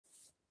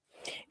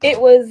It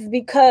was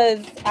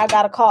because I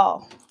got a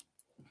call.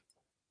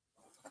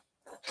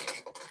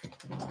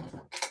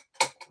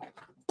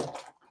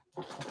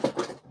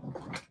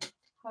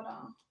 Hold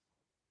on.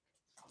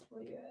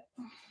 Where you at?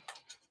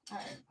 All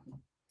right.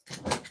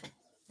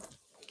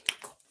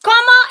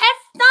 Come on,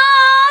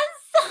 Estas.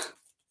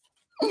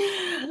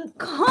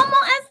 Come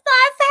on,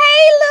 Estas.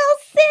 Hey, little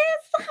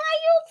sis. How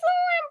you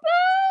doing, boo?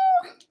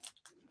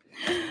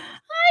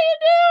 How you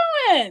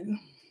doing?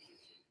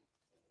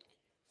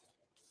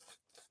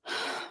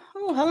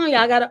 Oh, hold on,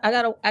 y'all.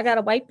 I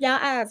gotta wipe y'all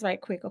eyes right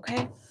quick,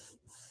 okay?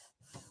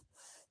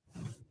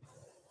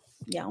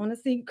 Y'all want to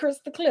see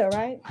crystal clear,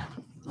 right?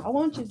 I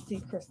want you to see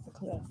crystal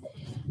clear.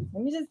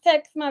 Let me just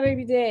text my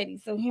baby daddy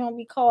so he don't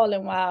be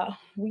calling while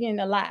we in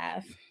the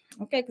live,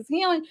 okay? Because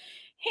he ain't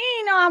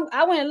know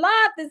I went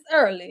live this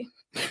early.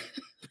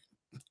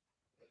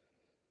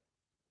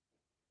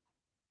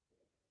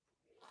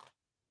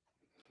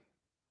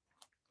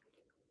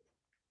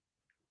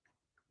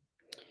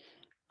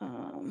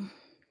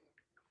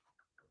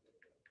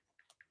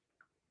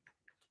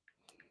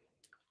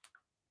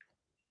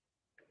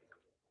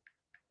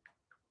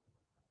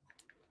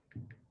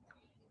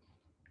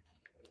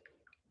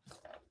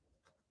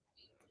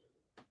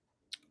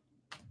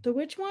 The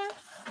which one?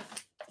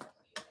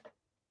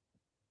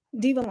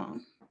 Diva Long.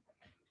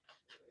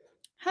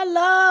 Hello,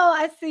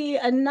 I see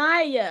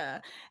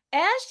Anaya.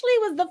 Ashley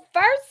was the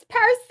first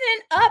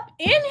person up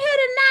in here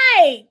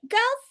tonight. Go,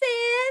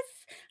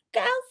 sis.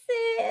 Go,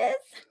 sis.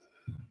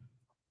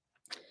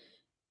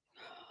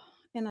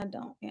 And I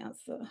don't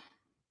answer.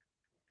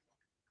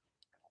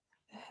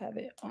 I have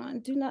it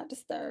on Do Not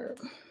Disturb.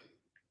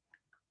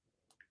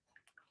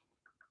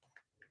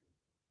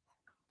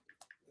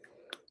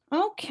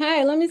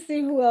 Okay, let me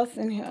see who else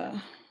in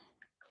here.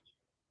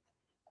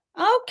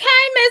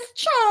 Okay, Miss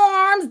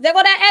Charms. There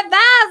go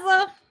that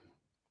advisor.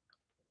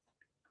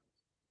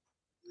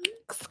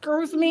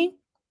 Excuse me.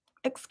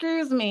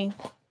 Excuse me.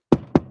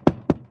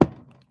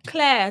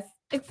 Class,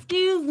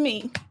 excuse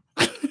me.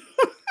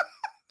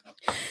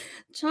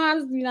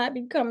 Charms do not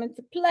be coming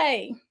to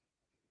play.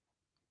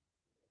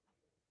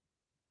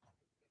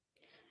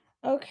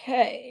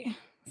 Okay.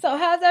 So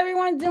how's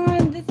everyone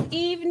doing this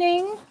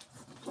evening?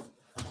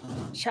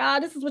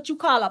 Child, this is what you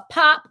call a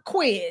pop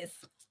quiz.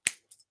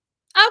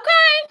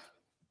 Okay.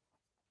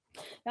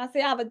 Y'all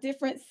see I have a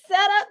different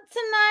setup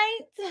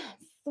tonight.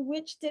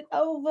 Switched it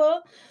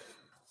over.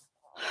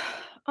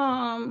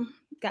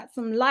 Got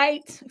some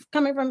light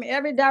coming from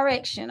every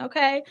direction.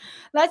 Okay.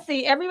 Let's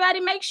see. Everybody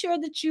make sure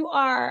that you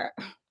are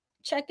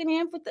checking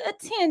in with the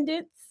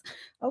attendance.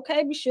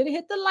 Okay. Be sure to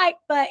hit the like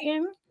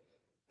button.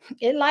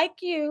 It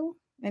like you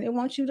and it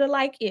wants you to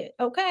like it.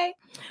 Okay.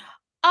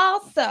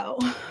 Also,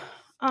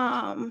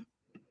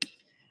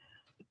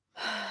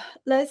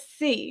 let's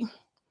see.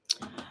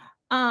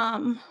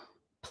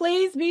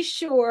 Please be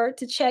sure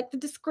to check the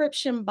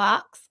description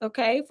box,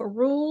 okay, for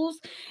rules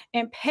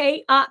and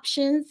pay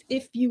options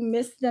if you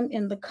miss them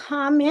in the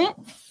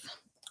comments.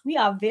 We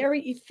are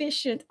very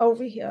efficient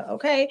over here,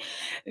 okay?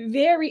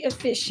 Very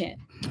efficient.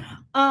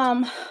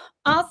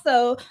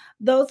 Also,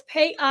 those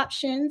pay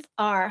options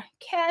are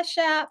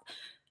Cashapp,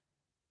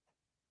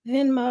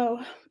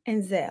 Venmo,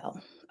 and Zelle,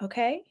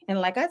 okay?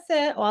 And like I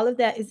said, all of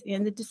that is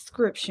in the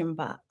description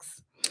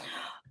box.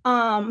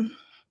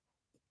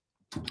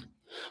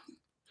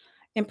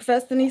 And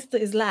Professor Nista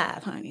is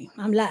live, honey.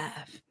 I'm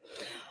live.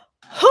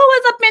 Who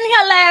was up in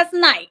here last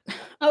night?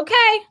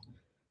 Okay.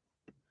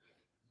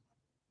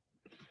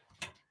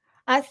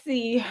 I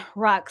see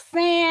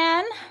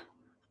Roxanne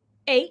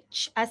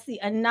H. I see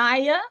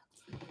Anaya.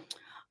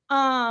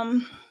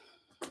 Charms.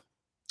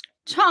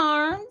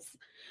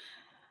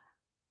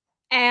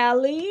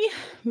 Allie.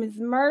 Ms.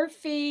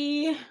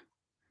 Murphy.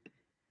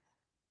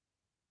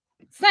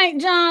 St.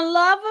 John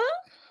Lover.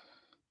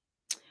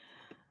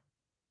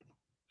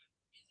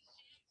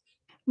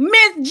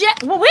 Miss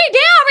Jackson. Well, they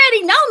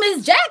already know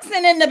Miss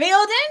Jackson in the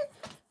building.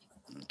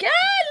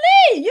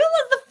 Golly, you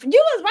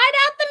was right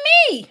after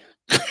me.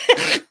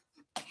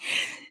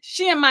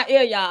 She in my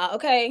ear, y'all.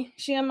 Okay,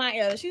 she in my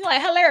ear. She's like,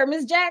 "Hello,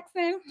 Miss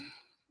Jackson.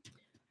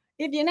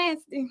 If you're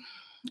nasty,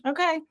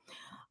 okay."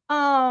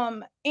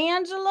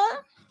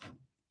 Angela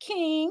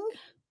King,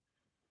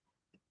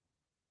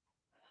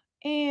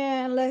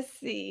 and let's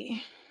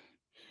see.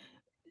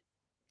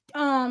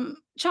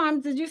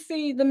 Charms, did you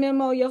see the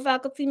memo your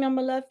faculty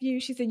member left you?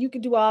 She said you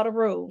could do all the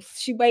rules.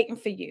 She waiting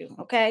for you,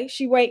 okay?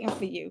 She waiting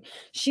for you.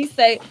 She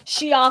said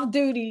she off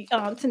duty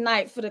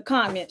tonight for the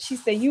comment. She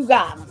said you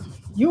got them.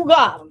 You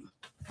got them.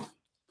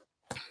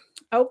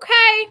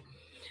 Okay.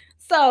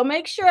 So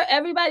make sure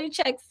everybody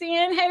checks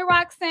in. Hey,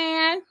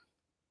 Roxanne.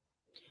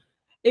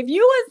 If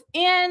you was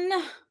in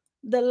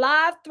the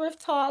live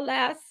thrift haul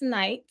last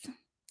night,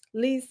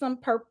 leave some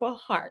purple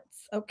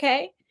hearts,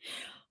 okay?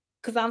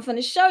 Because I'm going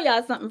to show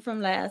y'all something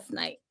from last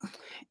night.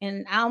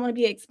 And I don't want to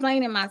be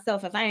explaining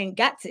myself if I ain't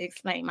got to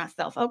explain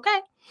myself, okay?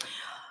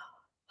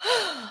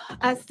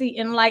 I see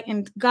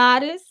Enlightened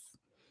Goddess.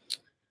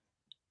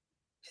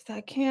 She said,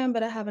 I can,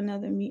 but I have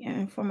another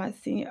meeting for my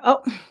senior.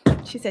 Oh,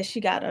 she said she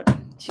got a...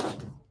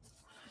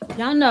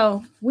 Y'all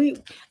know we,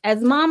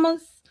 as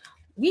mamas,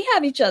 we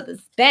have each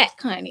other's back,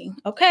 honey.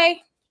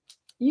 Okay?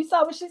 You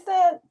saw what she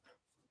said,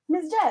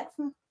 Miss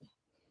Jackson?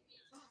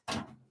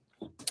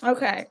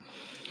 Okay.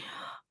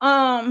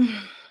 Don't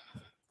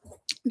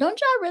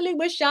y'all really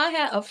wish y'all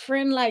had a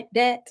friend like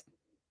that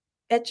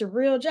at your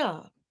real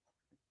job?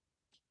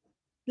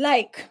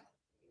 Like,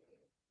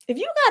 if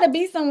you gotta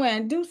be somewhere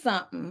and do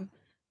something,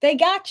 they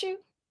got you.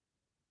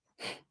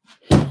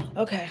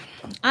 Okay,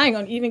 I ain't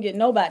gonna even get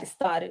nobody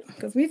started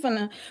because we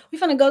finna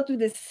go through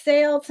this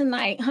sale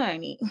tonight,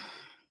 honey.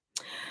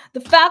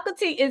 The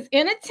faculty is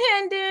in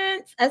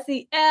attendance. I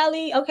see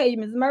Allie. Okay,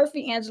 Ms.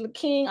 Murphy, Angela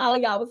King. All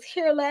of y'all was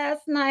here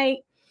last night.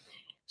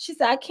 She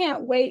said, I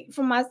can't wait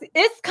for my...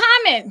 It's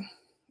coming.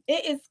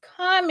 It is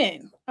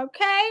coming.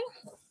 Okay?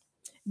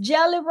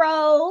 Jelly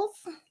Rolls.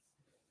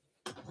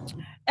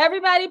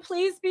 Everybody,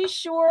 please be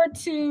sure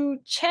to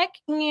check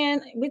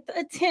in with the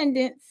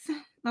attendance.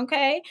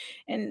 Okay?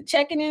 And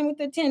checking in with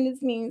the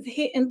attendance means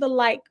hitting the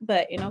like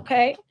button.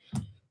 Okay?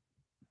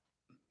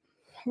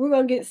 We're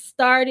going to get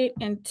started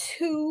in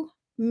 2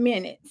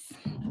 minutes.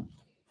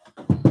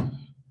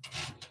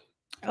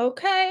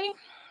 Okay?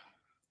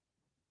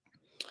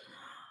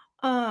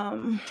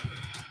 Bond,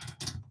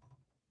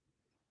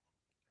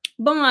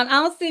 I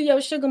don't see your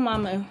sugar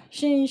mama.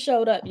 She ain't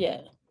showed up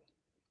yet.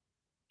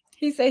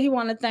 He said he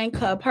want to thank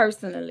her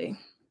personally.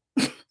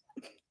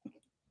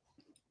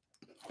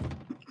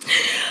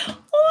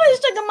 Oh,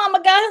 sugar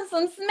mama got him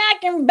some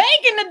smacking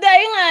bacon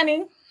today,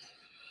 honey.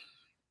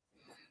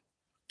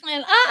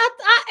 And I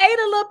ate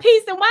a little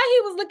piece, and while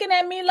he was looking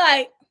at me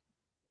like,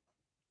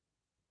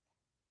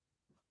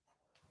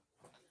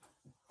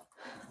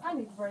 I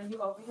need to bring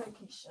you over here,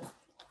 Keisha.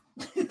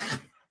 Let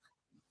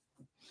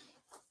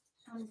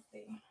me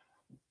see.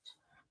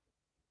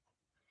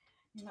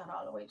 You're not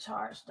all the way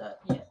charged up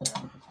yet.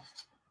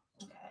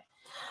 Okay.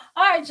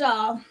 All right,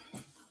 y'all.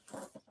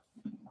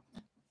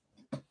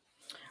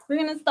 We're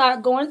going to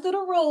start going through the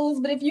rules.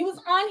 But if you was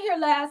on here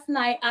last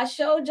night, I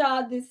showed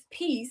y'all this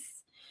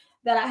piece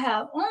that I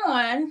have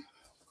on.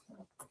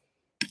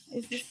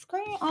 Is the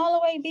screen all the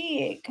way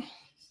big?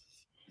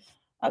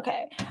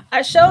 Okay.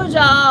 I showed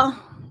y'all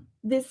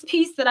this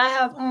piece that I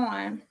have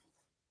on.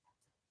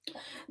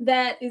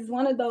 That is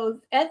one of those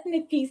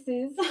ethnic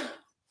pieces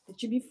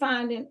that you be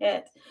finding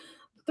at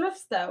thrift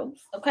stores,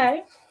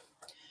 okay?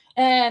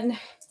 And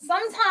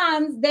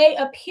sometimes they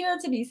appear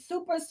to be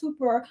super,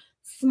 super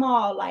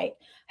small. Like,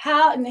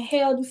 how in the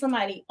hell do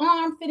somebody's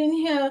arm fit in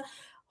here?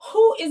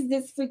 Who is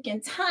this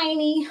freaking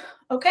tiny?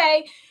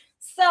 Okay,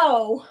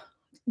 so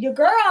your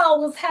girl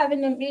was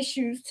having them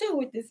issues too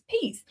with this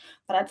piece.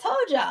 But I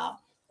told y'all,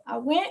 I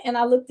went and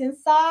I looked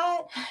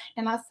inside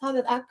and I saw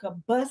that I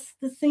could bust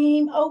the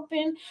seam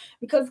open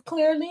because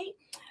clearly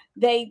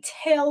they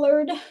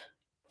tailored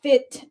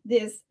fit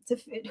this to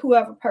fit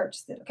whoever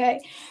purchased it.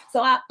 Okay,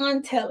 so I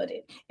untailored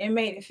it and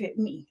made it fit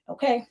me.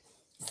 Okay,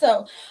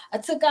 so I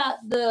took out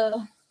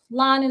the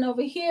lining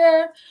over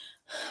here.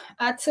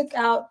 I took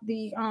out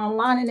the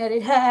lining that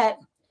it had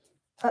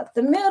up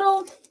the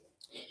middle.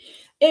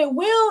 It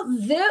will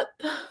zip,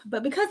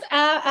 but because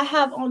I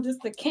have on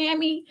just the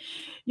cami,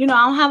 you know,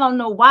 I don't have on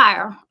no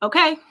wire.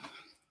 Okay.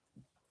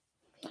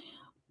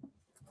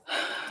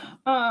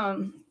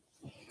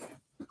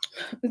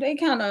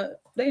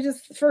 They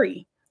just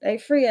free. They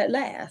free at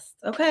last.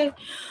 Okay. Hey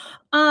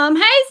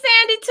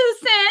Sandy, 2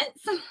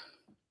 cents.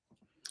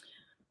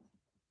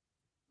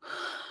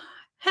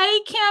 Hey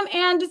Kim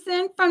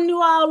Anderson from New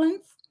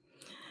Orleans.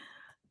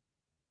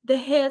 The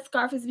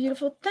headscarf is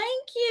beautiful.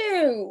 Thank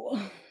you.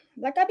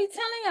 Like I be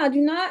telling y'all,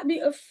 do not be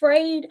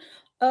afraid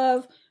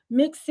of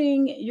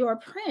mixing your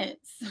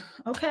prints.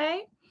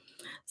 Okay.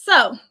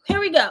 So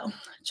here we go.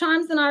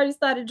 Charms and already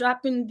started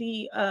dropping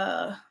the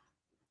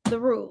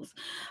rules.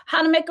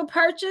 How to make a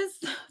purchase.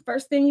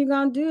 First thing you're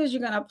gonna do is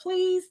you're gonna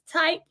please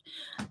type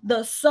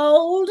the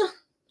sold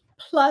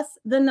plus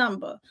the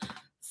number.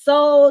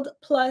 Sold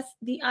plus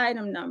the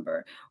item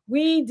number.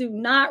 We do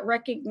not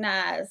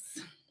recognize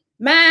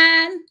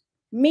mine,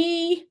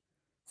 me,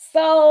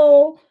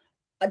 sold,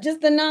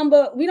 just the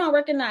number. We don't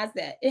recognize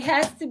that. It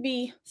has to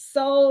be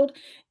sold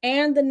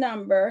and the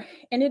number.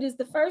 And it is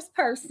the first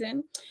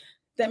person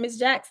that Ms.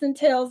 Jackson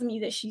tells me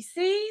that she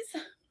sees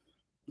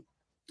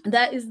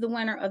that is the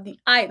winner of the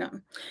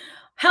item.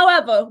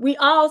 However, we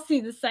all see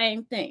the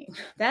same thing.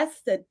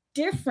 That's the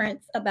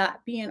difference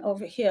about being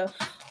over here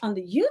on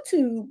the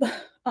YouTube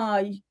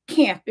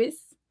campus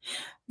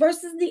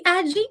versus the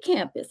IG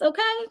campus.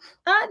 Okay,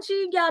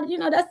 IG got, you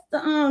know, that's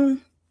the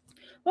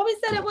what we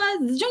said it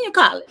was, junior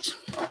college.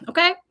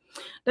 Okay,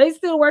 they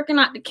still working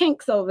out the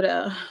kinks over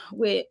there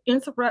with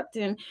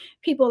interrupting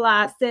people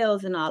live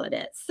sales and all of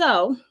that.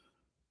 So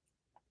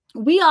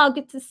we all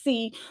get to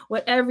see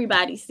what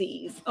everybody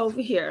sees over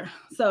here.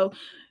 So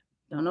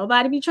don't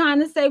nobody be trying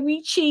to say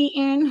we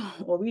cheating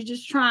or we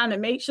just trying to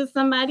make sure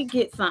somebody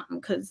gets something,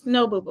 because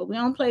no, boo, we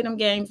don't play them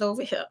games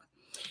over here.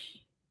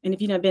 And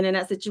if you've never been in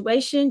that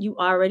situation, you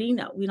already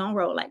know we don't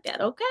roll like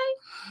that. Okay.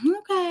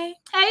 Okay.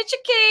 Hey,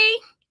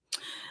 Chicky.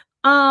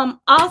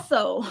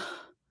 Also,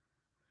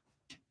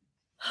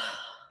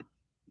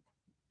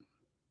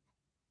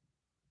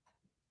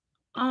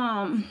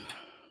 I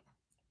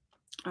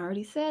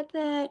already said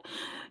that.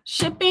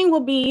 Shipping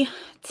will be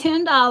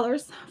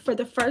 $10 for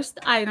the first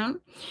item.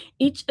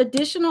 Each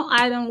additional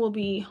item will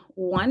be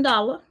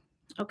 $1.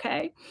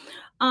 Okay.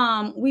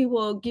 We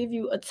will give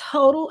you a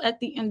total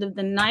at the end of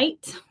the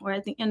night or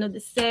at the end of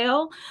the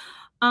sale.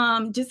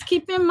 Just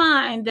keep in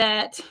mind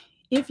that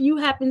if you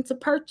happen to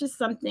purchase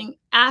something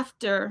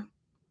after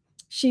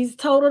she's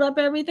totaled up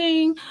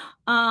everything,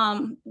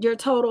 your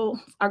total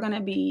are going to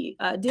be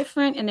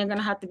different and they're going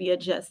to have to be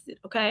adjusted.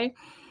 Okay.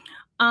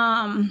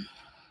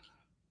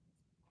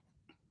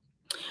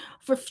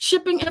 For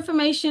shipping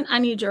information, I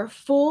need your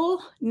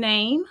full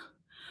name,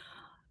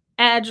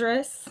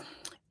 address,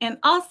 and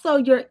also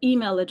your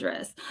email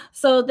address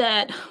so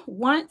that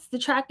once the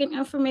tracking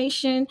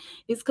information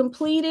is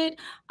completed,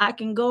 I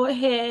can go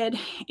ahead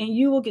and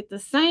you will get the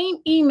same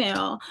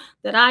email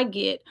that I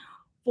get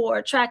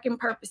for tracking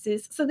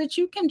purposes so that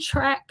you can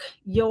track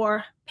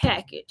your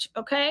package.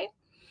 Okay.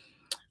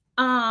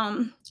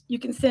 You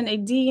can send a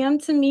DM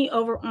to me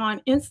over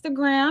on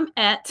Instagram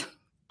at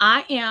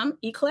I am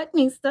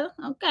Eclecticnista.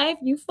 Okay. If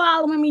you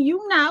following me,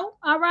 you know.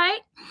 All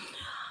right.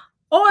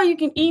 Or you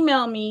can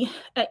email me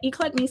at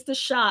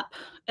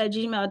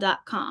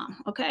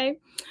eclecticnistashop@gmail.com. Okay.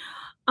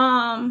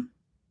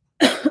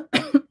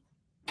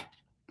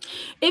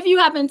 If you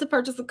happen to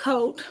purchase a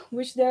coat,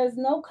 which there's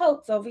no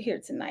coats over here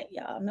tonight,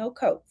 y'all, no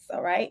coats.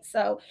 All right.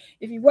 So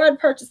if you were to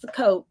purchase a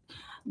coat,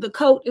 the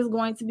coat is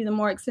going to be the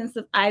more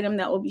expensive item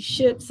that will be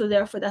shipped. So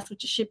therefore, that's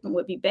what your shipping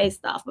would be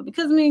based off. But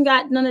because we ain't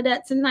got none of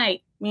that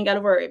tonight, we ain't got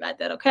to worry about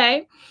that.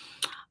 Okay.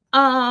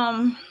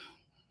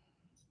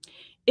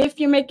 If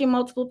you're making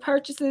multiple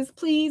purchases,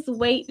 please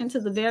wait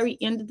until the very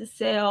end of the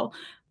sale.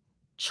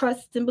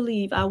 Trust and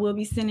believe I will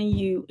be sending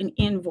you an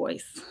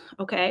invoice.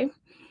 Okay.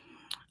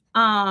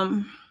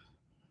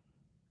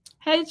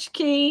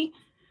 HK,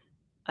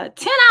 a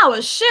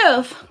 10-hour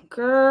shift,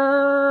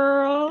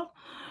 girl.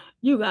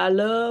 You got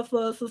love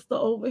for a sister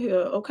over here,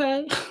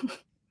 okay?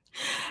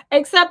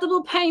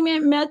 Acceptable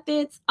payment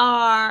methods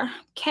are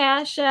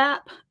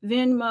Cashapp,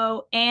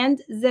 Venmo,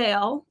 and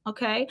Zelle,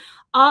 okay?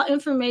 All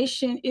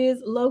information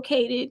is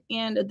located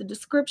in the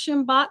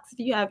description box if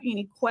you have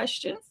any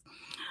questions.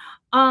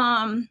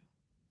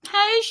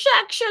 Hey,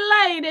 sexy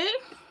lady.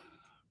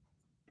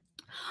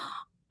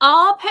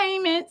 All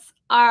payments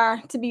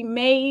are to be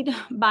made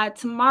by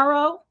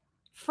tomorrow,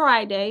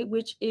 Friday,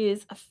 which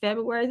is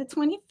February the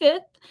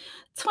 25th,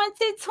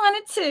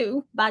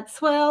 2022, by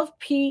 12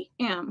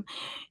 p.m.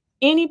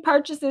 Any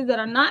purchases that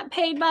are not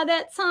paid by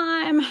that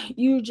time,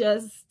 you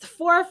just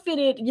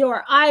forfeited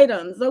your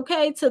items,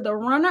 okay, to the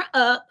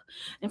runner-up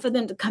and for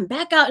them to come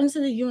back out into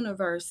the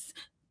universe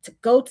to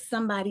go to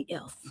somebody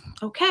else,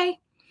 okay?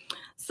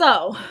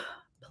 So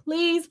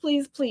please,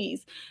 please,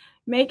 please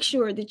make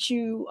sure that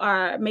you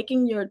are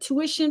making your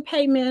tuition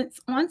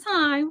payments on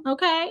time,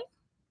 okay?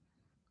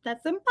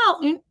 That's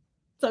important.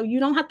 So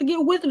you don't have to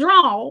get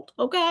withdrawn,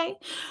 okay?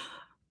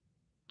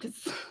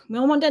 Because we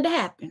don't want that to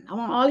happen. I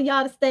want all of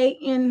y'all to stay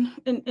in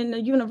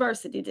the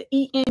university, the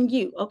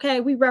ENU, okay?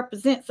 We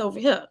represents over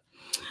here.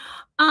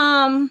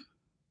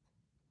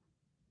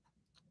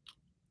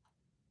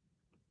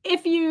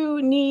 If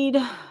you need,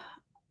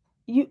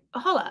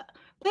 hold up.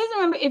 Please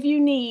remember, if you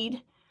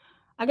need,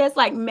 I guess,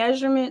 like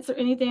measurements or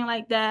anything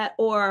like that,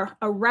 or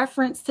a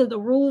reference to the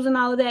rules and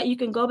all of that, you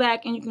can go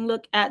back and you can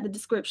look at the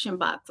description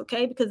box,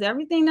 okay? Because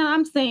everything that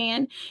I'm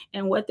saying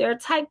and what they're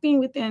typing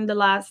within the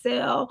live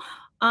sale,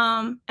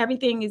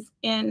 everything is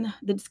in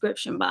the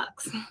description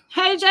box.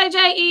 Hey,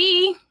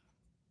 JJE.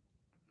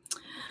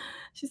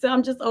 She said,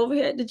 I'm just over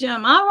here at the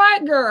gym. All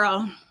right,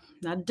 girl.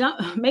 Now,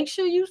 don't make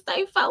sure you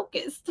stay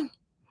focused.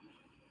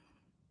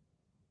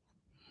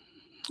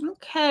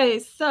 Okay,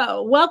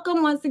 so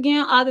welcome once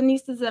again, all the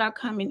Nistas that are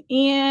coming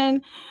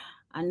in.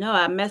 I know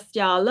I messed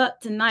y'all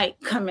up tonight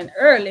coming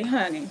early,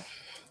 honey.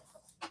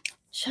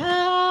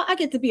 Child, I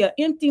get to be an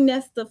empty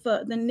nester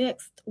for the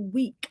next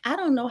week. I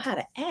don't know how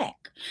to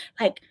act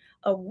like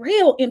a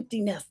real empty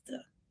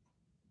nester.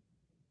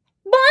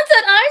 But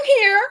I'm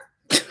here.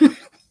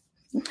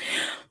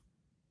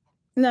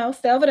 No,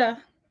 stay over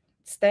there.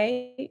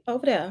 Stay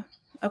over there.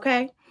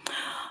 Okay.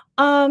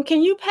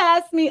 Can you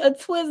pass me a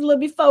Twizzler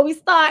before we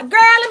start? Girl,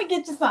 let me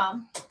get you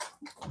some.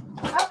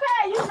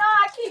 Okay, you know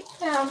I keep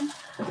them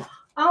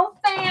on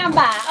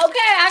standby.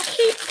 Okay, I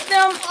keep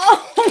them on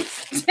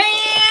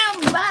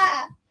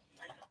standby.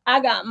 I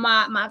got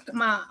my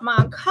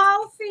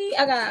coffee.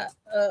 I got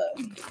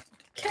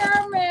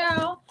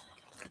caramel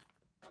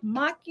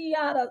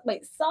macchiato.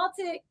 Wait,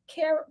 salted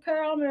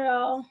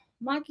caramel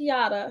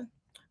macchiato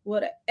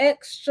with an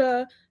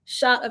extra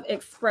shot of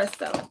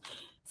espresso.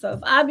 So if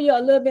I be a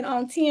little bit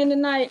on 10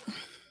 tonight,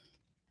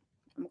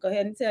 I'm gonna go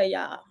ahead and tell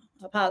y'all.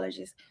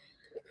 Apologies.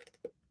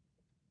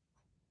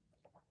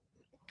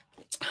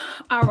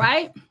 All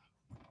right.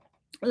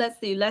 Let's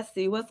see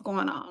what's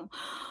going on.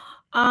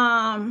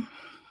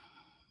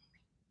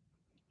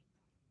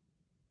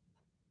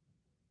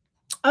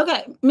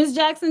 Okay, Ms.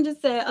 Jackson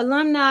just said,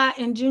 alumni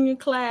and junior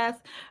class,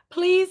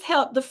 please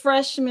help the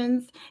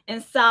freshmen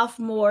and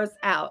sophomores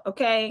out,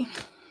 okay?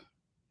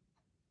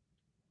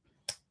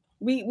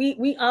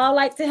 We all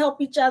like to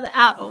help each other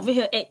out over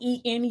here at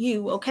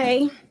ENU,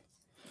 okay?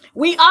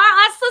 We are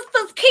our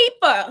sister's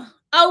keeper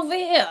over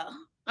here,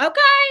 okay?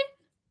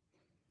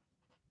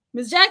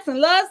 Miss Jackson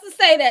loves to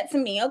say that to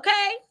me,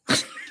 okay?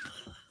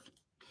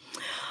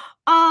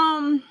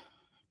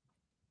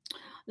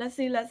 Let's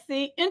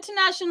see.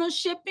 International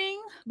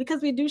shipping,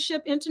 because we do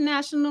ship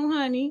international,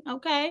 honey,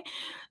 okay?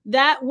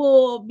 That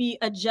will be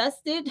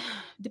adjusted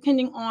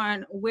depending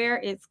on where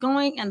it's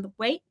going and the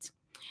weight.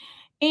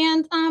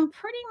 And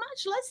pretty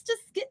much let's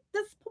just get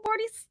this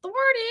party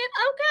started,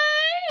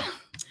 okay?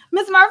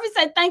 Miss Murphy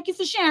said, thank you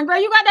for sharing.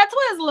 Girl, you got that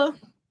Twizzler.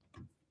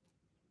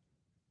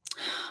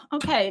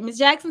 Okay, Miss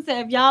Jackson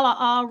said, if y'all are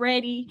all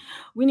ready,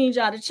 we need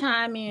y'all to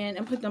chime in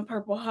and put them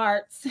purple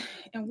hearts,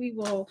 and we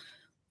will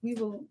get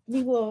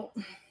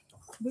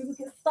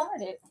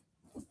started.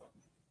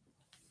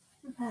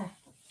 Okay.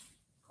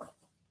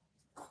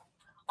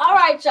 All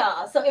right,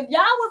 y'all. So if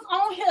y'all was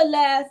on here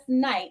last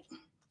night,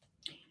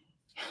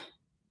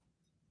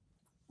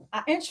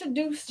 I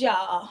introduced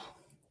y'all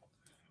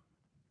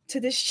to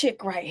this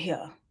chick right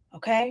here,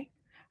 okay?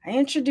 I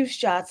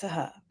introduced y'all to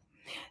her.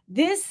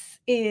 This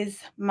is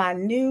my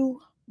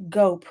new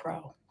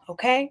GoPro,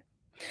 okay?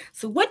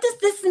 So what does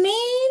this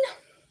mean?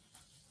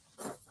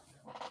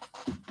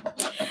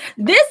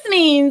 This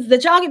means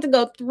that y'all get to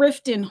go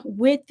thrifting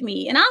with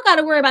me. And I don't got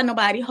to worry about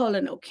nobody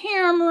holding no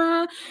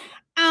camera.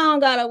 I don't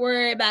got to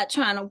worry about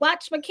trying to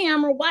watch my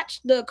camera, watch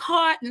the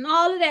cart and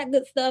all of that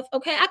good stuff,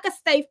 okay? I can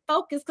stay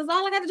focused because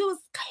all I got to do is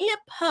clip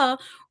her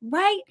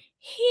right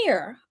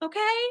here,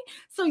 okay?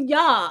 So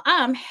y'all,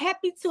 I'm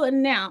happy to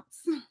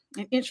announce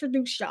and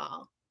introduce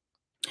y'all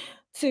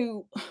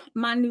to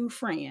my new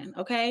friend,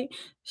 okay?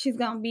 She's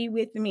going to be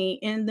with me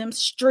in them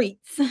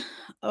streets,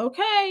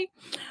 okay?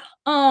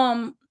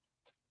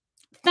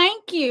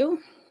 Thank you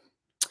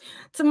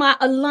to my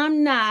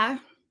alumni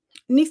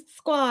Nista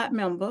squad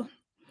member,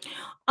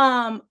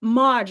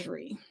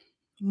 Marjorie,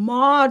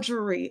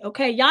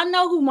 okay? Y'all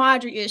know who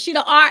Marjorie is. She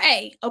the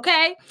RA,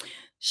 okay?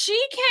 She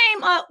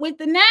came up with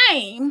the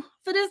name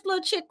for this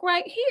little chick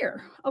right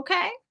here,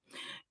 okay?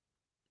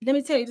 Let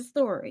me tell you the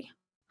story.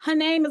 Her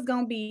name is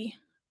going to be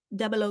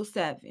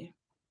 007.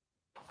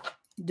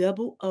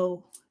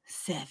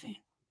 007.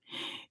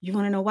 You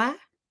want to know why? I'm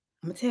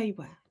going to tell you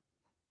why.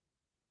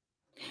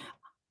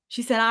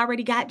 She said, I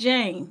already got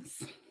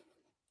James.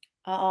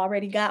 I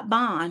already got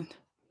Bond.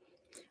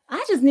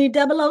 I just need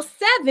 007,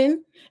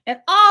 and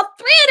all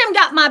three of them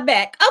got my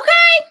back,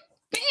 okay?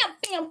 Bam,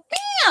 bam,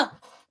 bam.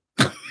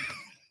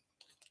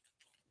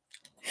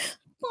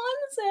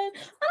 Bond said,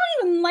 I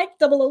don't even like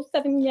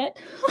 007 yet.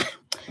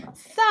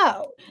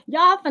 So,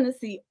 y'all finna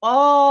see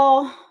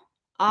all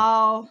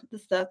the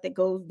stuff that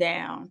goes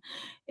down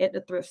at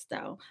the thrift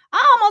store.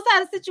 I almost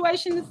had a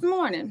situation this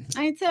morning.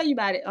 I ain't tell you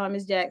about it,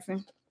 Miss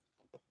Jackson.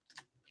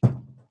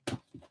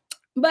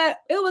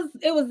 But it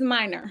was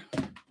minor.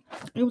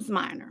 It was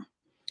minor.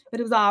 But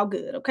it was all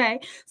good, okay?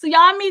 So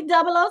y'all meet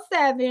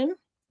 007.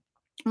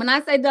 When I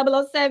say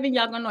 007,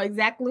 y'all gonna know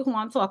exactly who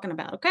I'm talking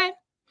about, okay?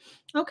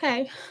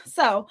 Okay,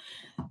 so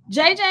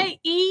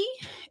JJE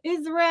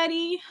is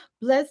ready.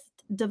 Blessed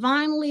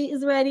Divinely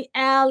is ready.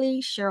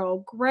 Allie,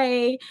 Cheryl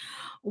Gray,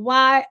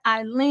 Y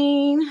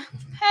Eileen.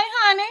 Hey,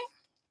 honey.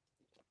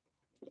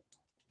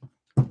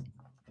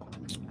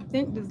 I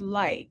think this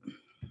light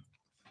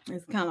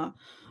is kind of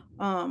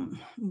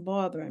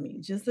bothering me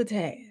just a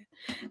tad.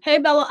 Hey,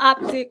 Bella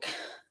Optic.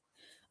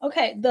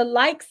 Okay, the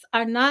likes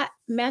are not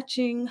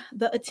matching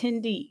the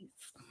attendees.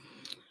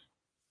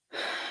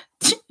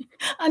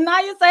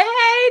 Anaya say,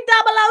 hey,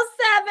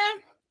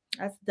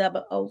 007. That's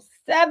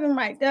 007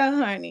 right there,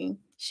 honey.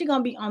 She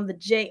gonna be on the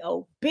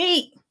JOB.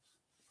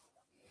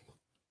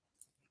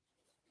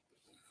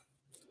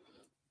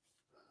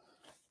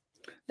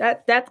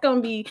 That's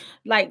gonna be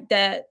like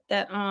that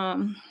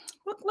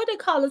what they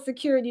call a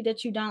security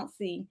that you don't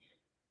see.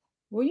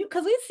 Well,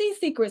 because we see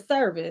Secret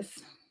Service.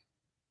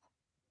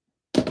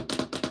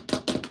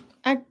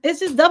 It's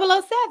just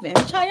 007.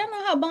 Child, y'all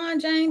know how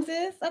Bond James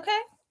is, okay?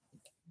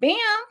 Bam.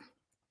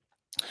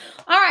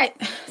 All right,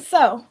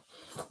 so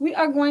we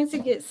are going to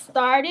get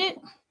started.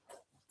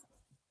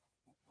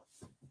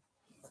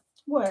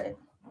 What?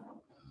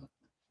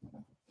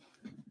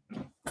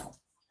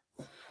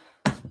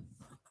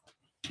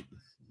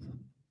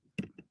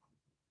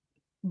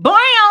 Bam!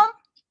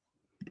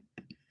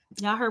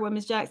 Y'all heard what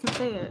Miss Jackson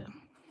said.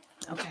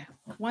 Okay,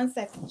 1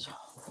 second, y'all.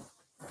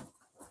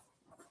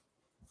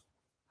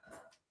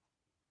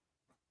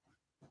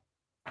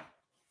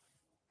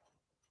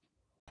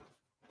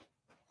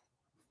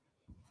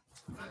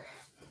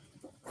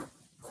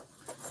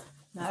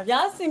 Now, if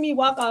y'all see me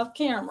walk off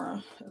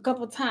camera a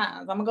couple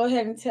times, I'm gonna go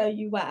ahead and tell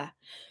you why.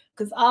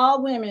 Because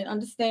all women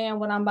understand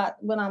what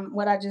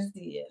I just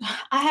did.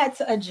 I had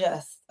to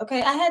adjust.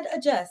 Okay, I had to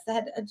adjust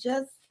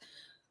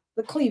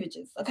the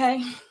cleavages.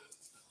 Okay,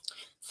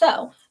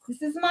 so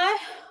this is my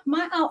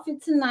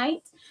outfit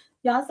tonight.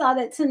 Y'all saw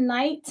that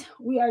tonight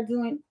we are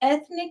doing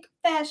ethnic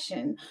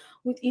fashion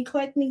with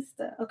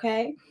Eclecticnista.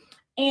 Okay,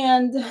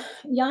 and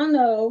y'all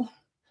know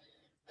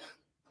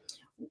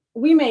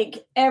we make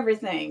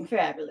everything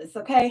fabulous,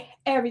 okay?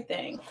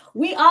 Everything.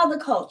 We are the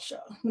culture.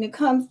 When it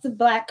comes to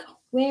Black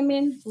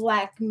women,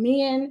 Black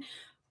men,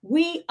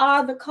 we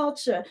are the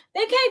culture.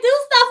 They can't do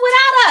stuff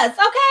without us,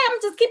 okay?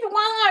 I'm just keeping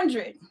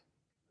 100.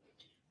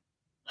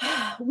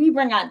 We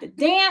bring out the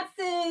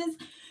dances.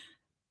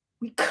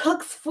 We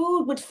cook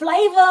food with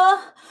flavor.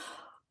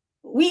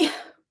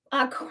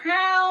 Our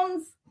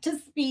crowns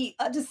just be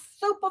just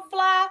super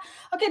fly.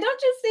 Okay,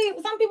 don't you see?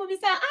 Some people be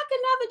saying, I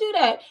can never do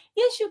that.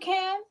 Yes, you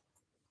can.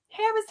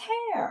 Hair is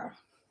hair.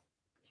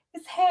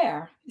 It's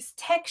hair. It's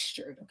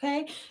textured,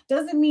 okay?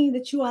 Doesn't mean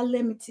that you are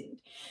limited.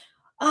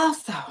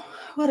 Also,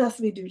 what else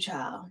we do,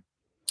 child?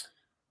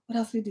 What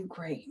else we do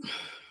great?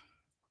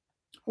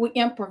 We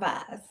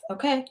improvise,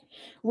 okay?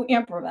 We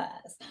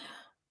improvise.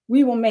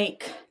 We will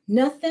make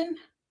nothing.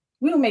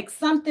 We will make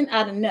something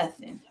out of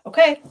nothing,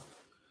 okay?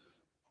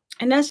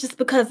 And that's just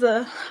because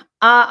of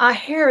our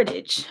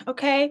heritage,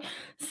 okay?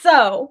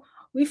 So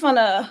we're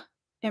gonna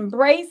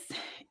embrace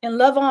and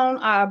love on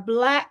our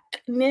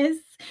Blackness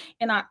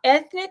and our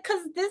ethnic,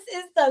 because this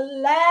is the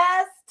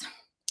last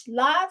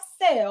live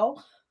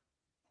sale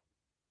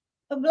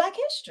of Black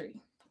History,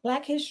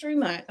 Black History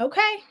Month,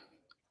 okay?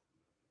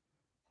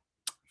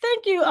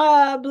 Thank you,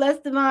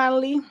 Blessed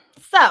Divinely.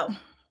 So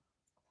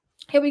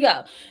here we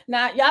go.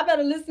 Now, y'all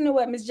better listen to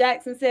what Miss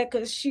Jackson said,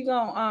 because she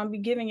gonna be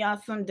giving y'all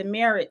some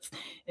demerits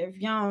if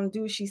y'all don't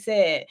do what she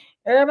said.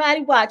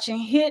 Everybody watching,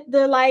 hit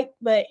the like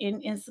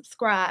button and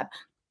subscribe.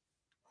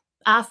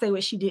 I'll say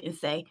what she didn't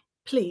say,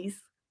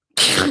 please.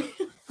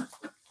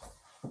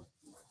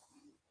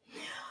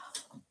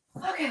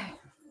 Okay,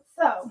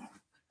 so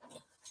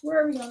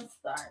where are we gonna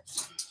start?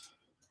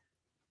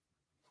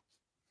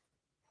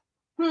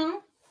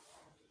 You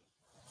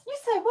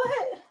say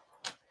what?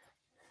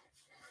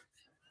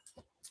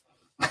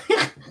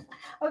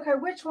 Okay,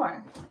 which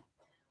one?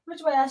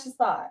 Which way I should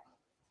start?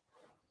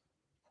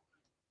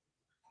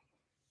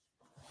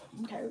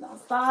 Okay, we're gonna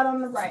start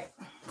on the right.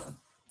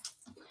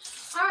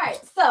 All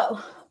right, so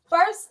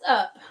first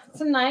up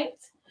tonight,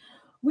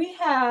 we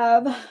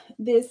have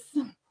this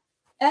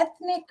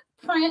ethnic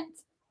print.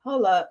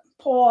 Hold up,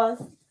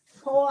 pause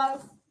for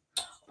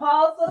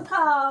the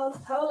cause.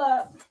 Hold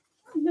up.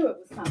 I knew it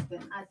was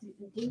something I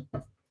didn't do.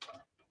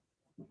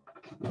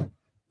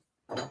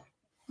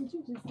 Did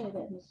you just say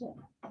that, Michelle?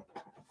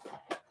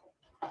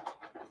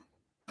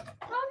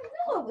 I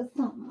knew it was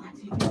something I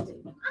didn't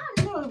do.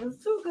 I knew it was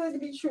too good to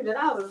be true that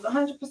I was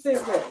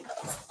 100% ready.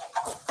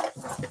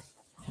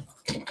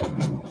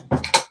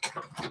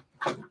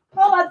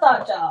 Hold my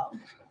thought, y'all.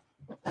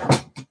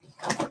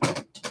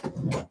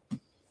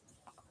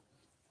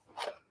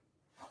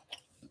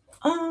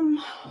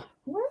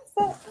 Where's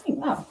that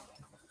thing? Oh,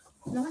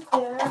 not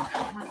there.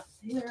 Not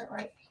there.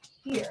 Right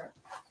here.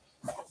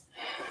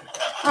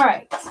 All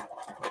right.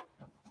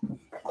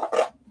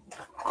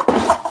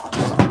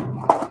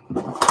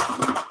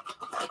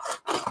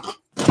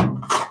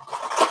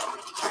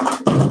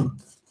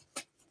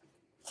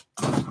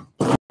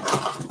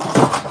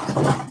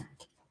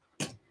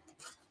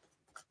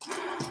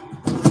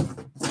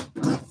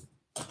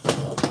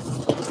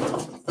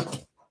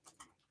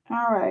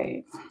 All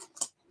right.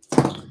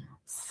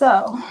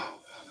 So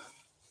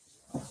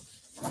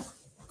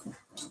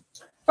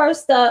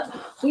first up,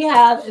 we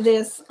have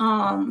this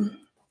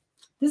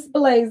this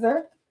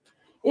blazer.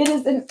 It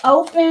is an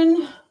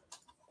open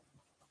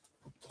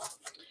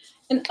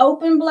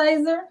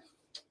blazer.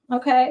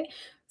 Okay.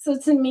 So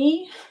to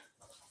me,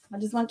 I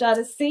just want y'all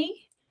to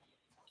see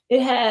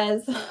it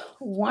has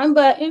one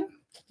button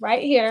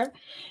right here,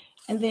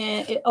 and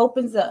then it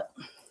opens up.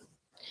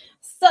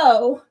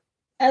 So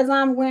as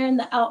I'm wearing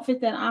the outfit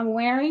that I'm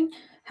wearing,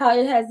 how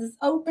it has this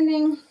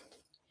opening,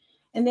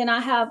 and then I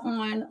have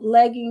on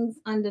leggings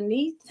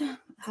underneath. I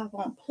have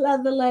on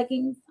pleather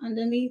leggings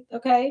underneath,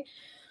 okay?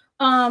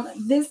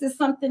 This is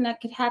something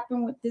that could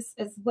happen with this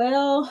as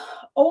well,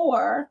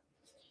 or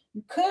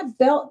you could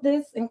belt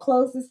this and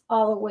close this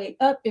all the way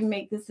up and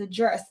make this a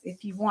dress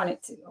if you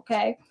wanted to,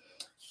 okay?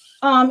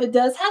 It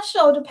does have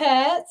shoulder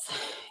pads.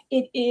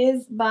 It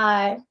is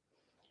by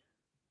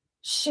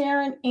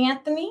Sharon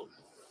Anthony,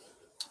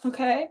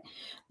 okay?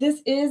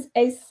 This is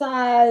a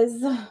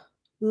size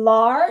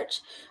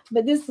large,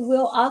 but this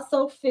will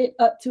also fit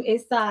up to a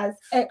size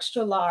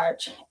extra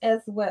large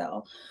as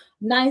well.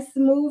 Nice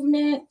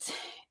movement.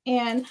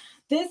 And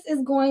this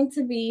is going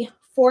to be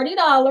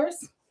 $40.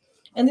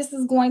 And this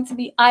is going to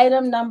be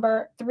item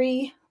number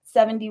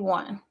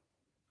 371.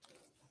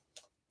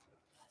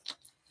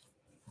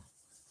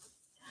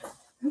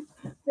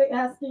 They're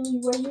asking you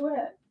where you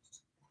at.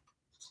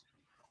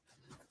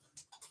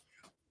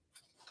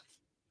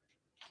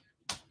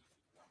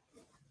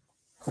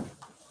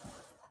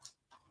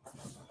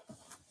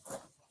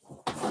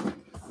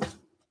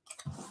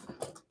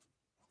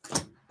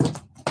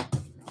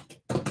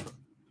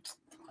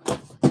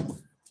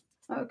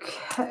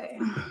 Okay.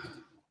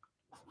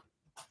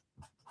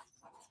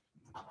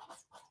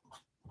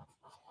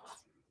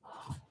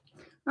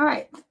 All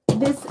right.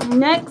 This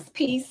next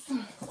piece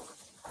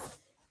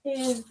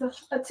is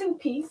a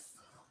two-piece.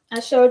 I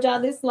showed y'all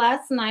this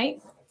last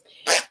night.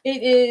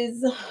 It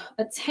is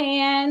a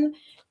tan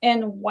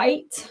and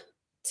white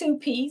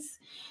two-piece.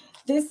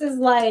 This is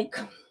like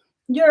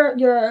your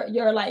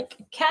like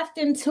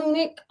caftan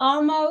tunic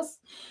almost.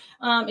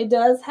 It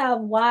does have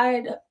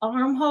wide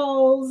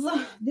armholes.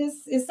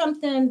 This is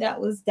something that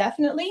was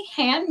definitely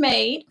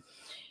handmade.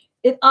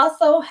 It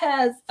also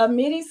has a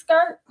midi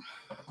skirt.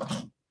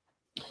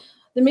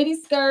 The midi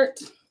skirt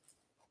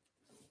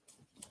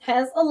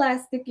has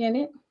elastic in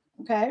it,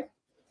 okay?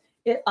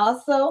 It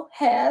also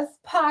has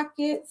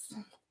pockets.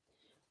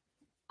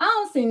 I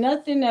don't see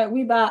nothing that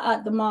we buy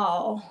at the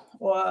mall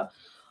or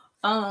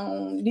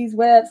these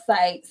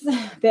websites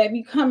that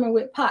be coming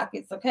with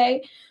pockets,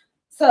 okay?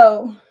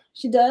 So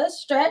she does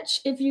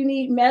stretch. If you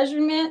need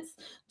measurements,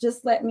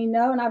 just let me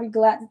know and I'll be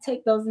glad to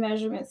take those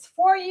measurements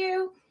for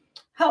you.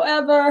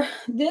 However,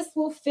 this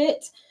will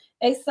fit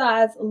a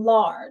size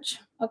large,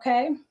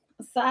 okay?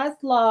 A size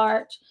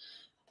large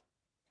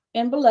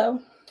and below.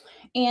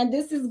 And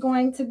this is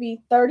going to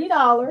be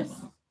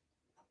 $30.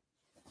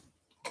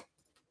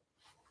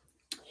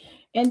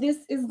 And this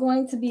is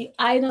going to be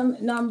item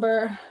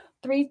number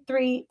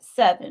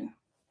 337.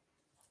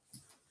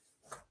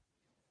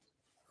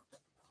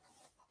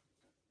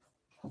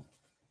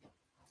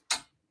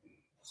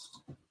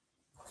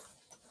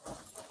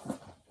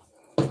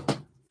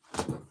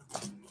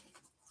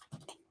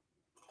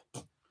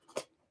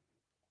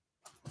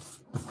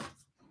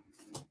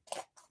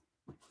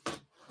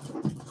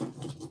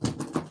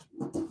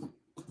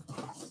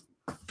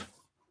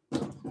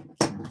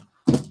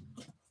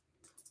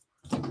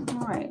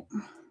 All right.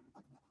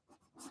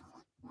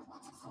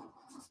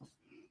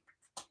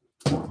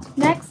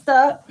 Next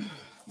up,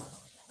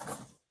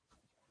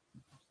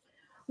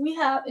 we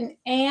have an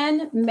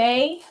Ann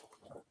May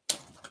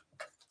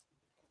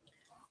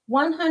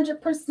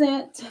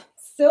 100%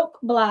 silk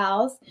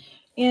blouse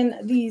in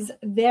these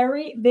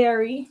very,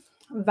 very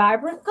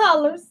vibrant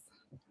colors,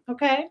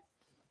 okay?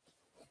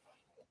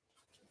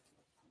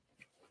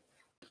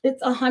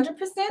 It's 100%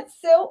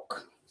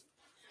 silk,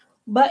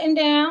 button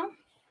down,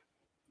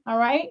 all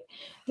right?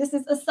 This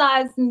is a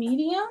size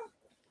medium.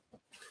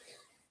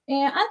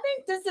 And I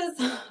think this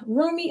is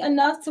roomy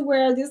enough to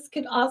where this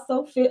could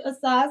also fit a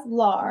size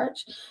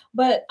large,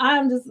 but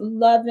I'm just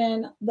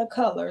loving the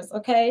colors,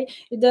 okay?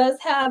 It does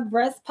have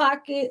breast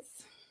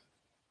pockets.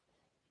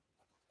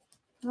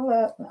 Hold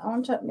up, I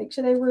want to make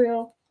sure they're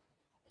real.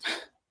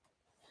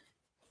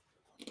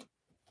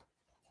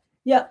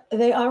 Yep,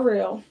 they are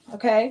real,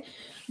 okay?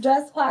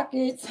 Dress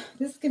pockets.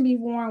 This can be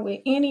worn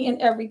with any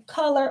and every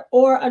color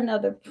or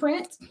another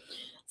print.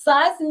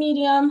 Size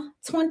medium,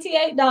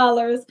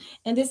 $28,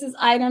 and this is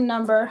item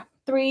number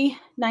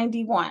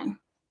 391.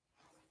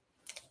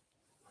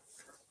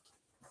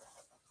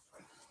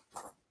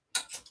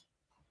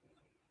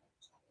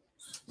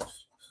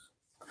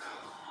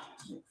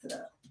 Mix it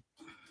up.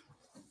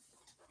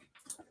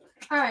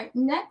 All right,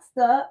 next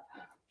up,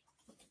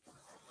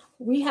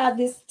 we have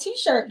this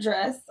t-shirt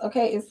dress.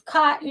 Okay, it's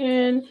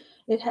cotton.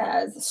 It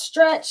has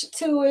stretch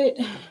to it,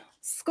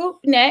 scoop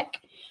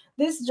neck.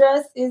 This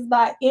dress is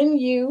by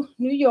NU,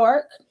 New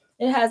York.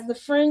 It has the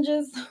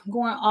fringes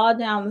going all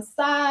down the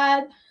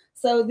side.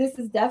 So this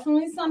is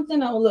definitely something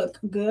that will look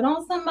good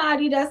on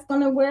somebody that's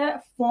going to wear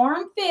it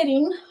form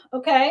fitting,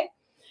 okay?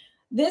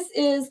 This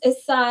is a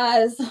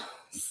size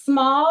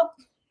small,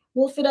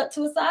 will fit up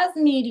to a size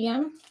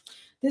medium.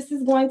 This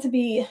is going to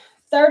be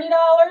 $30.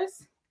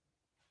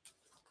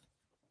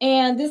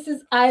 And this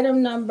is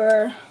item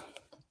number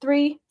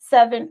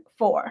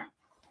 374.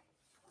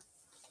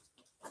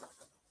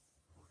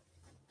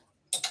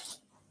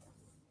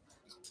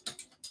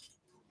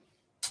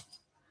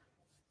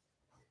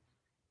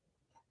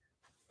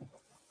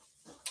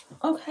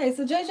 Okay,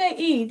 so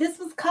JJE, this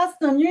was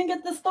custom. You didn't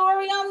get the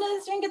story on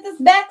this? You didn't get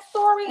this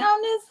backstory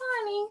on this,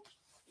 honey?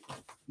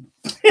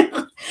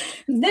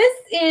 This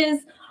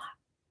is,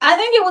 I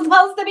think it was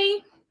supposed to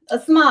be a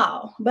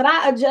small, but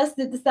I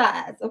adjusted the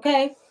size,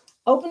 okay?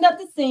 Opened up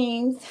the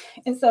seams.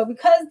 And so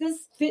because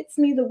this fits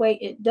me the way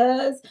it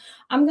does,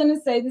 I'm going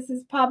to say this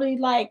is probably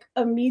like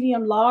a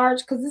medium large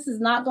because this is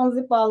not going to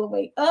zip all the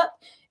way up.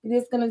 It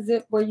is going to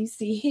zip where you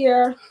see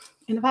here.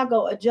 And if I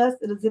go adjust,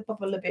 it'll zip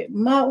up a little bit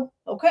more,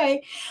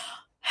 okay?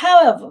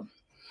 However,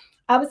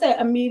 I would say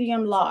a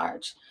medium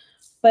large,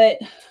 but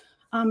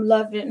I'm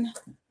loving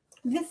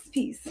this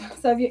piece.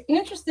 So if you're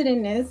interested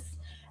in this,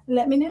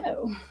 let me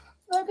know.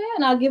 Okay,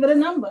 and I'll give it a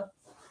number.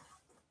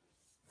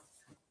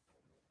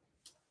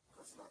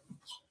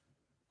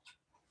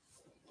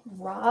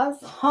 Roz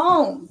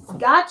Holmes.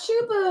 Got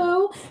you,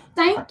 boo.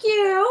 Thank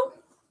you.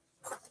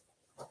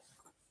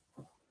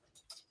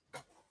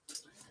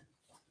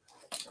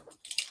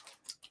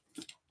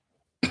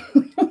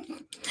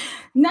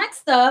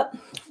 Next up,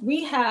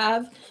 we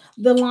have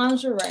the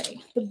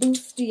lingerie, the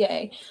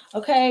bustier.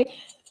 Okay.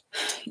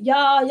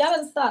 Y'all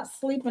gotta stop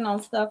sleeping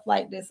on stuff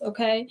like this,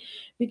 okay?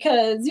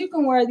 Because you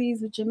can wear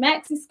these with your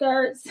maxi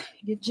skirts,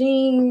 your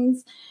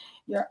jeans,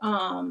 your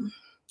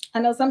I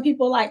know some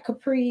people like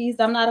capris.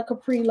 I'm not a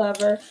capri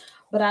lover.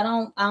 but I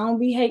don't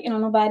be hating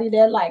on nobody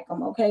that like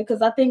them, okay?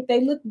 Because I think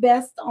they look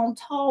best on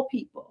tall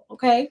people,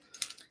 okay?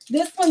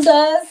 This one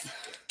does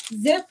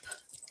zip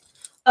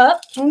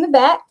up in the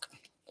back,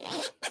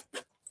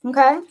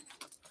 okay?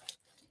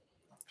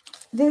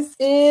 This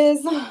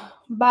is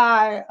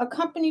by a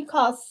company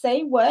called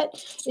Say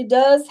What. It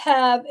does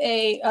have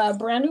a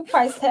brand new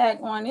price tag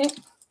on it.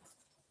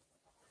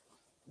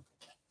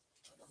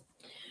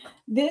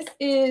 This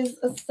is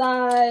a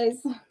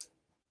size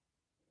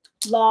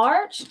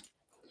large.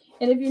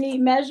 And if you need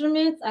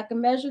measurements, I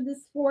can measure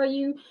this for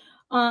you.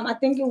 I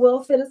think it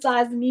will fit a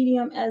size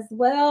medium as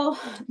well.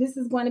 This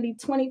is going to be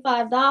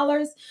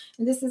 $25.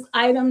 And this is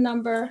item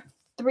number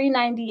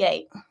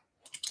 398.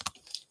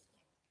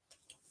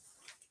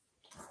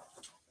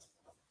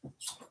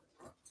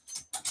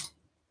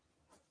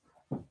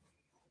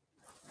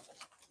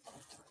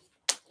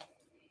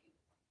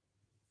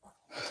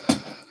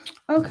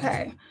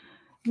 Okay,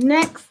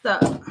 next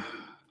up.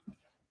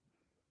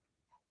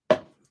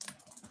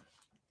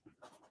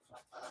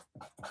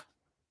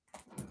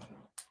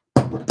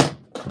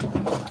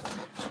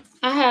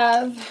 I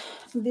have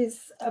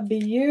this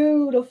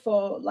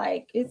beautiful,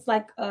 like, it's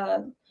like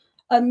a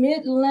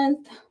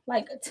mid-length,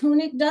 like a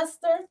tunic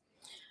duster.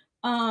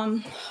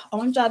 I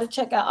want y'all to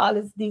check out all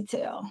this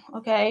detail,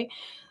 okay?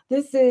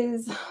 This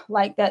is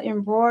like that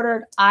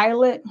embroidered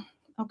eyelet,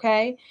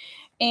 okay?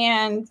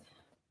 And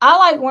I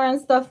like wearing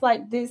stuff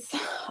like this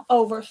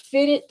over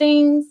fitted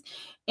things,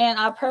 and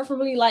I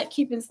preferably like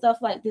keeping stuff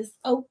like this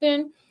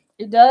open.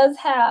 It does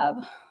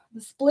have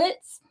the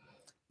splits.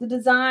 The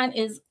design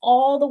is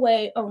all the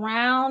way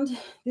around.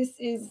 This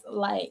is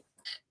like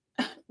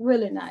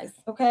really nice,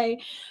 okay?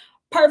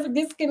 Perfect.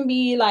 This can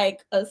be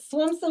like a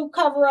swimsuit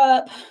cover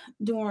up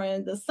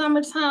during the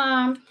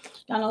summertime.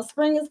 I know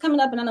spring is coming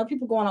up, and I know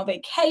people going on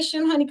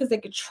vacation, honey, because they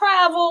could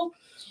travel.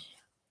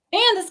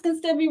 And this can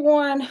still be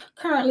worn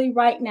currently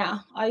right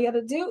now. All you got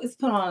to do is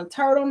put on a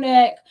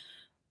turtleneck.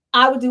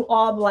 I would do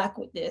all black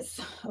with this,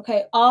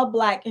 okay? All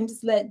black, and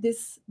just let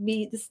this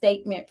be the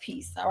statement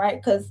piece, all right?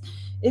 Because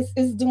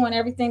it's doing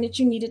everything that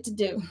you need it to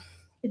do.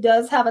 It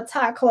does have a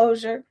tie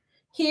closure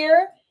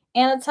here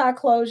and a tie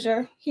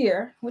closure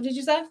here. What did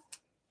you say?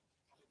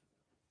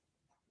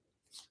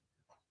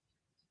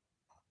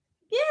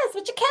 Yes,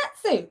 with your cat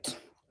suit.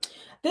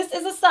 This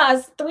is a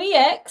size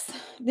 3X.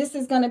 This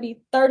is going to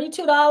be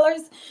 $32,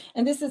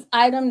 and this is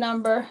item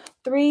number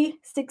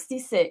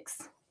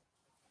 366.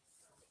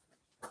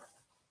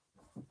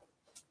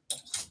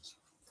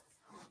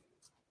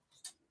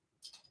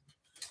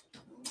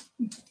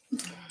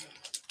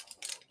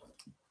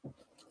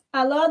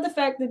 I love the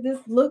fact that this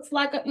looks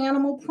like an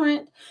animal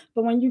print,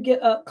 but when you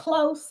get up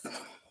close,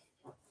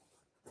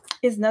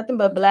 it's nothing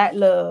but black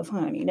love,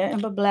 honey. Nothing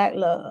but black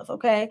love,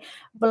 okay?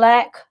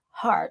 Black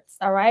hearts,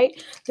 all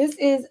right? This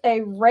is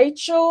a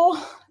Rachel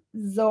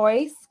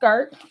Zoe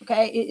skirt,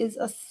 okay? It is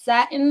a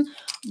satin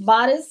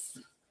bodice,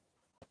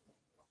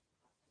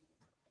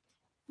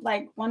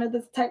 like one of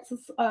the types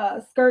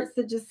of skirts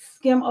that just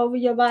skim over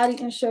your body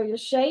and show your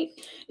shape.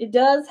 It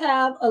does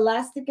have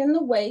elastic in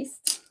the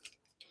waist.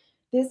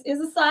 This is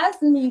a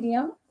size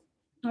medium,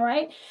 all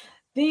right?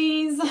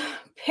 These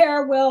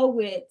pair well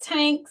with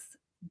tanks,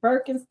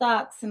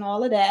 Birkenstocks, and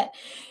all of that.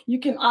 You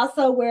can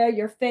also wear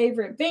your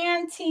favorite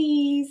band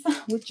tees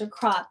with your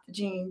cropped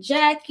jean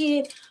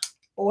jacket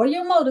or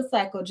your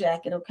motorcycle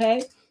jacket,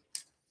 okay?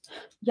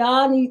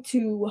 Y'all need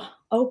to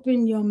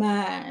open your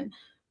mind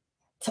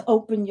to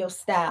open your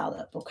style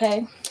up,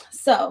 okay?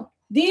 So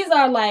these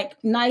are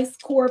like nice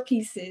core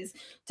pieces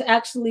to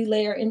actually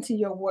layer into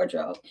your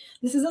wardrobe.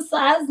 This is a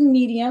size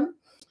medium.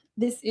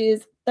 This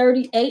is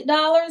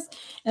 $38,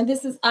 and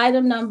this is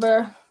item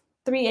number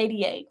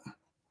 388.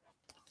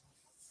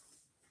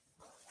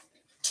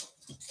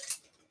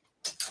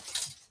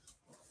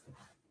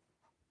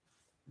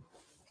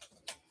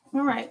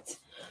 All right.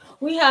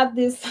 We have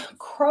this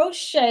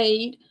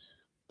crocheted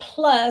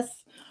plus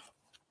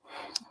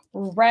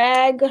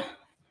rag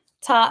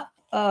top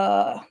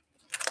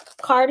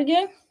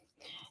cardigan.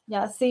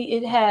 Y'all see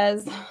it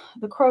has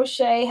the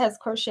crochet, has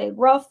crocheted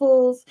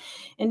ruffles,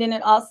 and then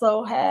it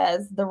also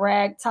has the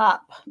rag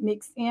top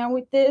mixed in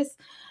with this.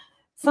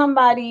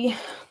 Somebody,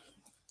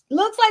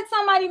 looks like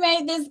somebody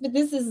made this, but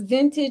this is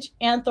vintage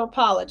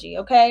Anthropologie,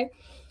 okay?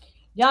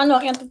 Y'all know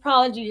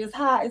Anthropologie is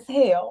high as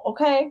hell,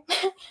 okay?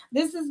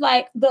 This is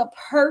like the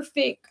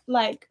perfect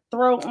like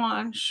throw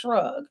on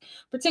shrug,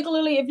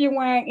 particularly if you're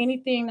wearing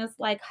anything that's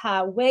like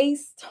high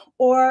waist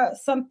or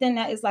something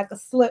that is like a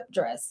slip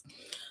dress.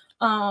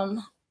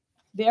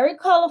 Very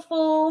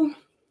colorful.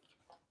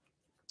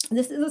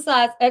 This is a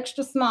size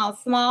extra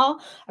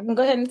small. I can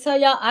go ahead and tell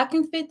y'all I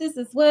can fit this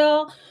as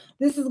well.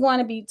 This is going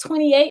to be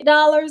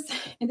 $28,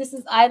 and this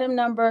is item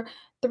number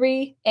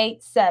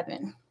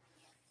 387.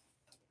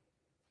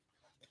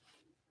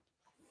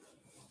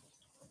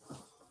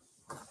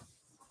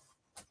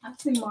 I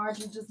see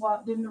Margie just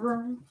walked in the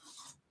room.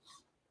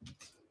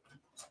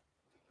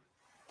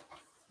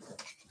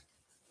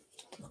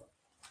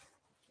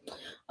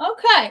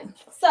 Okay,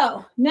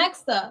 so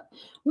next up,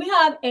 we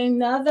have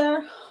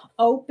another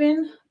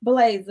open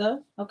blazer.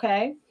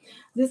 Okay.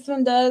 This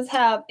one does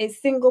have a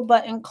single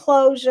button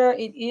closure.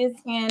 It is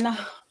in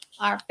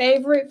our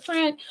favorite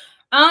print.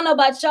 I don't know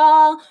about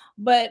y'all,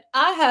 but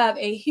I have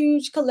a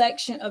huge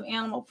collection of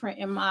animal print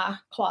in my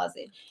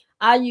closet.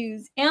 I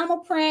use animal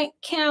print,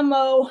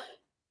 camo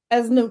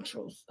as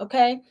neutrals.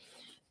 Okay.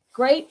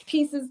 Great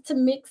pieces to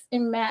mix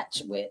and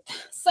match with.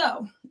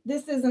 So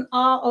this is an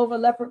all over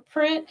leopard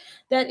print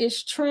that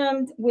is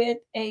trimmed with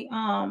a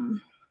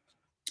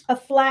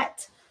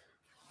flat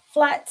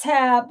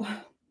tab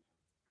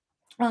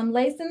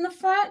lace in the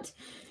front.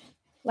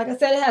 Like I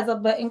said, it has a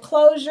button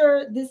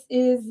closure. This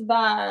is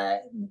by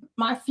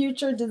My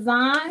Future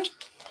Design.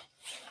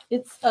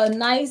 It's a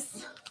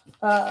nice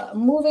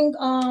moving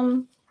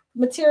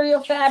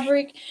material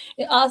fabric.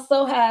 It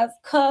also has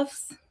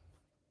cuffs.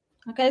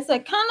 Okay, so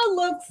it kind of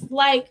looks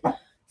like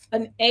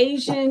an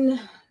Asian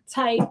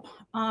type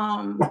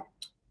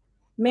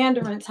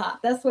Mandarin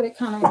top. That's what it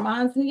kind of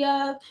reminds me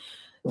of.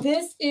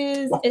 This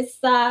is a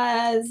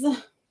size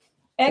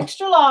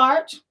extra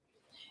large,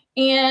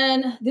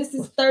 and this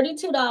is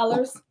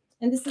 $32,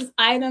 and this is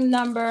item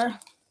number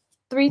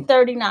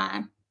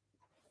 339.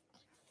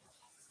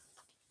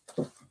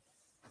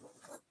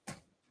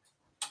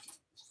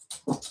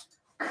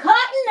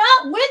 Cutting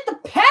up with the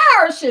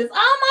parishes.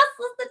 Oh, my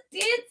sister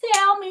did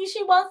tell me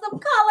she wants some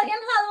color in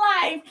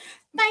her life.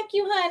 Thank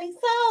you, honey.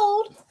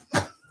 Sold.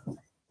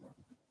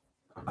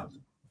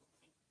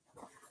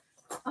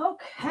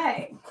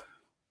 Okay.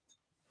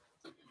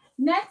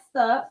 Next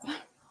up,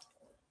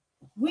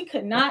 we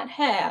could not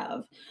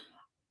have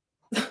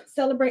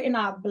celebrating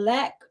our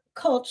Black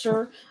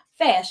culture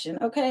fashion,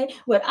 okay,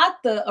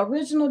 without the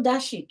original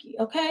dashiki,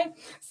 okay?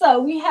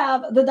 So we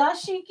have the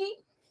dashiki,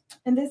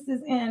 and this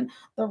is in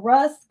the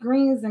rust,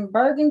 greens, and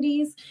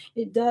burgundies.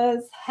 It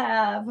does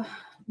have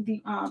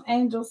the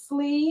angel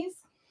sleeves.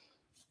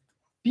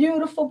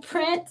 Beautiful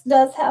print,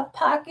 does have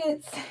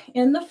pockets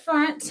in the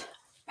front.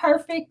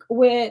 Perfect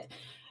with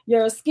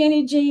your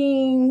skinny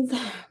jeans,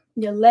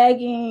 your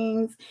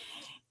leggings,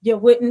 your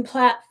wooden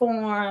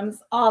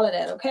platforms, all of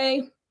that,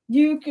 okay?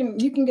 You can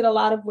get a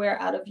lot of wear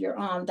out of your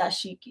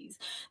dashikis.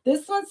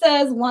 This one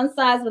says one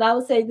size, but I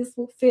would say this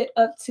will fit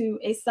up to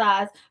a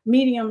size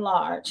medium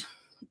large.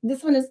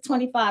 This one is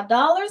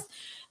 $25,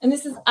 and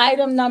this is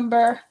item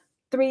number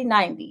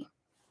 390.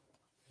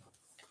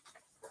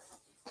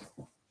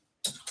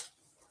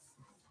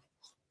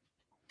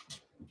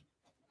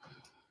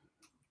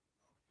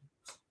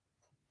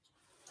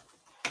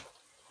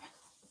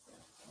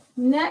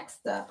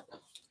 Next up,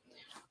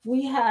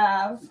 we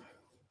have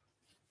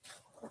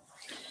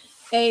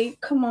a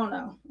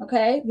kimono.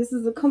 Okay, this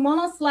is a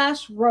kimono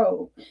 /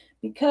 robe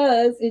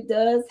because it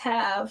does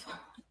have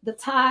the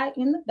tie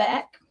in the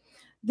back.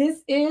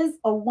 This is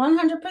a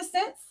 100%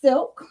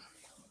 silk.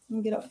 Let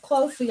me get up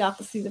close so y'all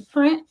can see the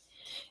print.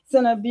 It's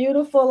in a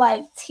beautiful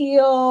like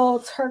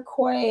teal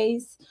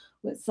turquoise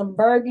with some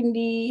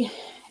burgundy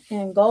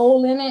and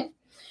gold in it.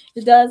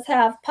 It does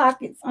have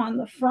pockets on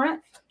the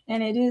front,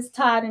 and it is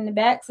tied in the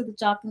back so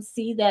that y'all can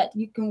see that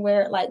you can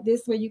wear it like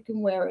this, where you can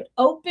wear it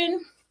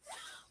open.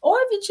 Or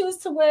if you choose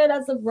to wear it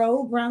as a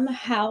robe around the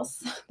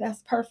house,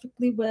 that's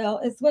perfectly well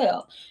as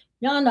well.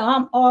 Y'all know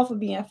I'm all for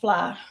being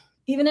fly,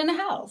 even in the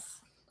house.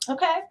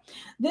 Okay.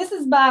 This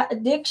is by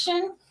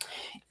Addiction,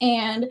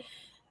 and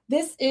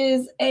this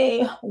is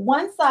a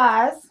one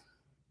size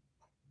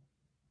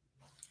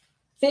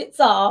fits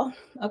all.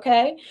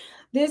 Okay.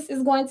 This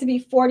is going to be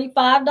 $45.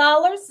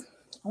 I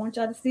want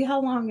y'all to see how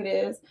long it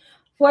is.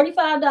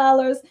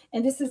 $45,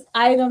 and this is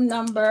item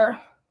number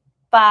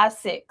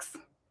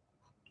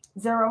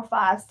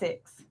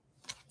 56056.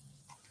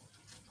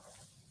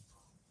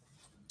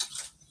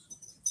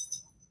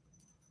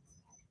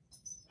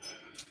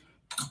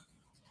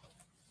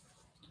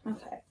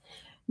 Okay.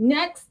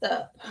 Next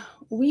up,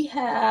 we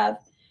have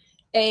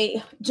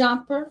a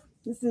jumper.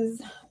 This is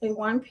a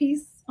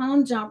one-piece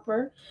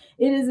jumper.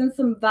 It is in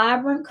some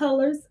vibrant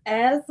colors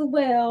as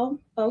well.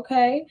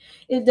 Okay.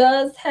 It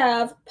does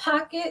have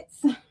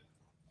pockets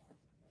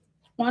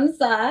on the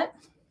side.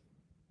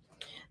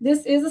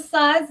 This is a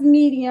size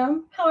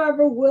medium,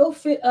 however, will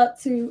fit up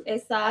to a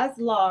size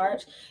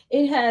large.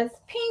 It has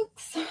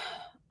pinks,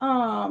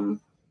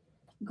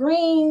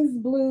 greens,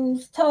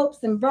 blues,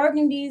 taupes, and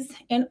burgundies,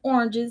 and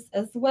oranges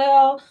as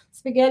well.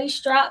 Spaghetti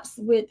straps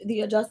with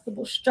the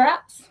adjustable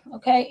straps.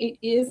 Okay, it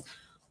is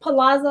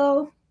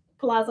palazzo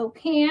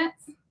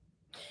pants.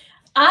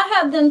 I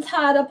have them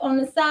tied up on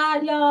the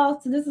side, y'all.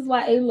 So this is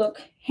why they look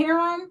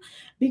harem,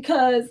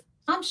 because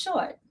I'm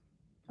short.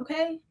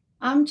 Okay,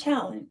 I'm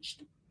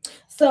challenged.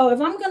 So if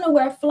I'm going to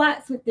wear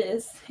flats with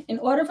this, in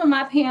order for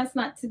my pants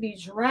not to be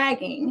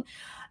dragging,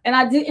 and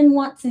I didn't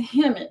want to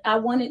hem it, I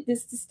wanted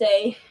this to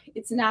stay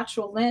its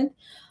natural length,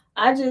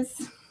 I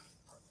just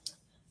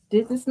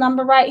did this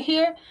number right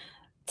here.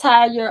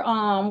 Tie your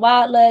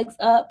wide legs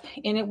up,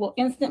 and it will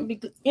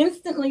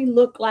instantly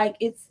look like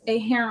it's a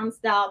harem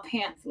style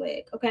pants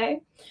leg.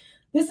 Okay,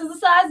 this is a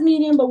size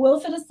medium, but will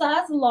fit a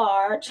size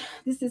large.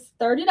 This is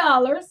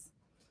 $30,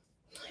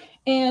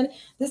 and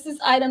this is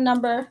item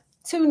number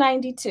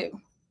 292.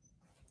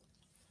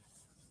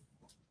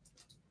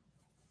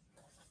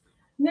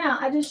 Now,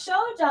 I just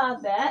showed y'all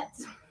that.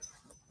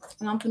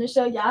 And I'm going to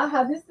show y'all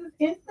how this is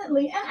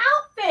instantly an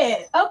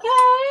outfit,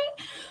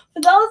 okay?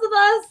 For those of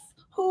us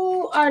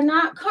who are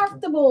not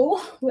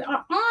comfortable with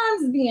our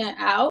arms being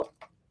out,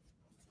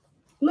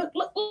 look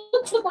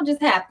what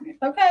just happened,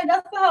 okay?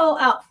 That's the whole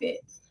outfit.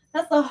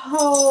 That's the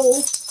whole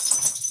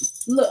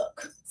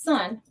look.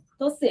 Son,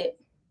 go sit.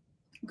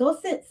 Go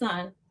sit,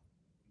 son.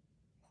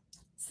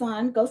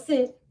 Son, go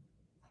sit.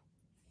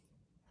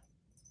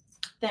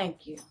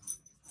 Thank you.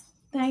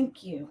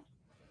 Thank you.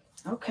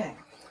 Okay.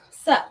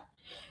 So,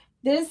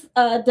 this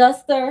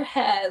duster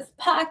has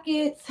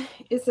pockets.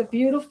 It's a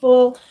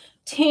beautiful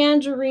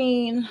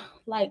tangerine,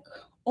 like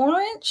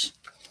orange.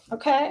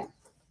 Okay.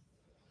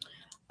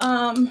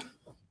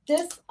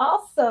 This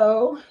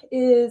also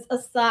is a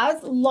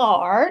size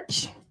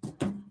large.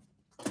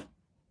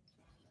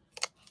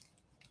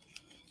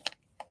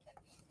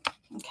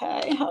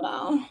 Okay, hold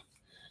on.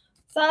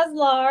 Size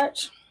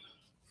large.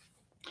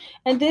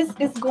 And this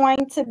is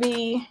going to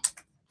be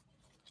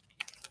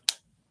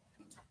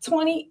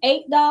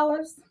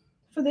 $28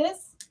 for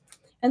this.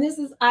 And this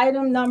is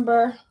item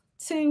number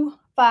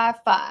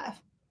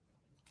 255.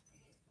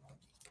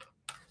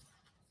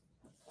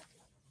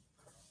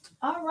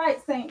 All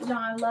right, St.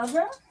 John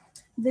lover.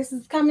 This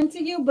is coming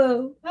to you,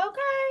 boo.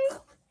 Okay.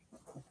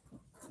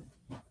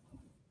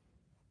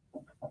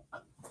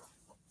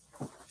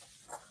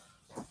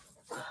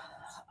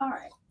 All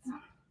right.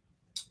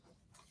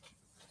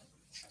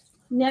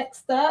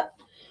 Next up,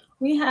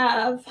 we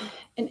have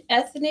an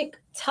ethnic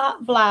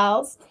top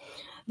blouse.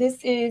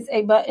 This is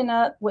a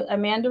button-up with a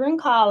mandarin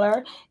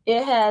collar.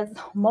 It has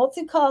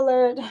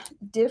multicolored,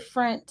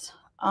 different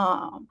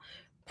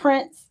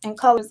prints and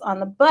colors on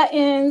the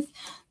buttons.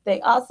 They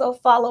also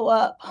follow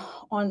up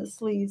on the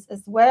sleeves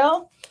as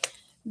well.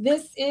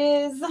 This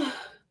is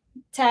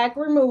tag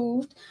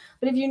removed,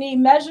 but if you need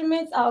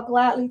measurements, I'll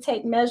gladly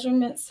take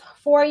measurements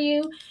for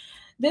you.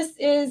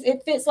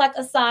 It fits like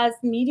a size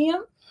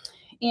medium,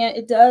 and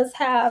it does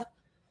have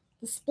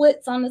the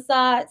splits on the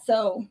side.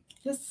 So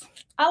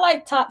I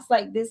like tops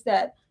like this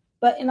that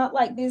button up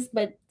like this,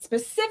 but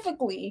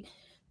specifically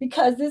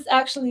because this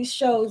actually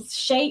shows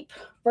shape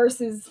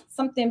versus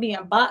something being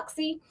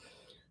boxy.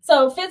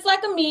 So it fits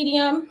like a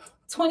medium,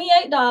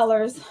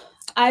 $28,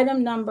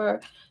 item number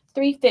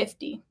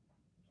 350.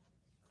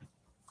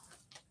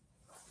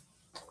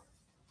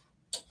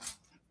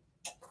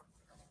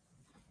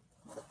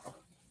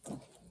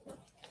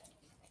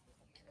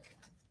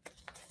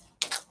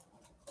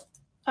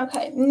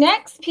 Okay,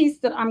 next piece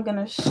that I'm going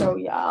to show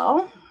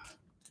y'all.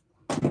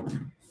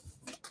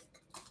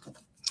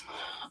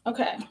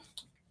 Okay.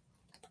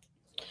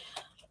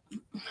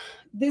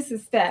 This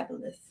is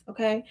fabulous,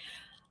 okay?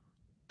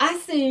 I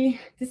see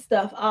this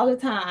stuff all the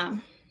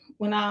time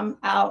when I'm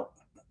out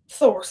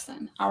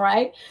sourcing, all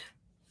right?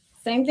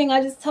 Same thing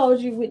I just told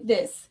you with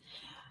this.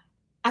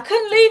 I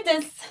couldn't leave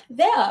this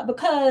there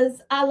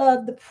because I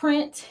love the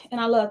print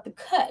and I love the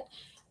cut.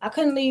 I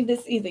couldn't leave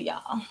this either,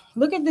 y'all.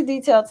 Look at the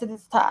detail to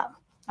this top,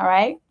 all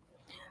right?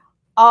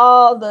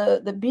 All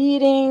the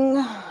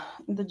beading,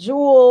 the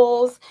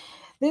jewels.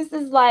 This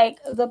is like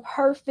the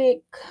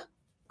perfect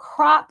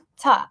crop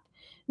top.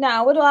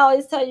 Now, what do I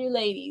always tell you,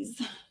 ladies?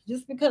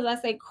 Just because I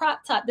say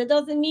crop top, that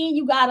doesn't mean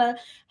you gotta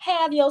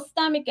have your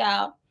stomach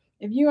out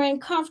if you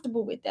ain't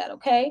comfortable with that,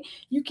 okay?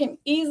 You can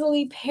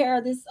easily pair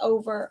this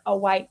over a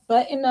white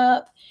button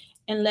up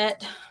and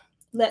let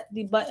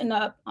the button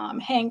up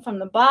hang from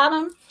the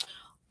bottom,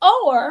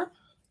 or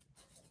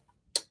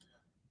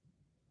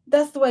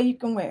that's the way you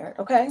can wear it,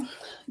 okay?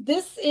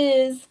 This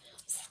is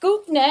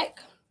scoop neck,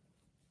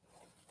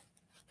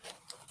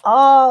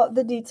 all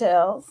the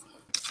details.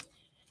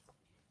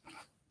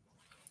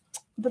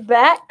 The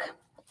back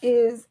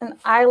is an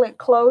eyelet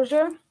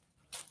closure,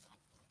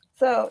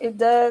 so it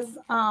does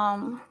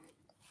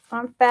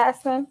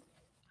unfasten,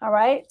 all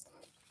right?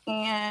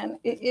 And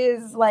it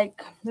is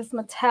like this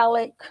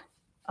metallic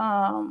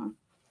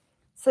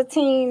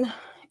sateen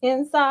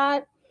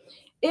inside.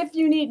 If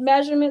you need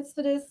measurements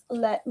for this,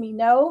 let me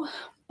know.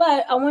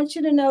 But I want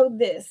you to know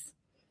this.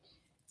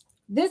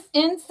 This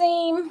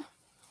inseam,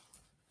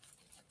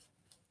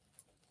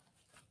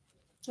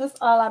 that's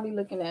all I'll be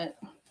looking at.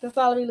 That's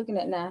all I'll be looking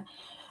at now.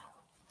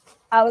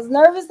 I was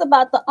nervous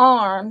about the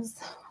arms,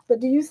 but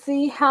do you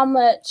see how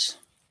much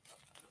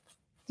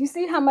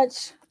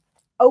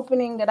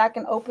opening that I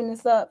can open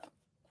this up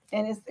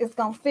and it's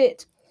gonna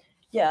fit?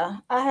 Yeah,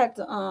 I had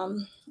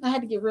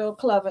to get real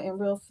clever and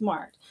real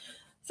smart.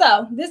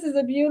 So this is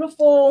a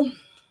beautiful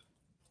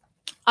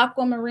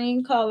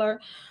aquamarine color.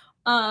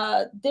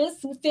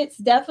 This fits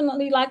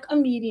definitely like a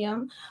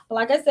medium. But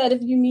like I said,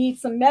 if you need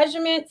some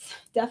measurements,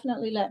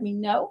 definitely let me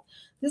know.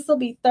 This will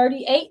be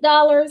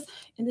 $38,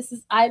 and this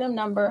is item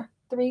number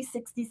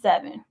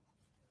 367.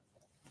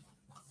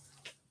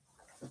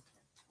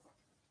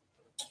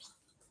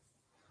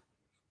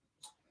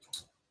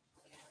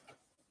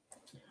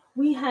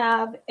 We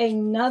have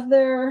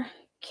another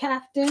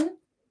caftan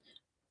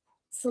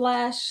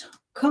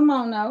 /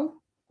 kimono,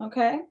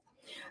 okay?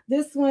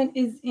 This one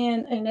is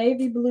in a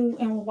navy blue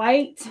and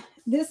white.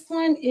 This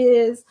one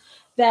is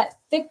that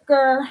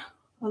thicker,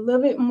 a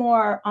little bit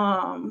more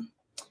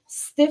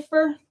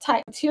stiffer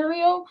type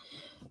material.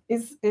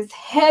 It's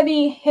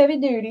heavy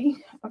duty.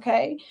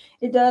 Okay,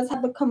 it does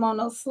have the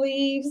kimono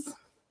sleeves.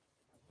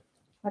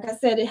 Like I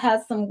said, it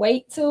has some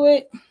weight to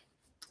it.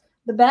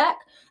 The back,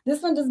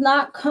 this one does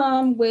not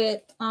come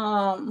with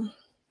ties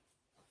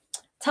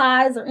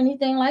or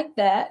anything like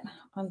that.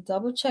 I'm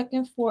double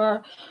checking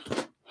for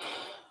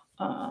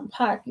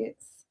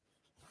pockets.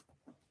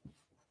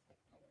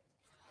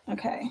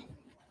 Okay.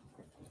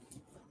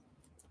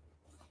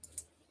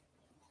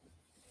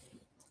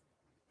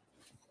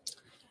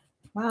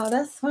 Wow,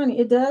 that's funny.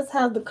 It does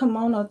have the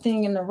kimono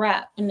thing in the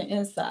wrap in the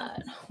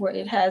inside, where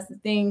it has the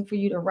thing for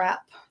you to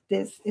wrap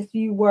this if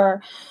you were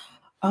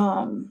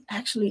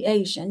actually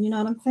Asian, you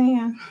know what I'm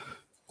saying?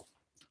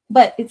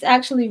 But it's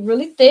actually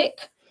really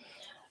thick.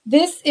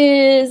 This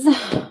is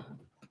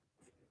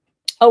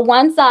a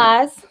one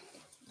size,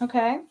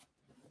 okay?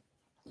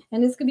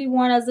 And this could be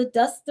worn as a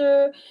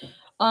duster.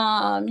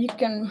 You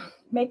can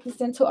make this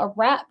into a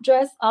wrap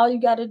dress. All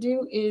you got to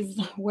do is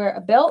wear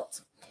a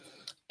belt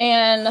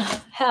and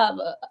have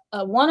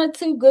a one or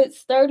two good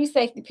sturdy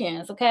safety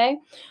pins, okay?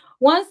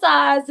 One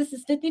size, this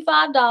is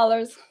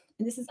 $55,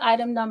 and this is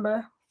item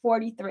number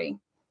 43.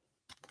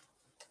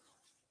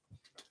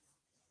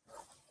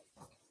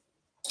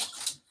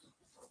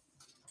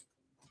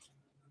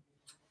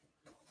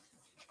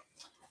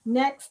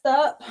 Next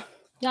up,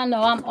 y'all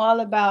know I'm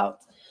all about,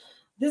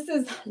 this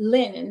is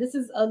linen. This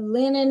is a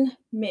linen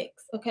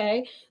mix,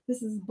 okay?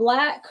 This is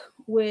black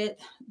with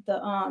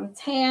the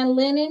tan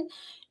linen.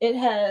 It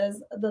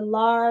has the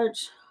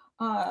large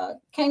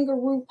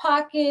kangaroo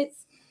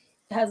pockets.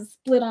 It has a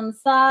split on the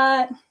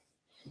side.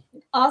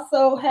 It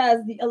also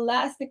has the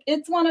elastic.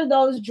 It's one of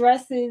those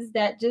dresses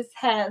that just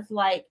has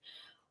like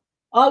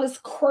all this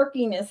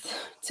quirkiness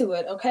to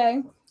it,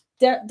 okay?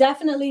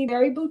 Definitely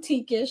very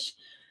boutique-ish.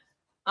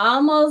 I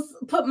almost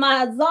put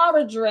my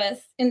Zara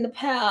dress in the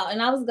pile,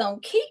 and I was going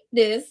to keep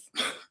this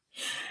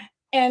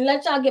and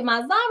let y'all get my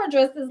Zara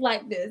dresses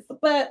like this.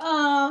 But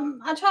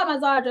I tried my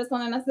Zara dress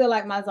on, and I still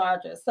like my Zara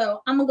dress.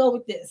 So I'm going to go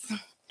with this.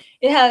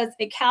 It has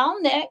a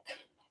cowl neck.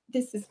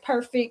 This is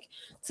perfect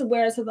to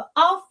wear to the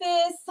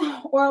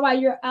office or while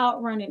you're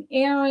out running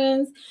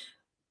errands.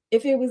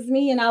 If it was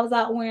me and I was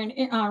out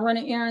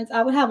running errands,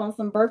 I would have on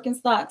some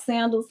Birkenstock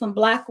sandals, some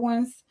black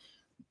ones.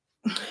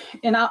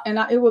 And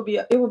it would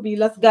be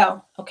let's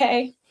go.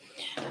 Okay,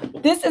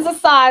 this is a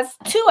size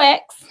 2X.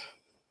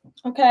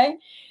 Okay,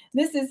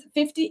 this is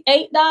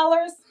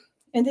 $58,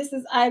 and this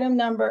is item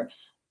number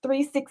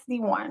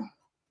 361.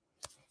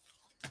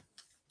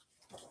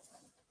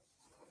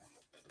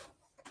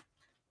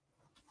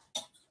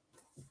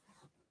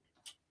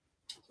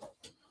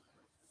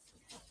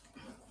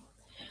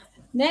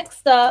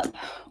 Next up,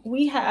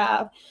 we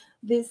have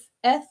this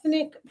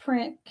ethnic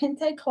print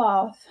kente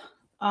cloth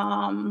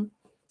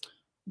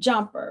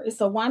jumper.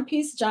 It's a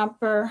one-piece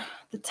jumper.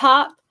 The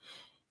top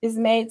is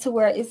made to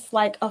where it's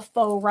like a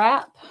faux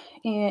wrap,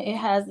 and it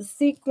has the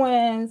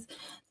sequins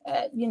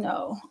that, you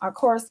know, are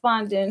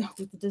corresponding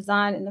with the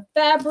design in the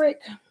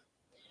fabric.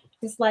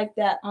 It's like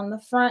that on the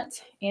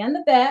front and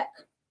the back.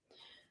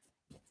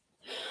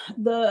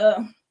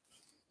 The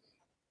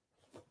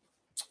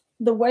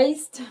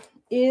waist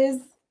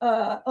is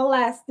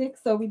elastic,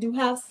 so we do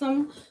have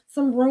some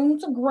room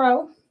to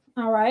grow.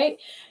 All right.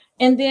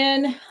 And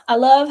then I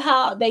love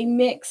how they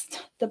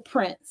mixed the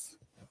prints.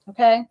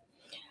 Okay.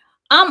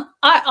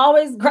 I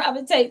always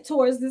gravitate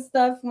towards this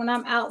stuff when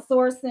I'm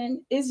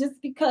outsourcing. It's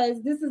just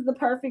because this is the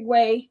perfect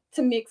way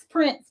to mix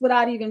prints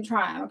without even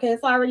trying. Okay,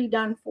 it's already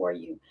done for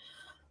you.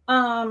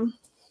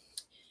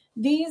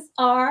 These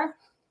are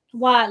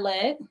wide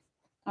leg.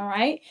 All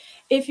right.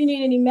 If you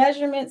need any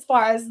measurements as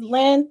far as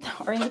length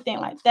or anything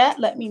like that,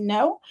 let me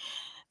know.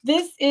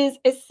 This is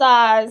a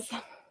size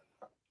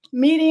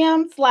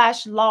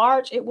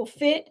medium/large. It will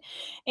fit.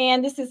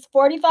 And this is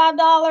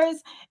 $45.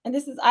 And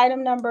this is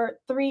item number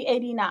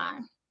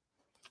 389.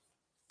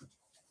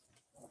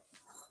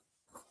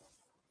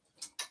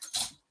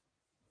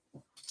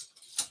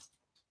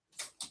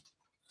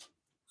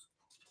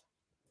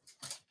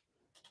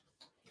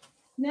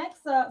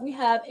 Next up, we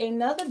have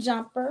another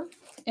jumper,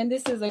 and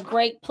this is a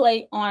great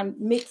play on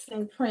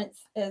mixing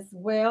prints as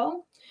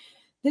well.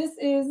 This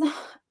is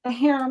a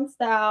harem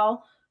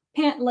style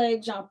pant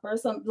leg jumper.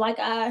 So like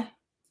I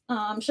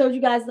showed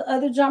you guys the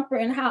other jumper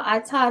and how I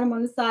tied them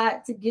on the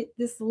side to get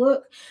this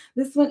look.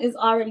 This one is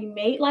already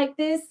made like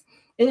this.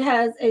 It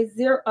has a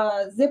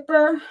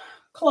zipper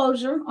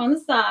closure on the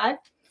side.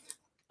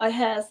 It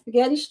has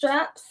spaghetti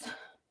straps.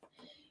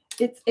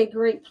 It's a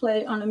great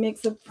play on a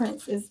mix of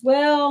prints as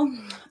well.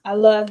 I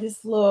love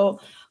this little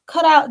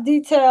cutout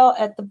detail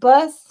at the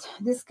bust.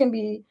 This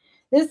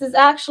is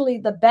actually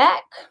the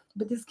back,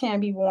 but this can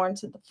be worn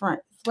to the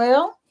front as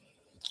well.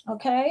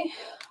 Okay.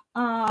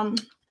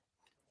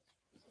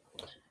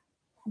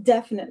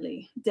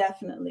 Definitely.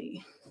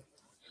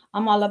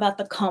 I'm all about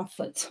the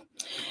comfort.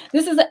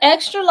 This is an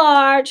extra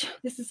large.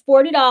 This is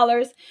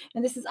 $40,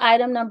 and this is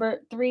item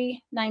number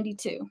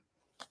 392.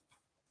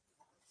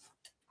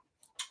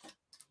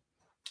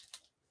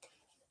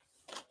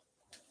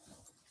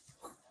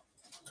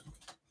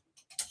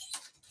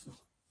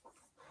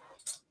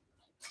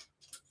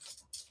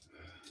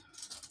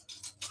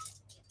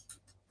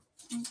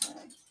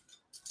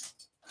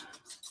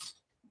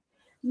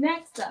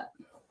 Next up,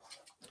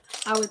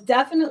 I would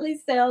definitely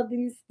sell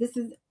these. This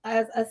is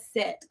as a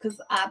set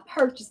because I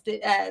purchased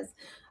it as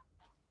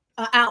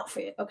an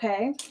outfit.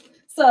 Okay,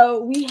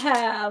 so we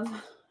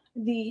have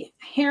the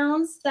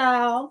harem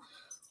style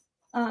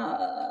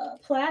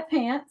plaid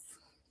pants.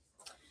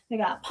 They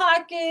got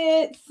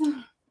pockets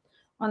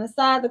on the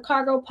side, the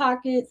cargo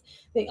pockets.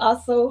 They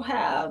also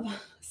have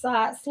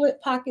side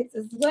slip pockets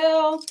as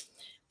well.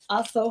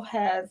 Also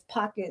has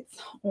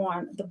pockets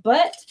on the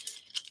butt.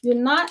 You're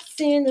not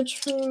seeing the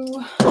true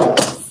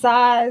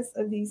size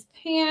of these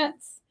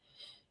pants.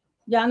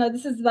 Y'all know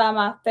this is by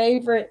my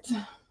favorite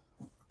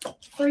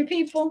Free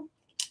People.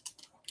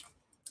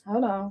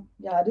 Hold on.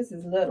 Y'all, this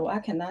is little. I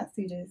cannot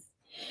see this.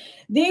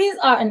 These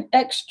are an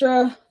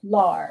extra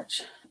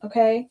large.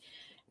 Okay?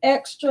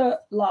 Extra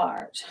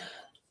large.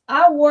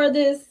 I wore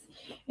this,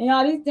 and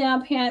y'all, these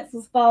damn pants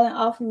was falling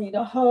off of me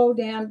the whole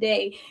damn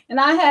day. And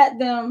I had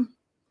them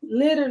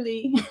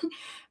literally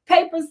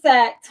paper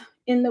sacked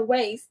in the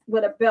waist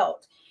with a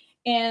belt.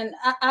 And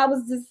I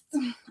was just,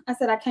 I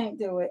said, I can't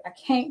do it. I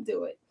can't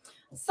do it.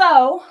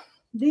 So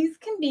these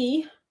can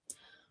be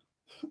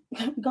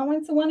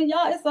going to one of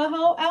y'all. It's a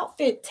whole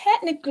outfit,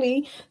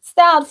 technically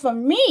styled for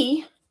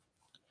me.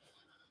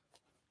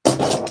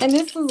 And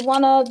this was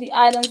one of the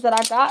items that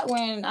I got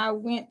when I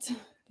went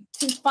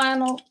to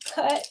Final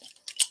Cut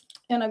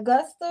in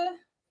Augusta.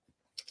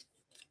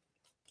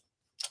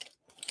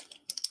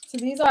 So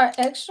these are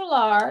extra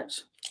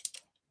large.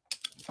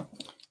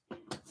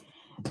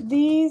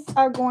 These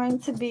are going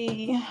to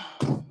be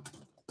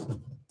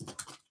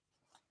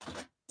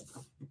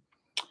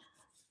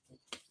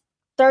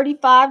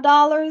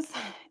 $35,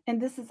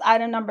 and this is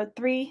item number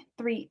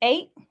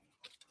 338.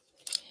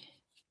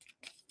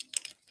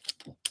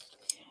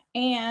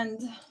 And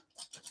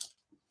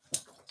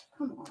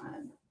come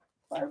on,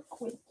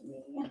 work with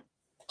me.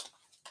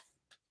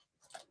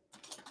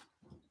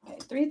 Okay,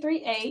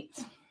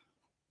 338.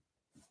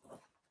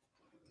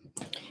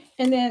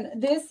 And then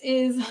this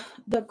is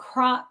the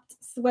cropped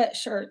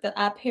sweatshirt that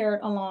I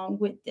paired along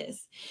with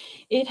this.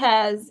 It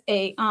has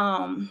a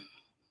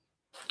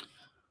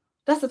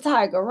that's a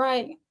tiger,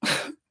 right?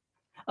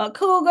 A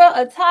cougar,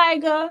 a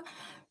tiger,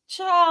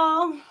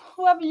 child,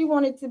 whoever you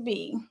want it to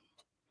be.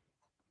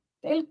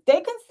 They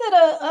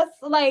consider us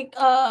like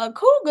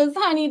cougars,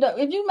 honey.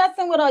 If you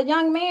messing with a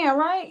young man,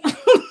 right?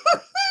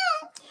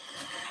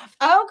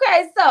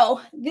 Okay, so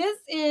this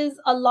is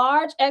a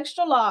large,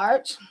 extra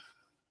large.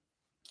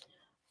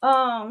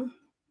 I'll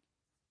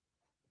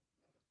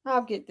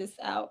get this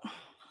out.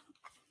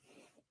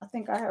 I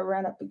think I had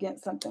ran up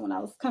against something when I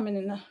was coming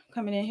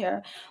in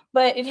here.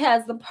 But it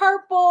has the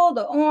purple,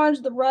 the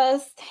orange, the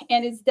rust,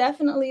 and it's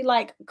definitely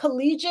like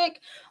collegiate,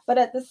 but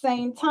at the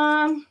same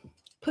time,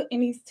 putting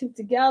these two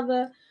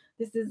together,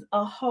 this is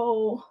a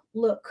whole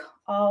look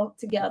all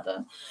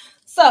together.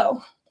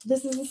 So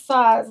this is a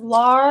size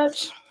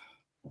large.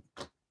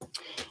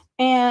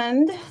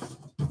 And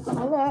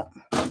hold up.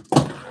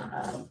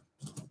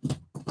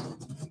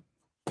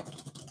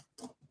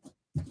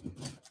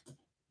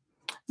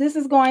 This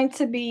is going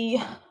to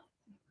be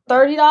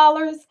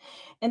 $30,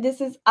 and this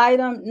is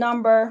item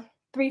number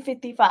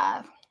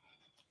 355.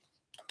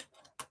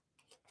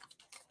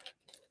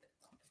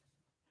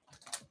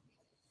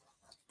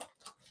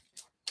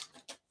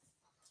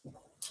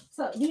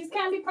 So these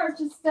can be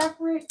purchased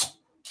separate.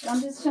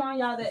 I'm just showing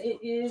y'all that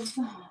it is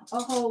a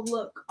whole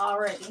look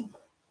already.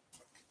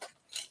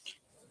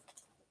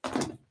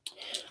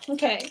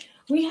 Okay,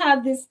 we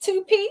have this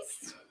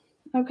two-piece.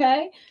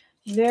 Okay,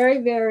 very,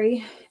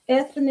 very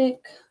ethnic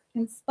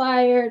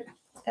inspired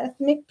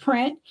ethnic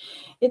print.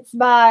 It's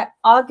by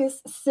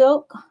August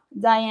Silk,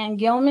 Diane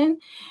Gilman,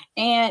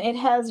 and it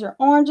has your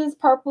oranges,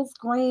 purples,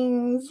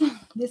 greens.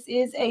 This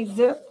is a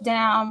zip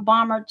down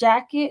bomber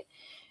jacket.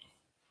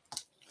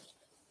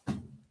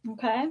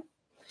 Okay,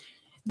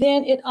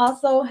 then it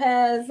also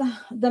has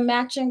the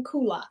matching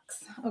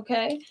culottes.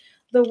 Okay,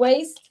 the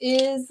waist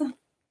is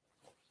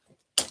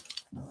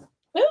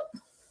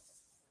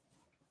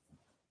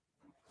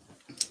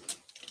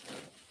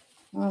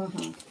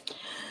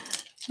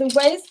the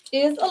waist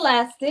is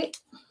elastic.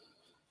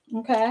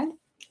 Okay,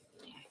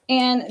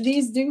 and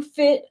these do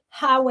fit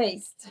high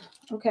waist.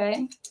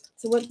 Okay,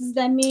 so what does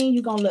that mean?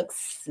 You're gonna look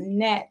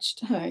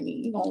snatched,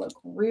 honey. You're gonna look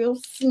real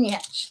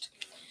snatched.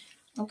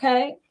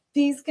 Okay,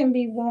 these can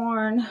be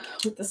worn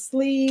with the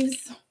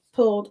sleeves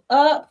pulled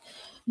up.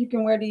 You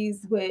can wear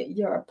these with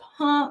your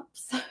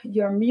pumps,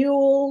 your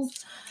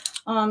mules,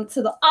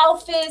 to the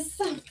office.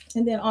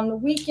 And then on the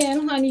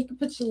weekend, honey, you can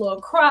put your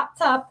little crop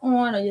top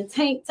on or your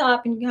tank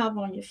top, and you can have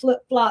on your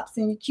flip-flops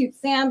and your cute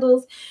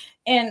sandals.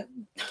 And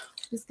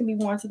this can be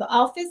worn to the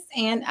office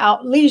and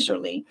out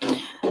leisurely.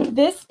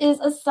 This is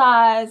a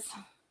size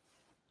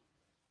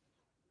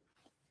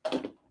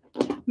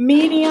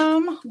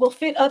medium, will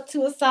fit up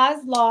to a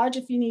size large.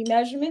 If you need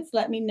measurements,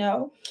 let me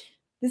know.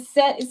 This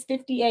set is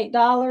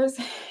 $58,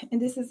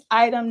 and this is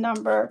item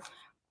number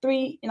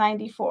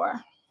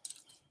 394.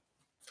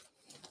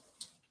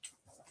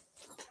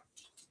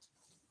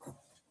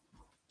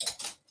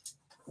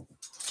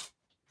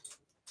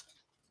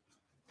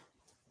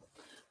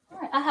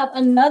 right, I have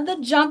another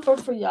jumper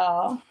for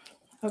y'all,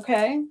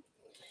 okay?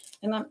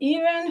 And I'm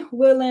even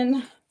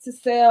willing to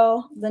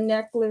sell the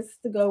necklace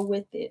to go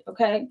with it,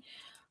 okay?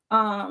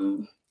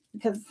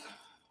 Because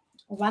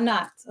why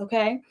not,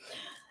 okay?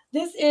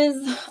 This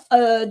is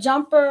a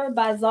jumper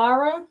by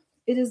Zara.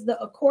 It is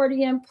the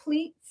accordion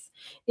pleats.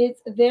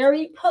 It's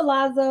very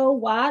palazzo,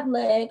 wide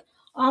leg,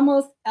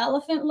 almost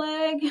elephant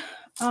leg.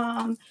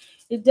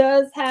 It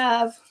does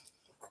have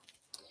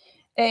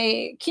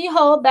a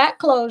keyhole back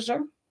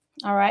closure,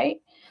 all right?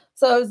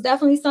 So it's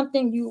definitely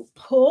something you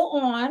pull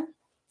on.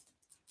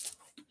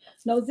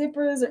 No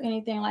zippers or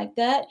anything like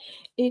that.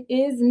 It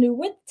is new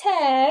with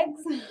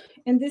tags,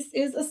 and this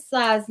is a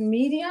size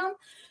medium.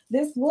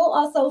 This will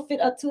also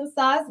fit up to a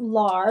size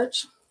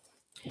large.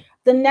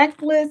 The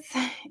necklace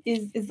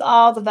is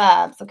all the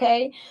vibes,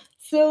 okay?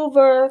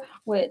 Silver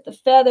with the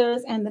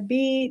feathers and the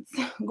beads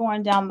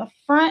going down the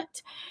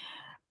front.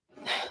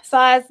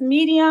 Size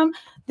medium.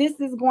 This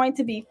is going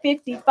to be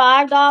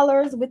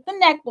 $55 with the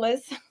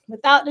necklace.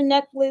 Without the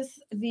necklace,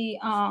 the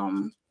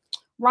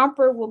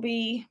jumper will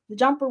be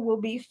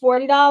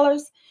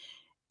 $40.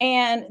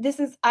 And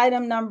this is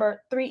item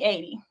number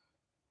 380.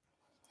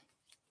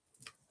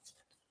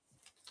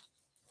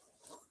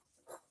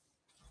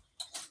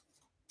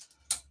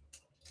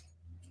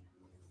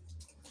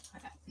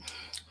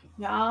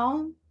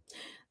 Y'all,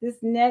 this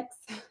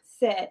next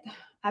set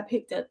I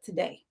picked up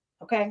today,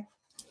 okay?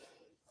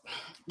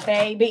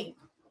 Baby.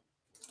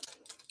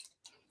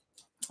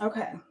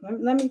 Okay,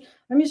 let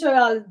me show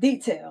y'all the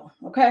detail,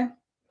 okay?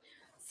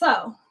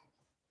 So,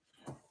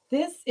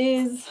 this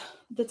is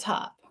the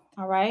top,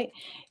 all right?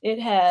 It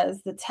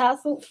has the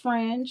tasseled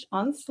fringe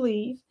on the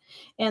sleeve,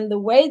 and the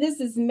way this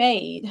is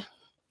made,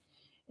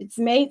 it's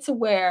made to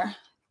where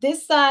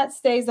this side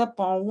stays up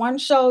on one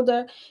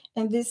shoulder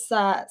and this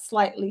side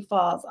slightly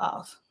falls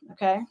off,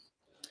 okay?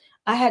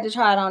 I had to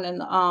try it on in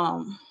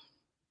the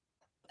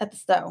at the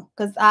stove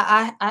because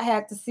I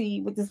had to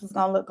see what this was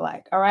gonna look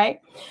like. All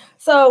right.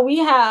 So we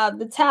have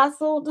the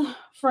tasseled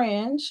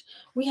fringe,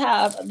 we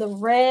have the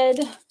red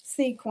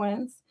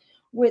sequins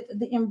with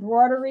the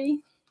embroidery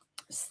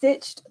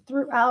stitched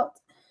throughout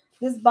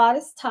this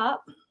bodice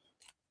top.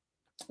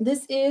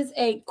 This is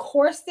a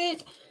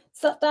corset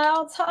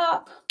style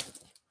top,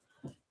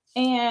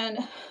 and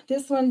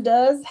this one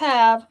does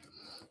have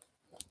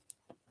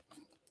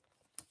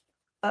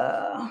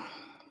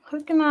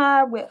hook and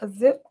eye with a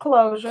zip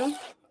closure.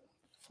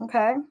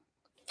 Okay.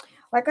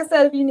 Like I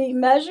said, if you need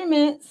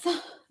measurements,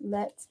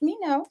 let me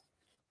know.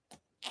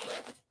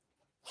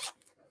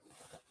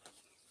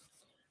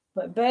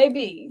 But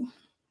baby,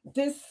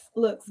 this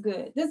looks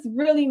good. This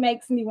really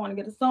makes me want to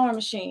get a sewing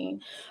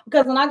machine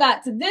because when I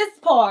got to this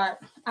part,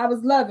 I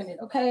was loving it.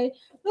 Okay.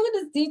 Look at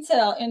this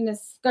detail in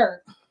this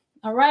skirt.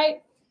 All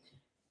right.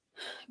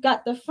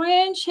 Got the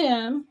fringe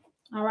hem.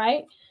 All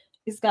right.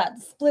 It's got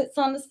the splits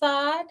on the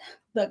side,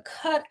 the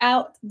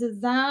cutout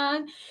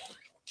design.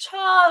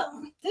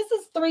 Child, this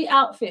is 3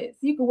 outfits.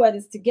 You can wear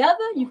this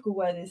together. You can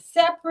wear this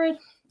separate.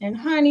 And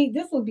honey,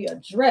 this will be a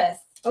dress.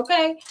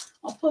 Okay.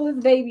 I'll pull this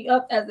baby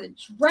up as a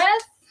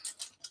dress.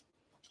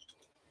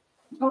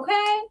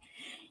 Okay.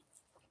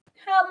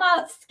 Have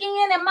my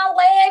skin and my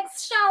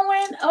legs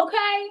showing.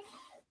 Okay.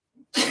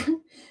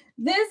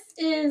 This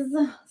is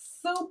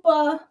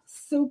super,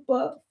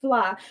 super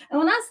fly. And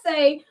when I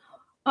say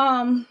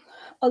a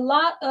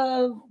lot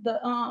of the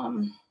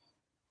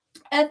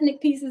ethnic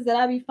pieces that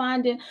I be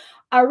finding,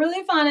 I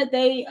really find that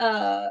they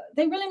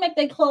really make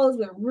their clothes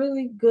with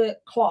really good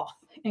cloth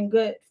and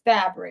good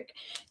fabric.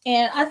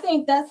 And I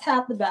think that's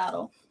half the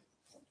battle.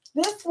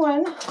 This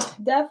one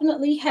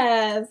definitely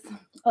has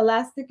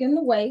elastic in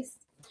the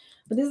waist.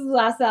 But this is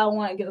why I said I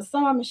want to get a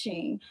sewing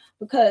machine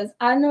because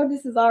I know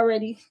this is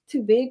already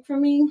too big for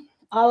me.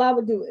 All I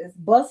would do is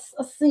bust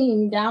a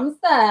seam down the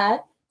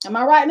side. Am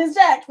I right, Miss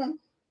Jackson?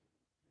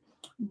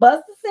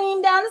 Bust the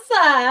seam down the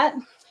side,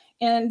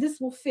 and this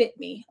will fit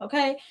me,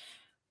 okay?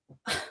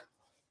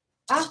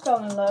 I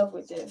fell in love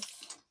with this.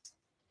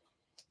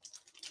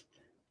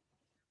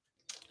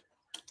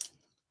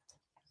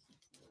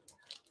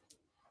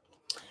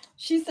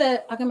 She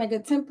said, I can make a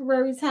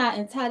temporary tie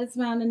and tie this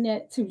around the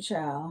neck too,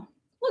 child.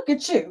 Look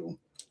at you.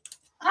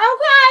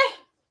 Okay.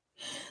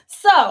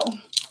 So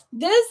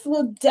this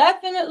will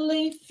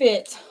definitely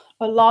fit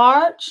a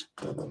large,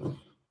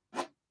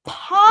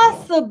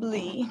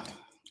 possibly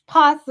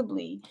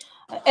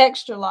an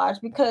extra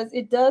large because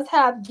it does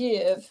have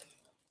give.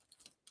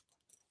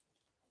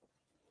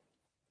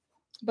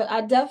 But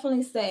I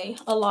definitely say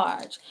a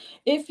large.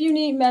 If you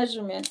need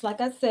measurements,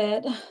 like I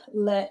said,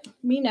 let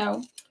me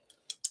know.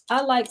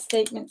 I like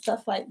statement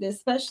stuff like this,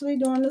 especially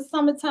during the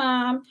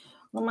summertime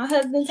when my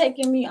husband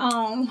taking me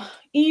on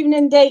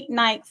evening date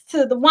nights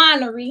to the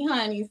winery,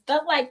 honey.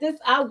 Stuff like this,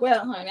 I wear,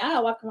 honey. I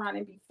walk around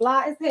and be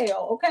fly as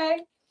hell, okay?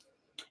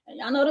 And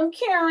y'all know them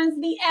Karens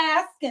be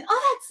asking,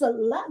 oh, that's so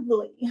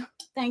lovely.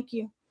 Thank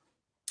you.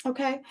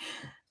 Okay.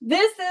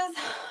 This is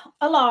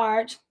a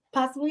large,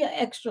 possibly an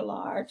extra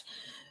large.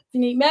 If you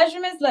need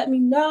measurements, let me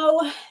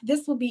know.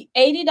 This will be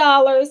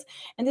 $80,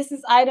 and this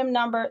is item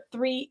number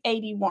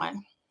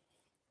 381.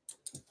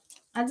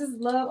 I just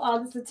love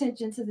all this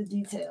attention to the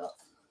details.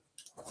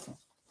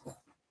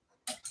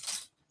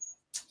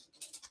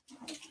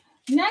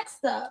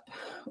 Next up,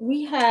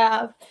 we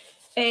have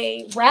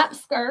a wrap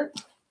skirt.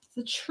 It's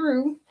a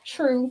true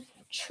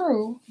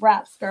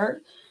wrap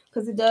skirt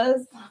because it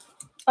does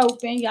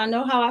open. Y'all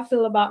know how I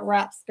feel about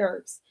wrap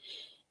skirts.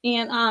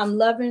 And I'm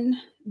loving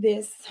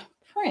this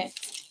print.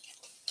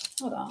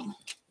 Hold on.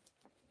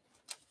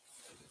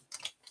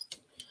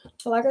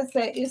 So like I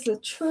said, it's a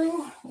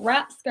true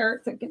wrap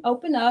skirt, so it can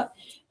open up.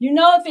 You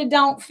know, if it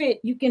don't fit,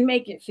 you can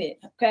make it fit,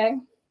 okay?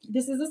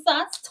 This is a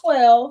size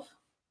 12.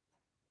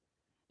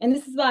 And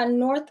this is by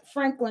North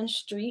Franklin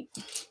Street.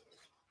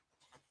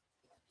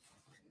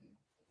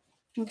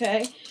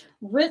 Okay,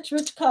 rich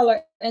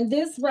color. And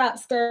this wrap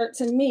skirt,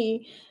 to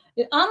me,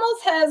 it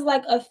almost has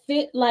like a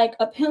fit like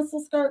a pencil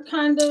skirt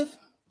kind of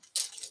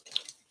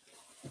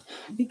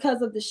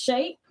because of the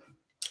shape.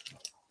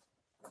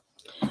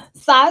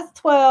 Size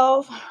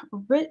 12,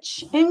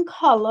 rich in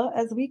color,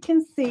 as we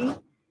can see.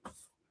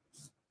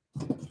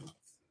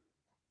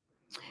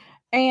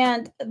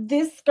 And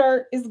this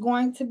skirt is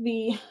going to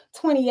be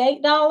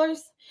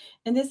 $28.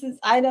 And this is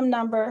item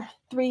number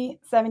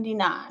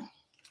 379.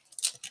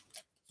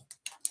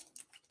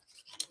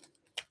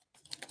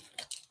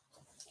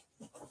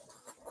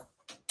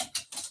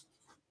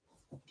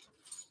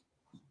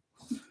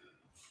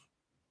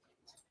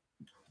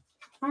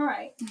 All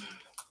right.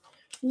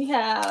 We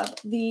have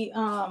the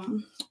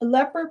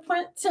leopard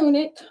print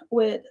tunic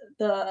with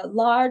the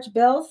large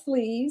bell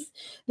sleeves.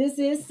 This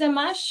is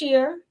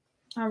semi-sheer.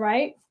 All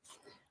right.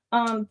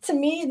 To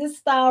me, this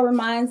style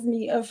reminds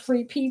me of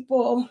Free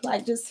People,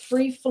 like just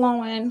free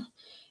flowing,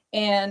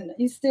 and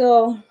you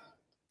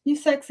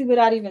sexy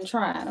without even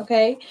trying.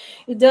 Okay.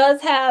 It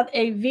does have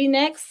a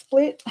V-neck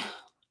split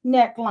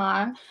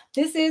neckline.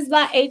 This is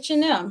by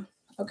H&M.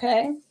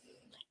 Okay.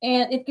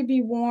 And it can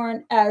be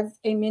worn as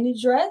a mini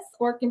dress,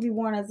 or it can be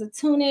worn as a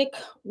tunic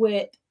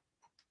with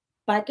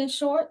biking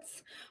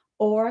shorts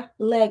or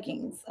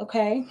leggings,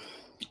 okay?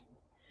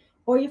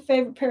 Or your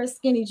favorite pair of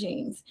skinny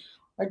jeans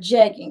or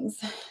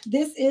jeggings.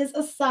 This is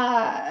a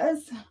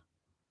size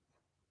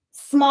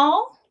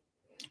small,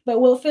 but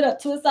will fit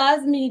up to a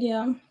size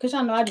medium, because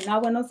y'all know I do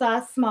not wear no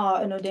size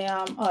small in no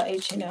damn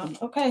H&M,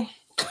 okay?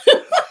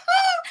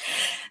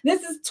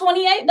 This is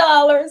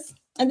 $28,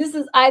 and this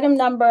is item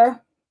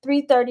number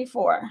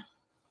 334.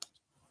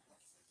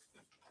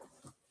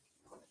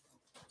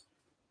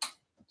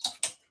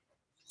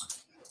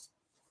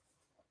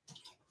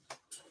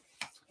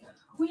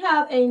 We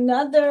have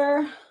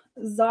another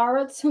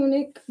Zara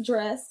tunic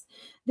dress.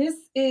 This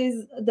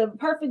is the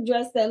perfect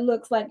dress that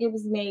looks like it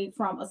was made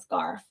from a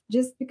scarf,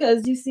 just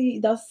because you see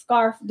the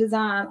scarf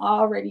design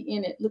already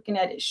in it, looking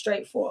at it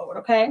straightforward,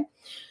 okay?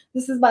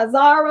 This is by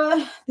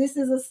Zara. This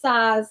is a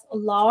size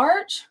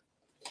large.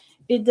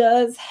 It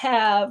does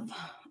have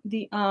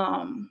the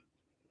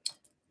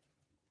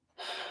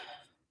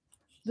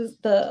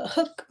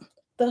hook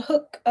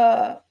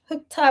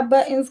tie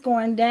buttons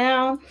going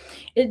down.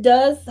 It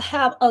does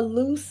have a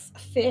loose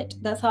fit.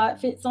 That's how it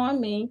fits on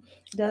me.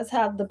 It does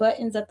have the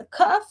buttons at the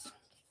cuff.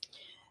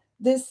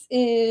 This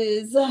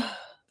is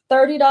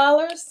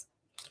 $30,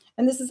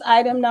 and this is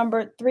item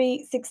number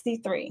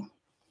 363.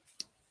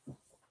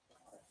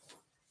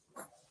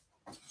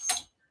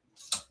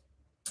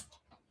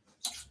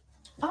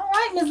 All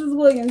right, Mrs.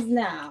 Williams,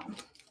 now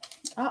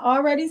I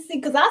already see,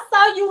 because I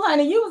saw you,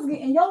 honey. You was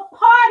getting your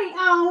party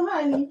on,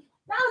 honey.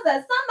 That was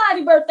at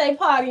somebody's birthday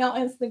party on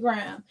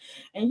Instagram,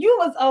 and you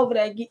was over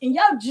there getting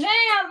your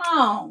jam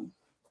on.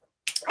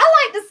 I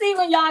like to see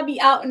when y'all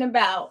be out and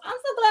about. I'm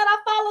so glad I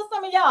follow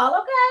some of y'all,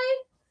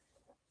 okay?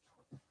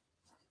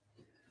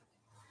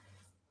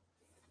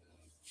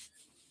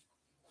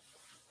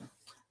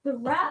 The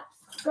wrap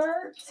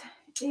skirt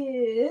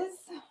is,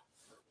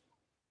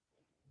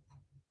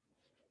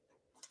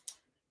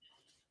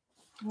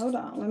 hold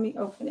on, let me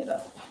open it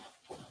up.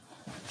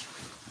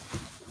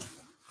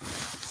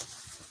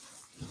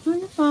 Oh,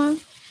 you're fine.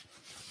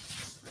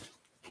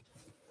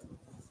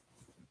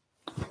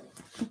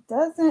 It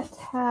doesn't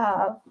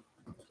have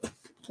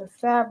the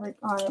fabric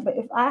on it, but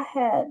if I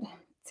had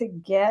to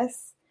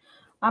guess,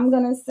 I'm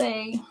gonna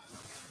say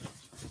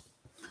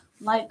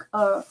like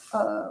a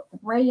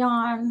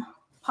rayon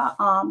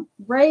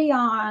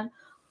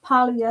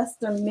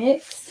polyester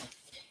mix.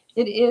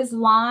 It is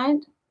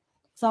lined,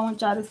 so I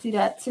want y'all to see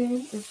that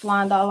too. It's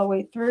lined all the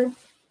way through,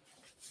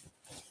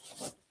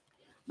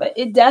 but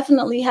it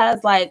definitely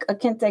has like a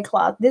kente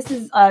cloth. This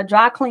is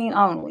dry clean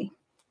only.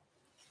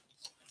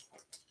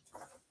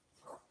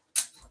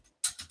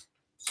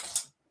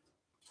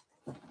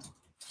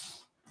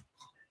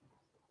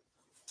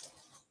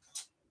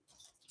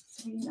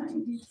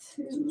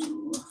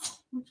 $392.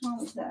 Which one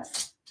was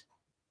that?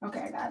 Okay,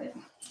 I got it.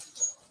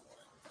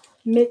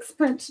 Mixed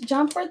print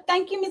jumper.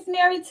 Thank you, Miss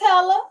Mary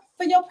Taylor,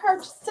 for your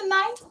purchase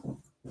tonight.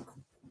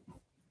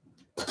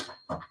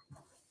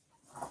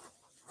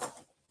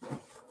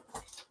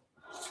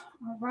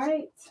 All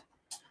right.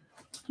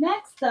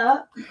 Next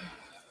up,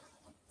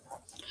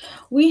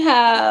 we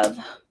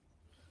have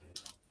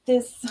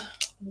this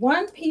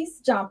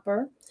one-piece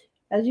jumper.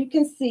 As you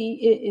can see,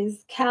 it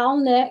is cow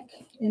neck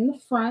in the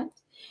front.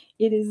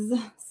 It is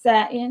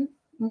satin,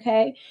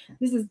 okay?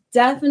 This is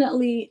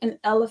definitely an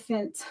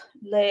elephant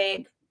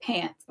leg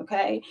pant,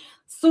 okay?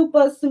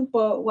 Super,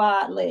 super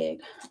wide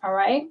leg, all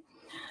right?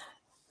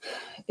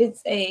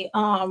 It's a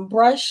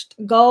brushed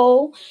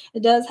gold.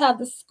 It does have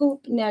the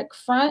scoop neck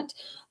front.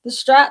 The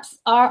straps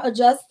are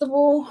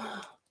adjustable.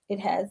 It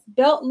has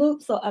belt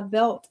loops, so a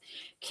belt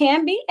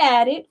can be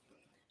added.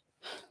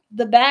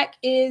 The back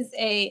is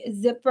a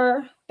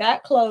zipper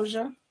back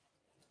closure.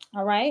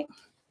 All right.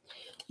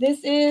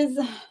 This is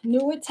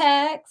new with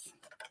tags.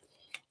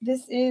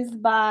 This is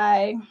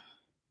by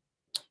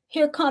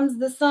Here Comes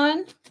the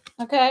Sun.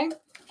 Okay.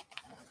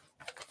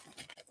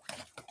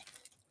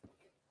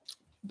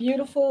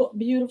 Beautiful,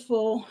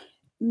 beautiful,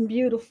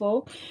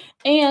 beautiful.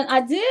 And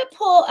I did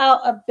pull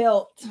out a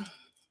belt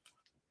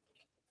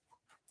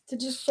to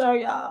just show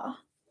y'all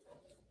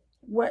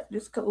what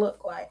this could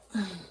look like.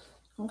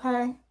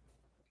 Okay.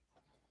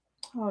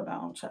 Hold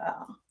on,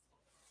 child.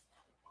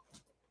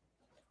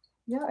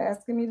 Y'all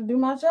asking me to do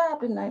my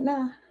job tonight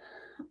now.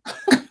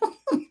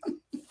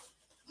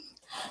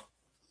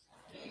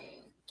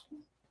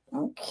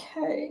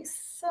 Okay,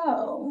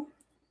 so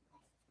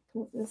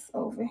put this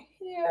over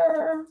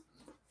here.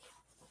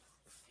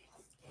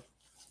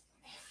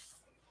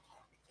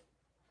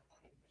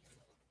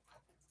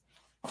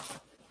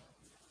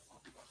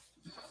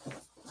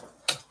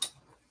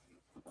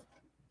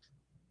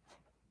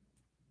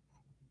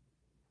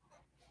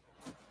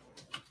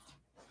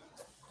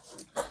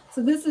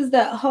 So this is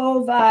that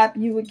whole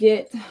vibe you would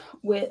get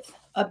with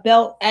a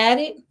belt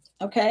added.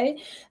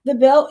 Okay, the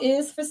belt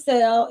is for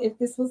sale if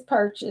this was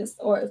purchased,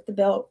 or if the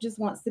belt just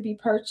wants to be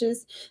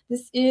purchased.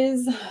 This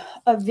is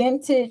a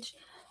vintage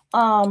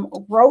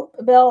rope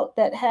belt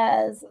that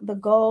has the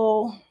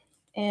gold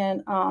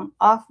and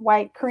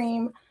off-white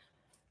cream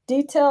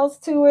details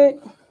to it.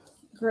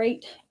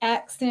 Great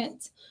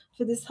accent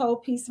for this whole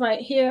piece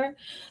right here.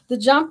 The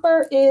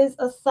jumper is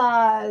a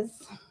size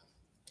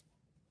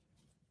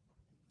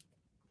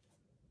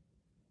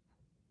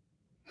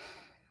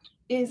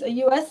is a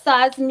US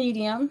size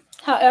medium.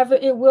 However,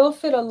 it will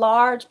fit a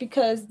large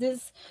because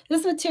this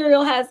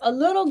material has a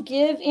little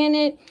give in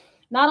it.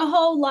 Not a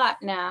whole lot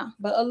now,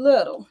 but a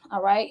little.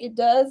 All right. It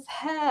does it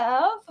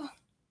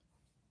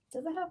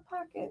have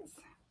pockets?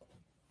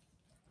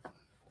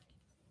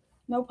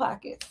 No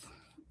pockets.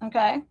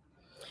 Okay.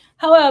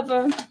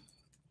 However,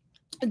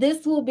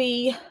 this will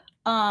be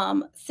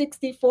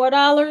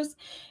 $64,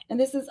 and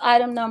this is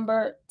item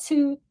number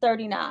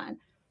 239.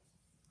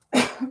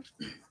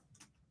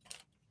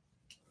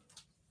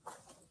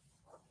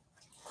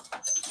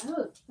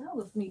 That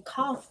was me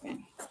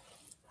coughing.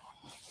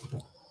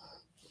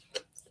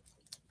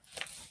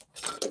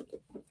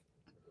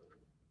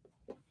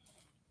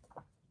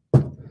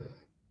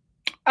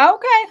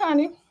 Okay,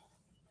 honey.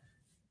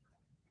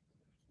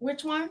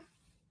 Which one?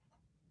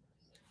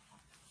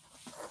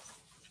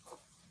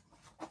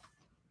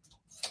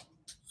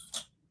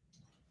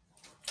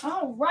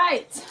 All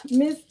right,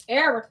 Miss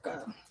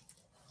Erica.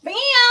 Bam.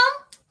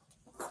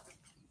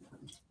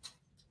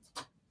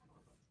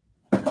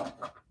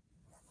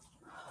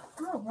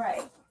 All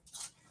right.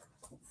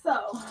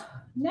 So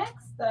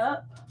next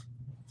up,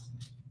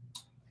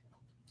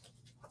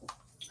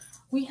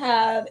 we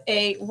have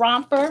a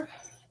romper.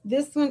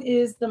 This one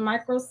is the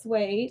micro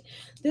suede.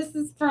 This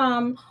is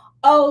from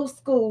old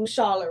school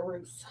Charlotte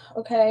Russe.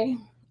 Okay.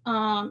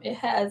 It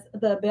has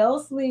the bell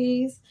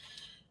sleeves.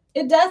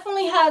 It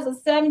definitely has a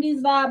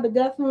 70s vibe, but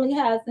definitely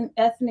has an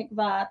ethnic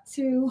vibe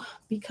too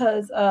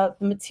because of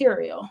the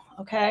material.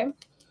 Okay.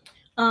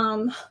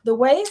 The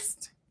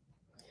waist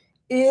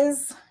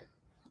is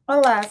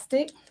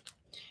elastic.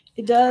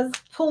 It does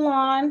pull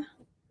on.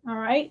 All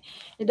right.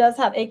 It does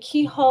have a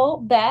keyhole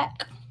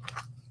back.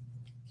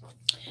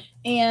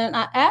 And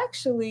I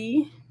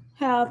actually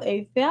have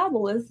a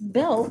fabulous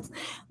belt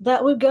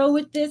that would go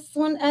with this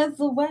one as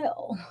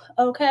well.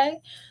 Okay.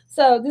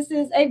 So this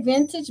is a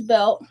vintage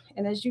belt.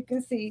 And as you can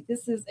see,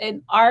 this is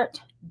an Art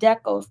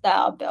Deco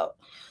style belt.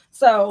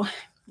 So,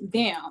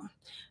 bam.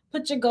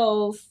 Put your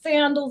gold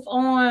sandals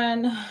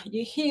on,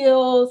 your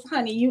heels.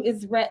 Honey, you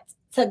is ready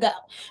to go.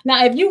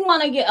 Now, if you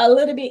want to get a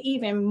little bit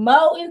even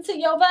more into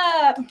your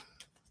vibe,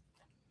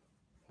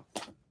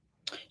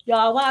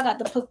 y'all, well, I got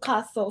the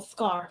Picasso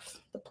scarf.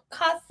 The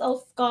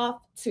Picasso scarf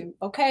too,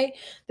 okay?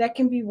 That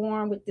can be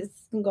worn with this.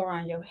 Can go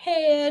around your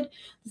head.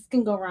 This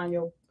can go around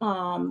your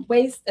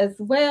waist as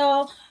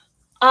well.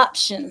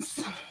 Options,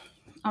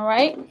 all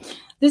right?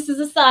 This is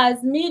a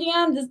size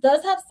medium. This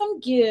does have some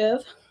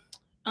give.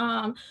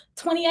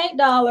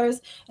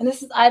 $28, and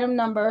this is item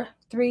number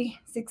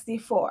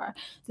 364.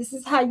 This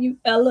is how you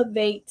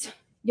elevate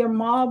your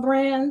mall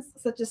brands,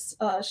 such as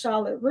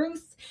Charlotte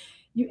Russe.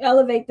 You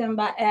elevate them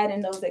by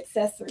adding those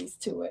accessories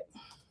to it.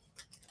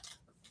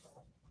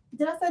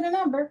 Did I say the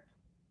number?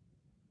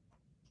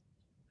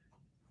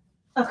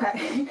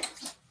 Okay.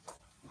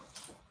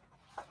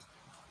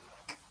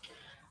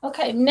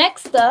 Okay,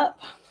 next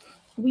up,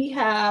 we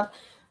have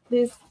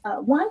this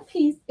one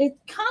piece. It's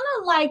kind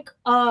of like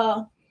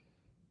a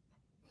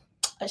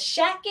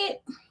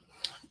shacket.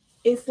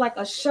 It's like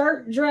a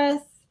shirt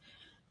dress,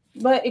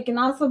 but it can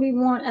also be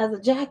worn as a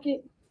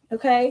jacket.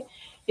 Okay,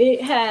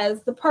 it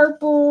has the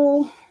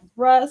purple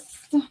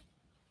rust,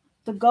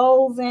 the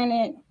golds in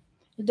it.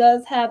 It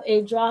does have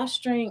a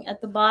drawstring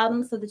at the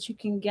bottom so that you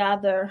can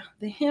gather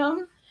the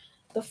hem.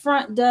 The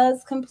front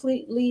does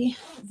completely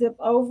zip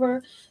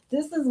over.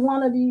 This is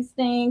one of these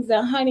things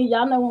that, honey,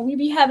 y'all know when we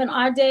be having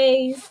our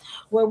days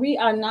where we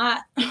are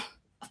not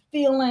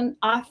feeling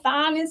our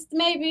finest,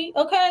 maybe,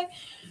 okay?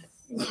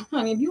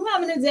 Honey, if you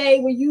having a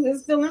day where you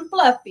is feeling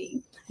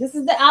fluffy, this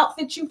is the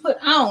outfit you put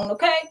on,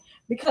 okay?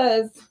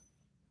 Because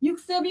you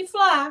can still be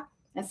fly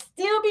and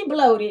still be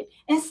bloated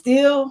and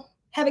still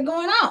have it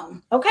going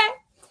on, okay?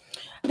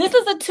 This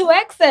is a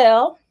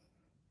 2XL.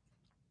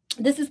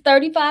 This is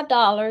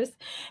 $35,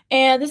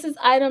 and this is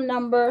item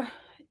number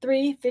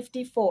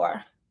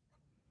 354.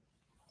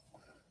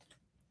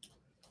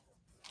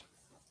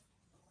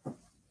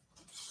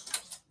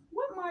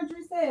 What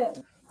Marjorie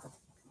said?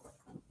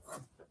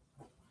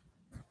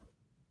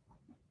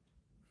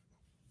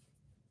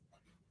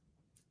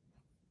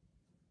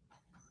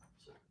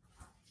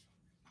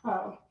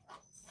 Oh, I'm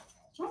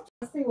trying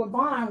to see what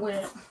Vaughn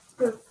went.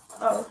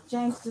 Oh,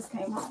 James just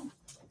came home.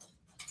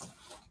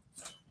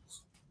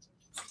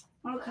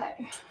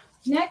 Okay,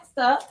 next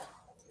up,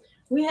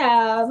 we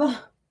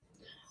have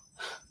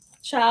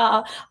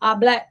child,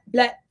 black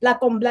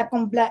on black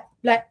on black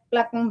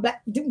on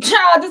black.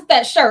 Child, this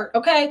that shirt,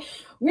 okay?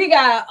 We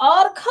got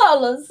all the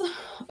colors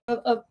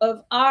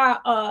of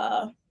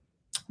our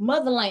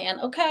motherland,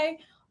 okay?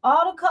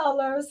 All the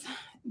colors.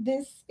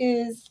 This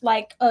is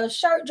like a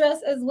shirt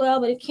dress as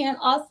well, but it can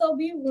also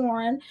be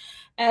worn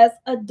as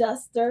a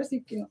duster, so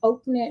you can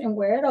open it and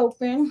wear it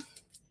open.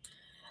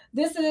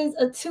 This is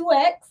a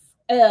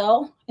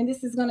 2XL, and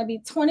this is going to be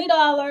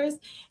 $20,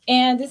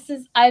 and this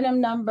is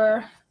item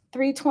number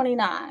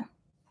 329.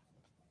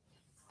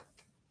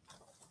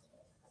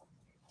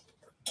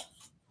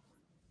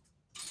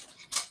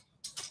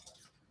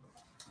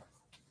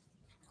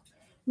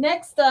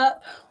 Next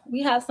up,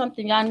 we have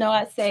something y'all know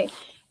I say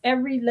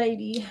every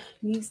lady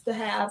needs to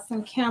have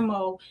some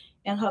camo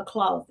in her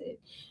closet.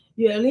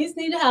 You at least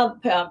need to have a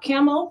pair of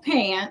camo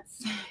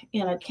pants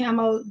and a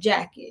camo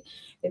jacket.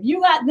 If you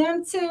got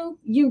them two,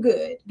 you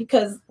good.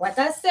 Because like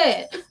I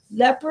said,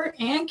 leopard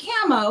and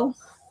camo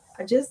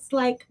are just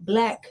like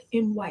black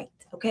and white,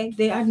 okay?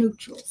 They are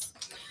neutrals.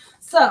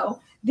 So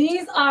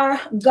these are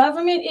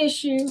government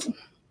issued.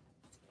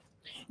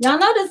 Y'all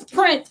know this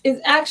print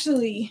is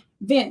actually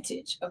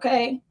vintage,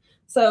 okay?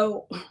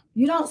 So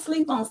you don't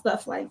sleep on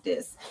stuff like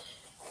this.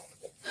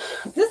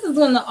 This is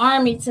when the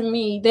Army, to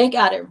me, they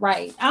got it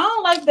right. I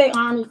don't like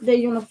their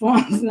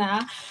uniforms now.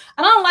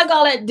 I don't like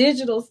all that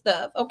digital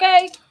stuff,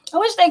 okay? I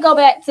wish they go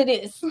back to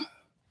this.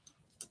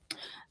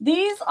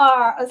 These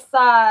are a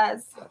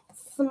size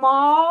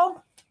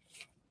small,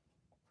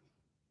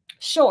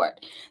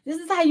 short. This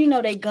is how you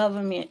know they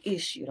government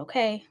issued,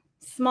 okay?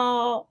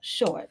 Small,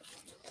 short.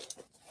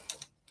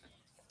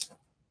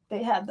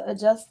 They have the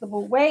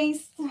adjustable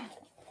waist,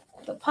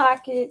 the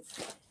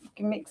pockets. You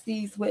can mix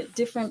these with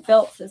different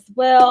belts as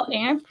well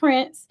and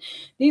prints.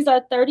 These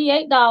are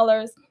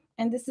 $38,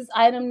 and this is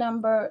item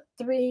number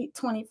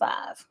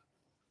 325.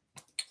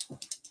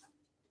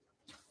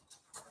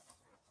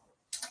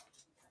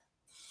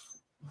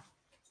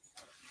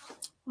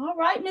 All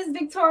right, Miss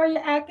Victoria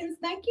Atkins.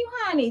 Thank you,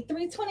 honey.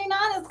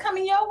 329 is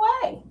coming your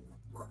way.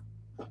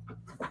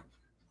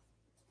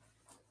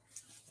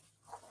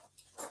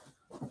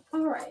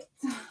 All right.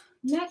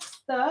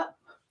 Next up,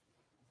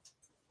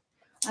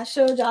 I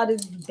showed y'all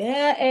this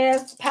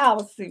badass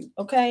power suit,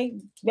 okay?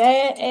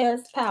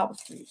 Badass power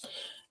suit.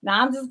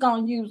 Now, I'm just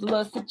going to use a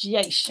little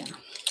situation,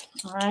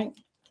 all right?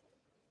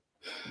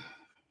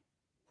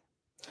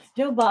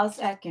 Your boss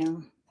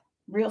acting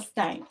real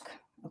stank,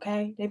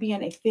 okay? They be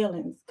in their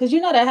feelings. Because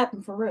you know that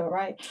happened for real,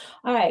 right?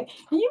 All right.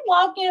 And you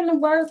walk in to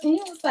work and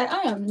you was like,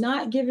 I am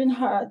not giving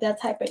her that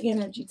type of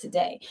energy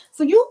today.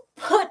 So you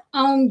put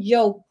on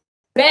your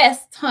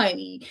best,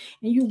 honey,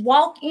 and you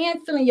walk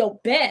in feeling your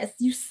best.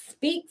 You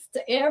speaks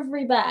to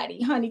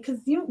everybody, honey, because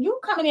you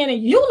coming in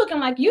and you looking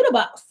like you the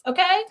boss,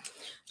 okay?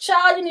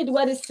 Child, you need to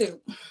wear this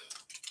suit.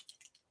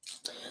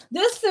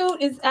 This suit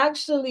is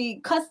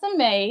actually custom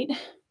made.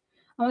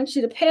 I want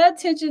you to pay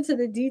attention to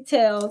the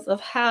details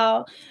of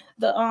how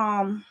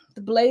the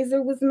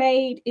blazer was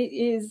made. It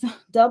is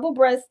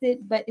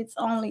double-breasted, but it's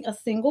only a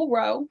single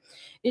row.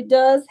 It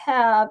does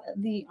have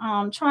the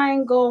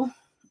triangle,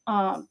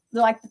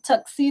 like the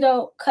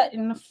tuxedo cut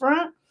in the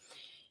front.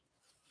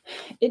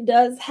 It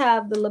does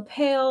have the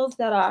lapels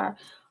that are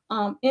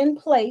in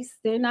place.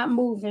 They're not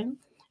moving.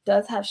 It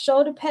does have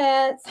shoulder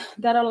pads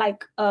that are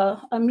like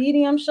a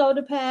medium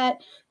shoulder pad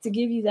to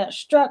give you that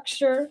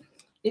structure.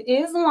 It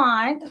is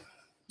lined.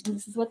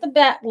 This is what the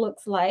back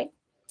looks like.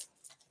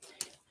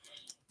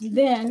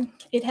 Then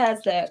it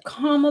has that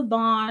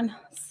cummerbund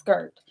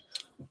skirt.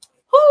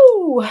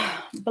 Whoo!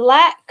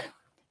 Black.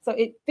 So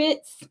it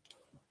fits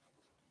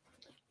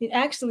It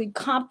actually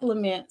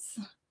complements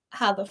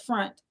how the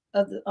front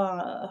of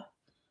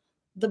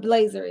the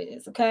blazer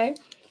is, okay?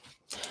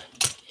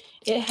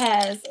 It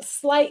has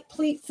slight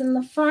pleats in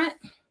the front.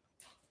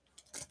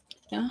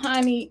 And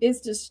honey,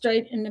 it's just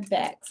straight in the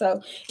back.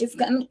 So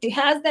it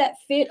has that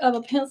fit of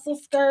a pencil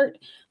skirt,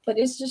 but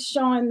it's just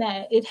showing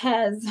that it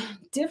has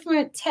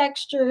different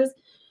textures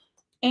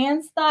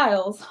and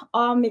styles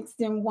all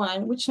mixed in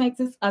one, which makes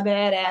this a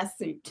badass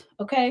suit.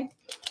 Okay.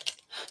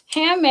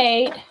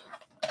 Handmade.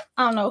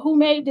 I don't know who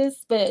made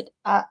this, but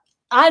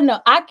I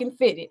know I can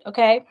fit it.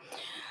 Okay.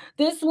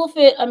 This will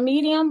fit a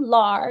medium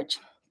large.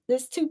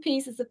 This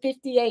two-piece is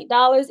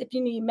 $58. If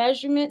you need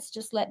measurements,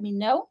 just let me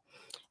know.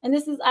 And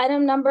this is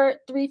item number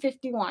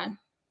 351.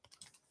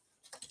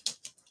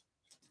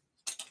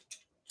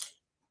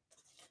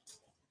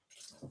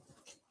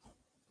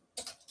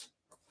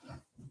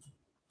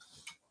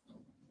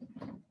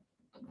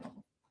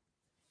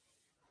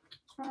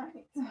 All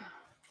right.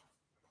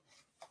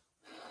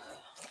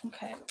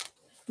 Okay.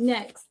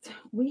 Next,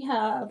 we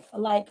have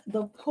like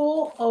the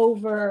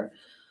pullover.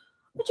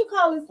 What you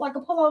call this? Like a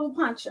pullover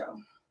poncho.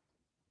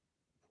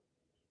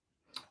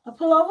 A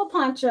pullover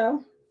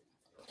poncho.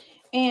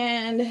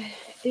 And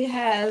it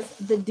has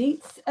the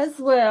deets as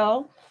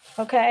well.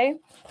 Okay.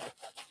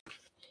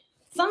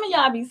 Some of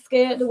y'all be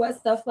scared to wear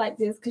stuff like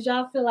this because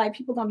y'all feel like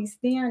people gonna be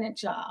staring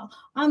at y'all.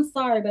 I'm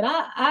sorry, but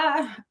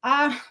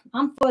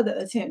I'm for the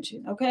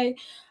attention. Okay.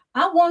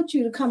 I want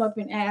you to come up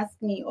and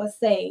ask me or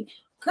say,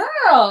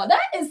 girl,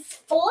 that is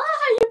fly.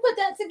 How you put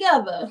that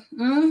together?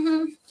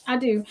 I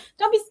do.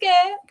 Don't be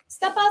scared.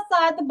 Step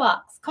outside the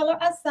box. Color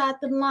outside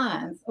the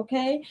lines.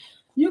 Okay.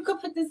 You could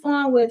put this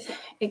on with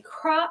a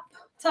crop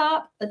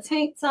top, a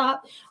tank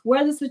top.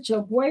 Wear this with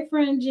your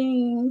boyfriend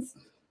jeans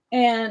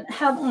and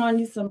have on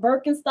you some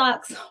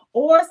Birkenstocks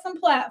or some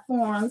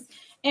platforms.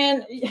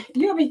 And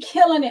you'll be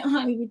killing it,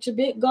 honey, with your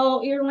big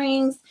gold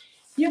earrings.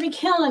 You'll be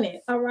killing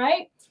it. All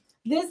right.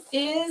 This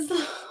is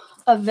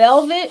a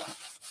velvet.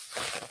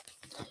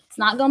 It's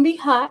not going to be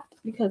hot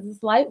because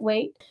it's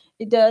lightweight.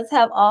 It does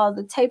have all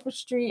the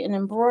tapestry and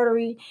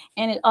embroidery,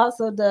 and it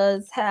also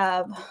does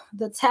have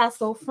the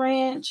tassel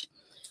fringe.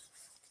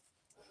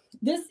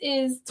 This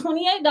is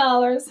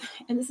 $28,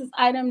 and this is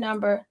item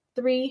number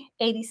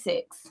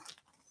 386.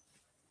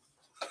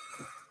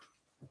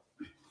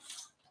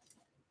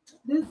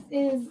 This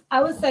is,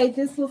 I would say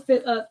this will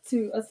fit up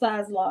to a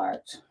size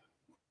large,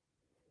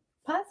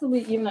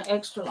 possibly even an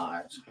extra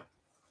large.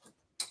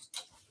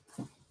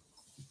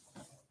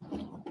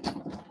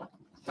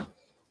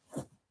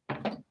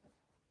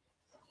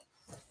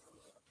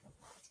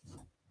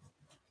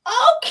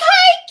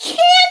 Okay, Ken.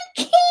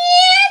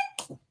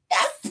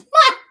 That's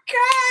my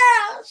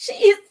girl.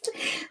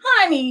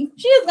 Honey,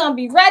 she's gonna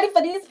be ready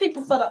for these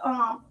people for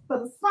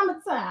the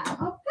summertime.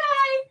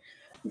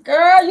 Okay,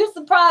 girl, you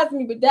surprised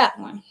me with that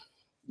one.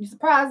 You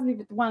surprised me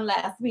with the one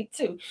last week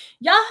too.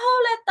 Y'all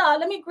hold that thought.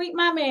 Let me greet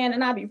my man,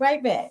 and I'll be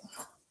right back.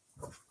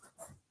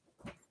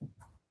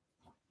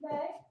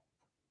 Okay.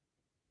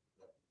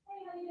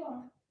 Hey, how you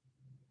doing?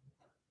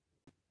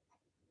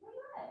 Where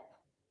you at?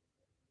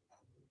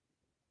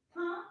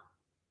 Huh?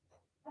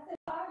 I said,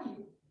 how are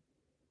you?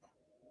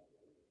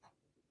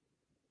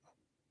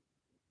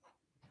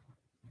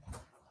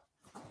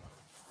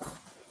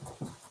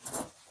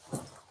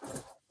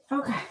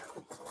 Okay.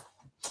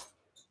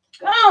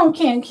 Go on,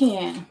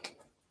 Ken.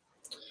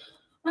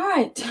 All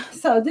right.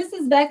 So this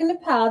is back in the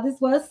pile.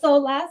 This was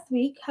sold last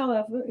week.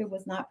 However, it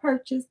was not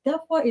purchased.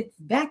 Therefore, it's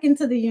back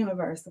into the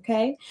universe.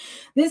 Okay.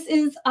 This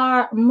is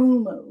our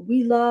muumuu.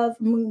 We love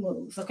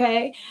muumuus.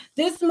 Okay.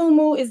 This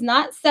muumuu is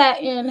not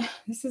satin.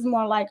 This is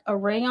more like a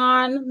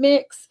rayon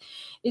mix.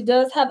 It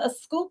does have a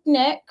scoop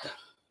neck.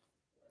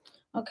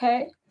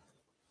 Okay.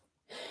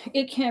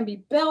 It can be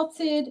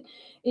belted.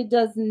 It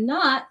does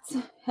not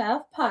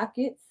have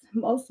pockets.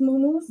 Most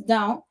muumuus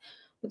don't,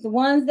 but the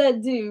ones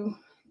that do,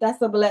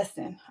 that's a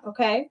blessing.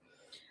 Okay.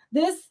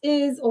 This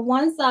is a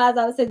one size.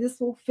 I would say this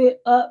will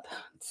fit up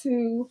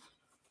to,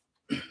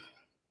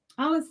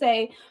 I would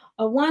say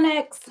a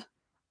 1X,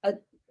 a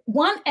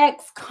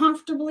 1X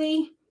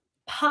comfortably,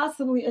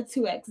 possibly a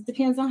 2X. It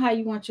depends on how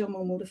you want your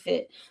muumuu to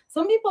fit.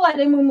 Some people like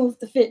their muumuus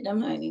to fit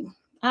them, honey.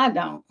 I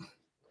don't.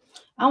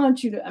 I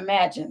want you to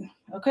imagine.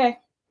 Okay.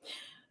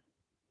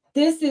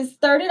 This is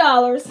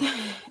 $30,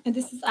 and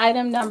this is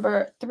item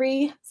number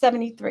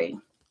 373.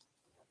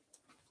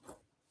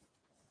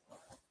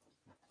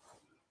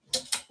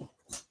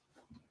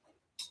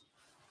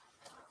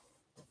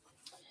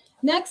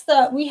 Next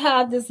up, we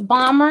have this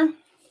bomber.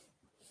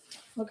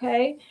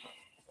 Okay,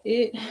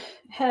 it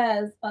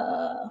has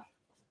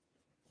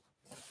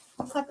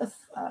it's like a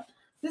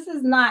this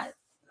is not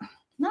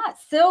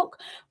silk,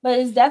 but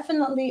it's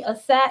definitely a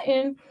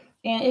satin,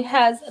 and it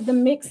has the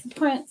mixed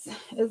prints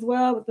as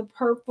well with the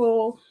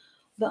purple,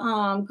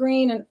 the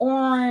green and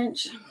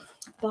orange.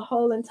 The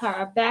whole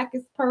entire back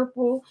is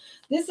purple.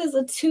 This is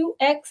a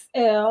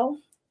 2XL,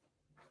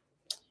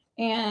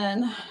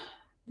 and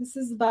this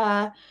is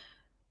by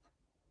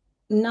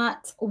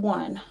Not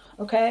One.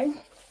 Okay.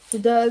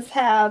 It does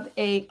have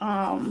a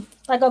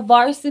like a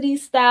varsity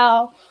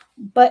style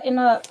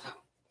button-up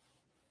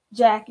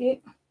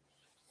jacket.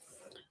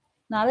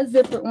 Not a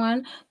zippered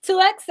one.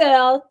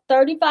 2XL,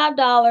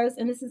 $35,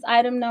 and this is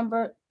item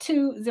number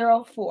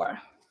 204.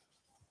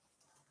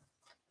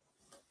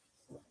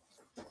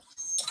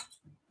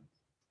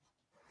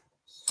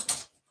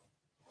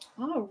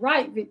 All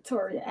right,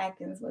 Victoria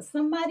Atkins. When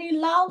somebody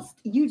lost,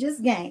 you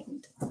just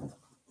gained. I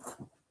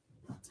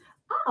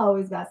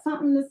always got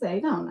something to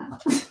say, don't I?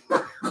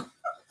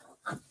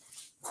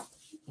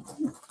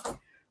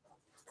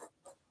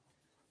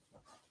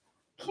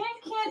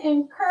 Ken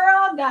and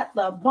Curl got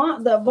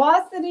the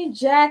varsity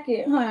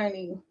jacket,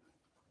 honey.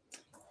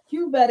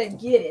 You better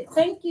get it.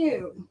 Thank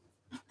you.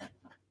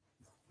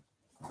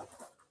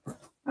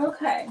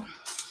 Okay.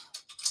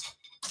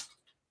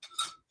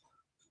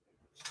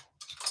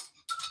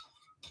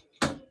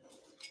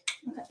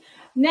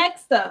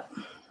 Next up,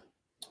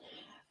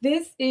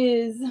 this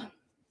is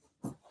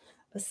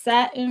a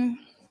satin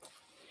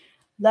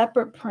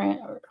leopard print.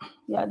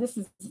 Yeah, this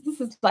is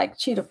like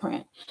cheetah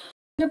print.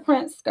 Cheetah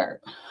print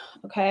skirt.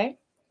 Okay.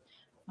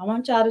 I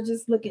want y'all to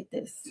just look at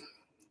this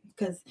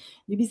because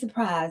you'd be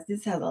surprised.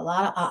 This has a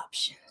lot of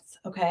options.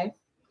 Okay.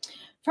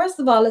 First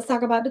of all, let's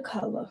talk about the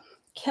color.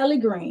 Kelly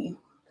green.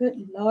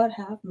 Good Lord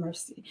have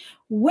mercy.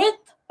 With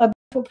a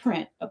beautiful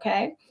print.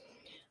 Okay.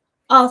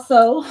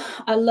 Also,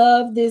 I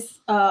love this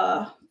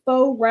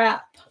faux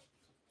wrap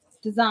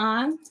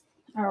design.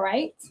 All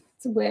right.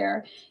 To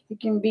where it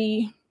can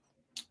be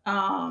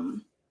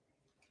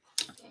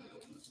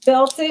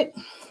belted.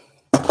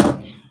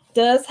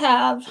 Does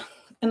have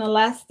an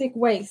elastic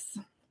waist.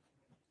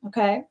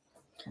 Okay.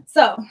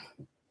 So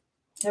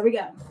there we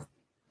go.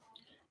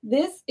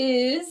 This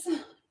is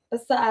a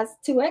size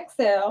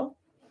 2XL.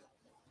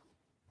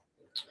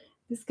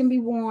 This can be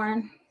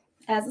worn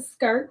as a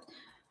skirt.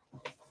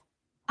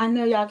 I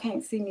know y'all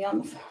can't see me on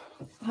the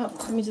phone.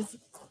 Let me just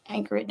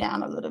anchor it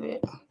down a little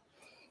bit.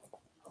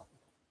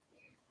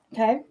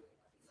 Okay.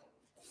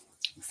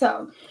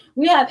 So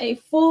we have a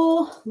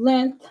full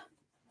length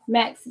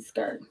maxi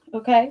skirt.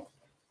 Okay.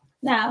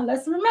 Now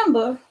let's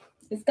remember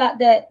it's got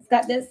that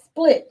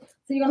split.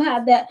 So you're gonna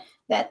have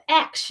that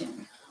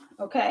action.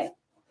 Okay.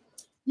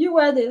 You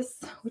wear this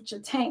with your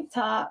tank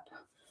top,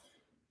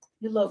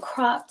 your little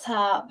crop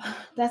top.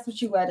 That's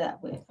what you wear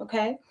that with.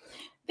 Okay.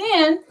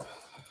 Then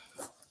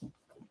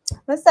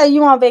let's say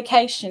you're on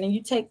vacation and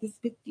you take this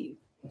with you.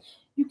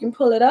 You can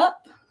pull it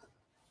up.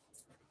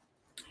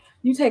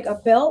 You take a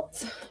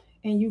belt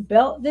and you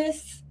belt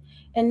this.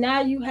 And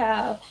now you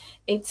have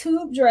a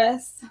tube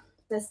dress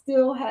that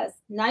still has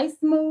nice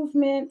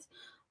movement,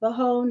 the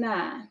whole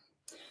nine.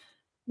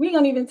 We're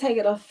going to even take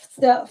it a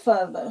step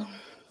further.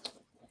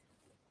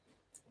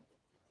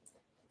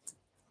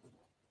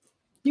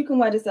 You can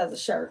wear this as a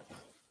shirt.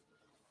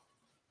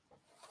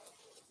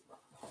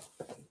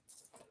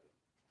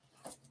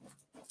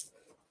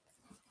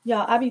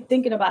 Y'all, I be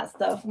thinking about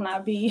stuff when I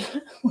be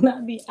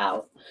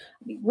out.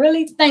 I be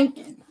really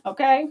thinking,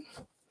 okay?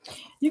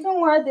 You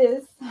can wear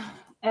this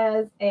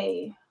as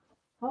a,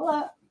 hold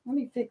up, let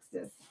me fix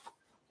this.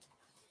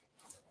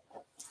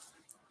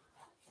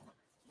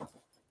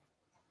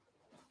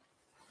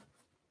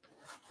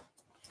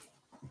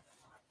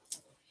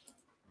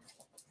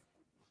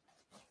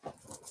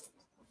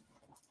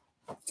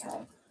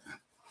 Okay.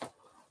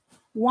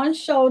 One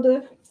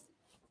shoulder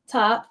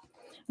top.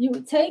 You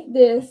would take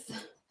this.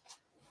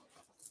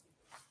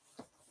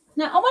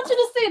 Now, I want you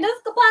to see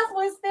this could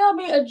possibly still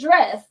be a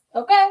dress,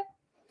 okay?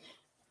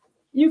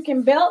 You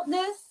can belt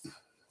this,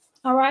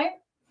 all right?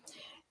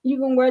 You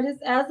can wear this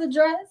as a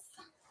dress.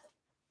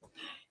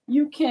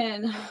 You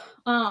can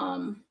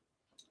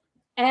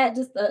add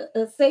just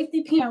a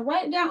safety pin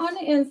right down on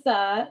the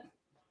inside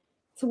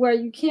to where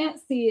you can't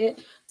see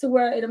it, to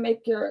where it'll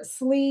make your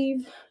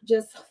sleeve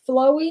just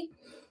flowy,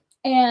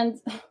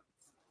 and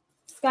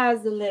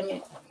sky's the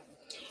limit.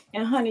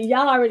 And honey,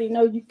 y'all already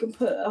know you can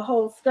put a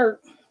whole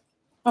skirt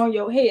on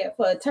your head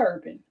for a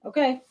turban,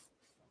 okay?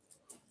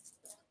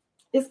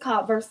 It's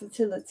called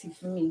versatility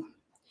for me.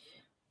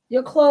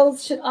 Your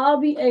clothes should all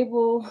be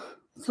able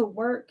to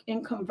work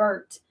and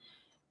convert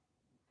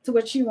to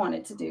what you want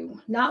it to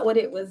do, not what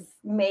it was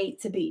made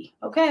to be,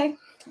 okay?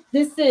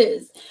 This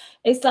is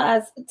a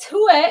size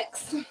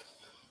 2X.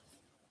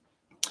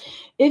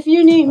 If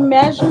you need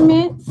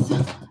measurements,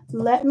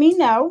 let me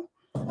know.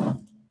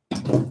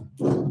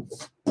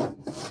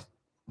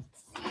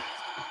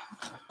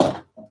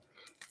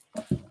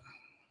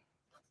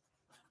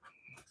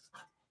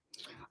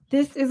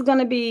 This is going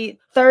to be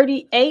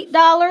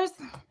 $38.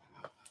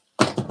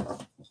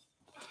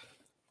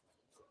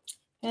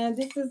 And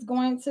this is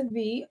going to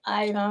be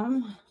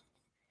item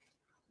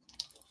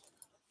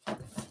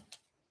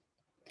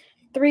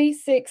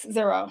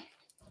 360.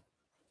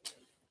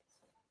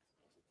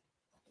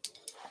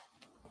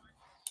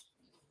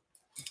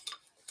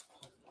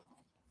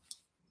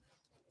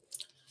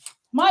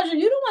 Marjorie,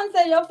 you don't want to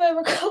say your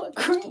favorite color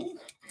green.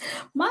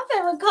 My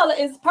favorite color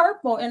is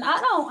purple, and I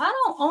don't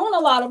own a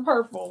lot of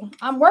purple.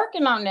 I'm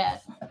working on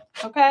that.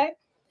 Okay.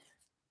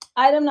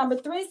 Item number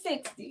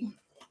 360.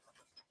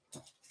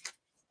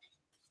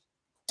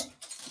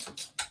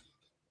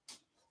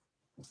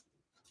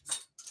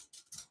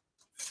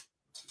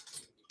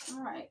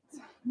 All right.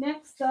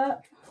 Next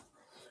up,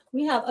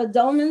 we have a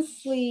dolman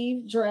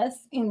sleeve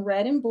dress in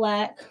red and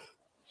black.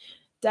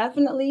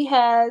 Definitely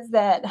has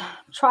that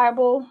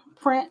tribal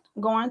print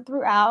going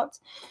throughout.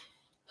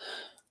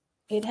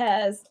 It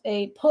has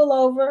a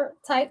pullover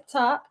type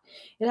top.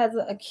 It has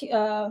a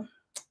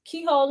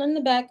keyhole in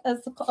the back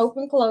as the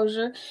open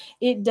closure.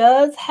 It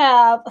does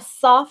have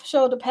soft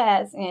shoulder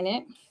pads in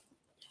it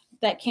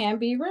that can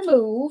be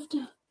removed.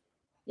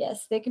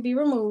 Yes, they can be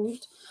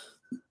removed.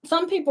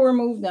 Some people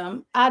remove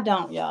them. I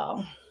don't,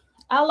 y'all.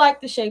 I like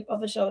the shape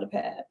of a shoulder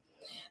pad.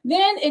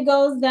 Then it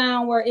goes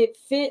down where it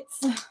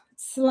fits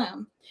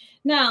slim.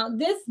 Now,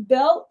 this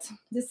belt,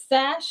 this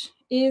sash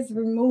is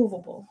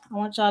removable. I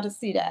want y'all to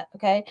see that,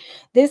 okay?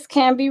 This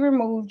can be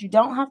removed. You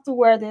don't have to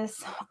wear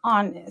this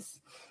on this.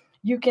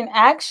 You can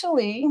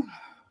actually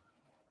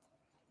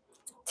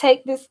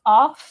take this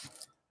off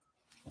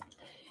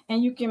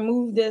and you can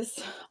move this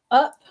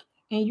up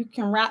and you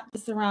can wrap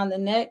this around the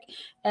neck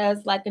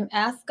as like an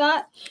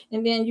ascot.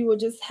 And then you will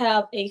just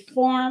have a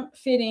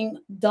form-fitting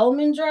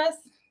dolman dress.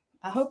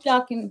 I hope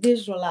y'all can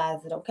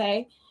visualize it,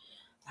 okay?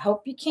 I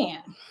hope you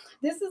can.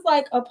 This is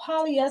like a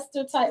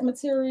polyester type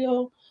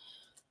material.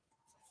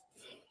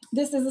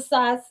 This is a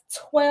size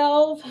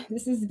 12.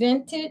 This is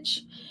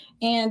vintage.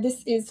 And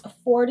this is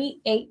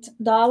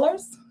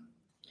 $48.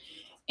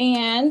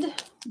 And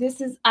this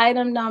is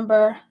item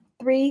number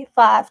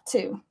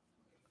 352.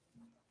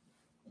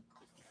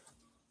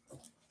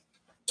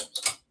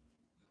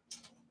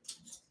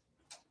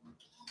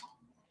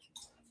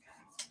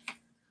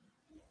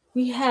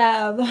 We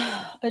have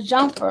a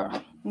jumper,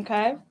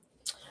 okay?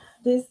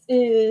 This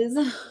is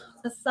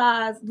a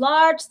size,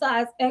 large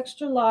size,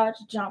 extra large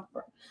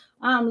jumper.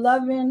 I'm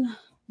loving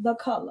the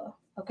color,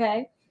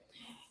 okay?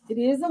 It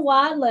is a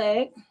wide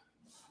leg,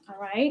 all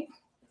right?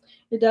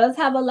 It does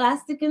have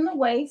elastic in the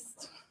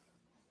waist,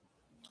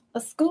 a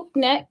scoop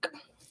neck.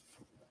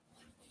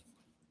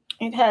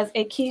 It has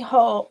a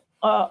keyhole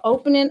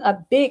opening,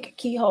 a big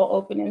keyhole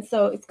opening,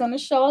 so it's going to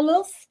show a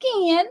little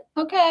skin,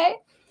 okay?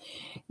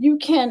 You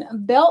can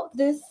belt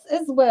this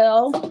as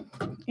well,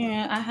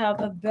 and I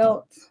have a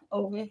belt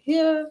over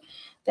here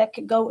that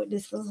could go with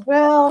this as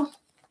well.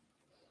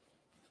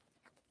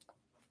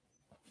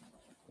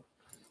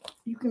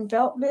 You can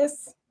belt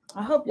this.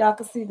 I hope y'all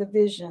can see the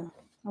vision,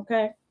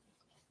 okay?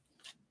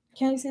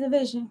 Can you see the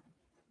vision?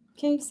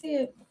 Can you see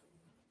it?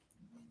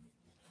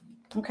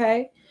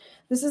 Okay,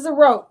 this is a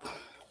rope.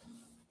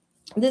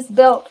 This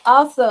belt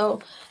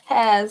also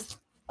has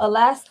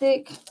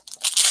elastic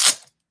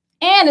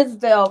and it's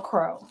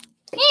Velcro.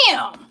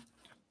 Bam!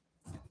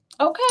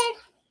 Okay.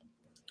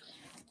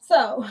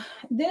 So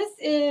this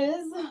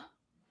is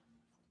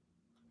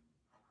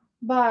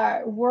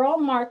by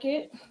World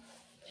Market.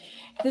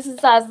 This is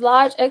size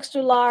large,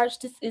 extra large.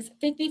 This is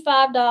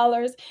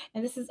 $55.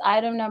 And this is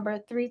item number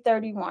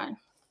 331.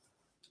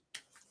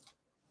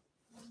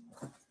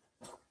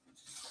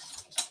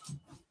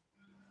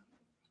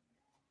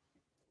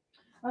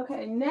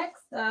 Okay,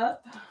 next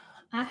up,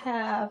 I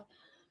have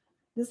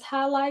this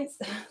highlights.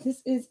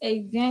 This is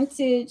a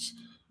vintage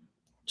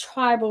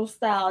tribal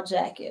style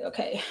jacket.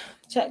 Okay,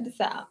 check this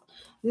out.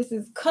 This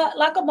is cut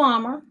like a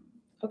bomber.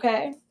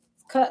 Okay,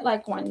 it's cut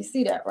like one. You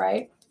see that,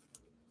 right?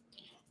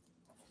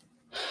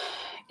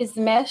 It's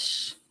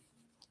mesh,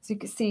 so you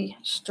can see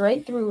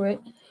straight through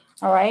it.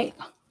 All right.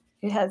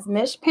 It has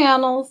mesh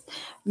panels,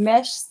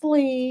 mesh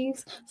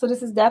sleeves. So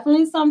this is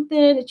definitely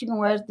something that you can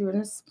wear during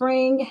the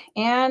spring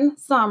and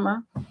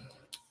summer.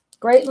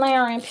 Great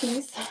layering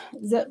piece.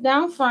 Zip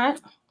down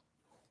front.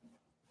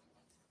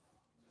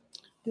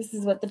 This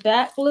is what the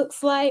back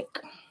looks like.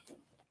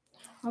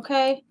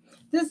 Okay.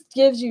 This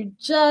gives you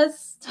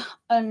just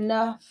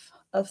enough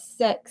of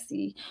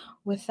sexy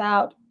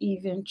without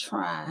even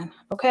trying.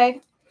 Okay.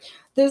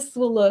 This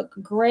will look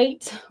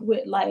great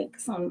with like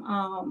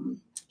some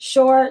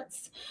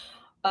shorts.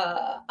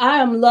 I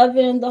am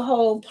loving the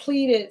whole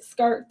pleated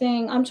skirt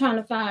thing. I'm trying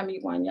to find me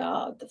one,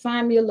 y'all. To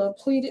find me a little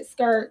pleated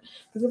skirt.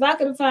 Because if I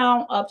could have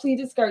found a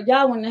pleated skirt,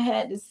 y'all wouldn't have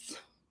had this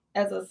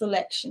as a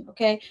selection,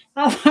 okay? If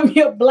I found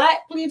me a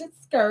black pleated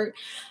skirt,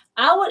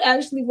 I would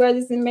actually wear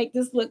this and make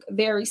this look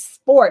very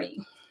sporty,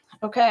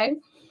 okay?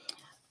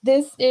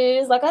 This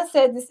is, like I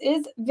said, this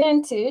is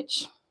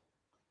vintage.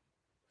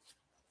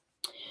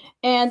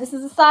 And this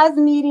is a size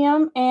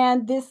medium,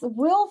 and this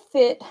will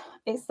fit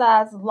a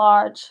size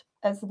large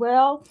as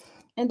well.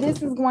 And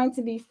this is going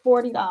to be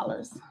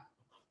 $40.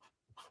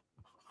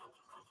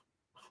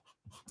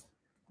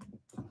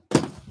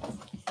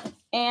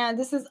 And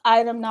this is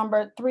item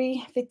number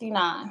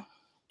 359.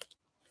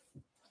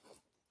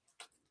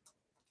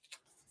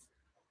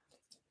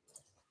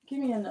 Give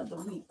me another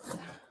week.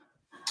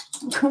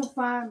 Go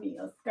find me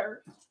a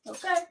skirt,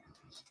 okay?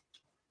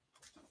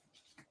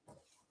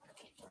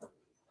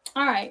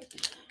 All right.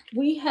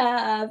 We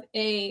have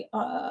a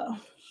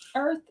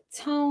earth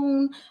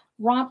tone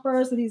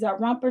rompers. So these are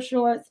romper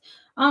shorts.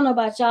 I don't know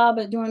about y'all,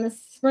 but during the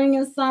spring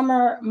and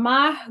summer,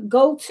 my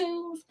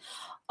go-tos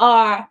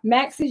are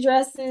maxi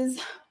dresses,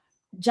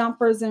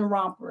 jumpers, and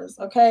rompers.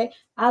 Okay.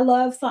 I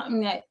love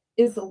something that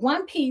is a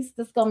one piece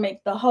that's going to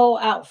make the whole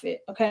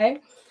outfit. Okay.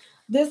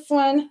 This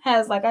one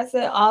has, like I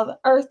said, all the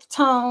earth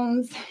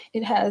tones.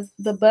 It has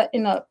the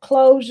button up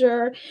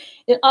closure.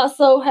 It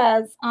also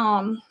has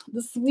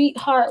the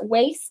sweetheart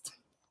waist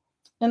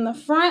in the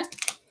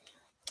front.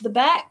 The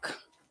back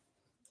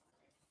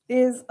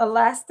is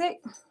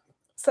elastic,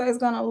 so it's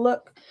going to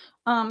look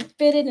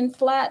fitted and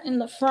flat in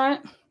the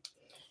front.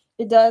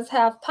 It does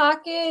have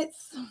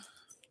pockets.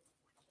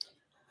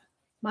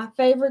 My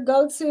favorite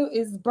go-to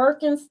is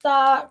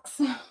Birkenstocks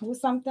with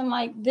something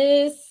like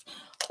this,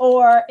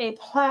 or a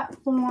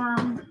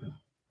platform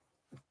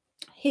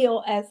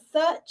heel as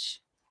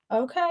such.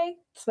 Okay,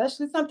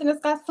 especially something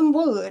that's got some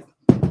wood.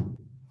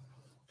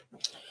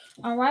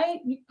 All right,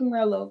 you can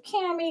wear a little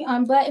cami,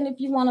 unbutton if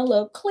you want a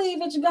little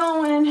cleavage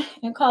going,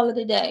 and call it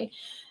a day.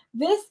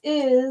 This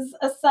is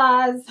a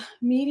size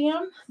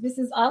medium. This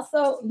is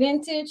also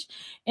vintage,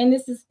 and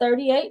this is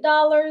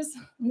 $38.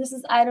 And this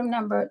is item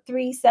number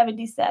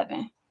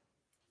 377.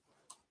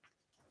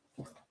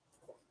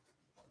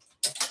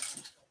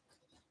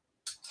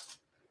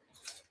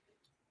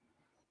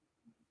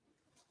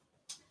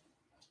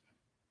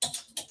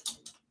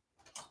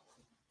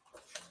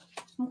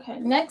 Okay,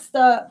 next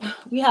up,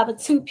 we have a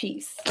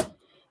two-piece.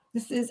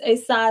 This is a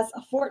size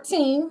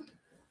 14.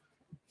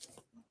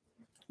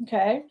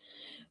 Okay,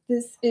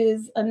 this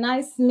is a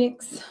nice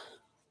mix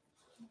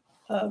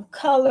of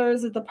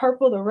colors, the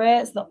purple, the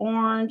reds, the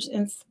orange,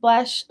 and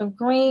splash of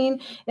green.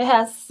 It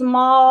has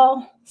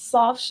small,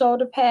 soft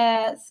shoulder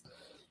pads,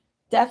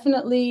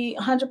 definitely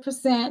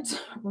 100%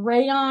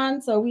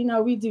 rayon, so we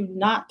know we do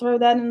not throw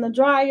that in the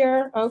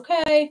dryer.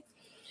 Okay,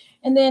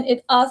 and then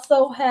it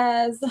also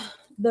has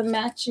the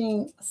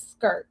matching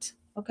skirt.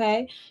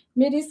 Okay,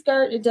 midi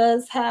skirt. It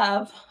does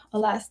have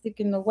elastic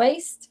in the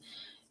waist,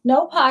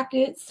 no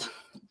pockets,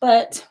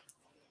 but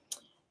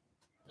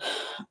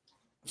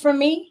for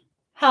me,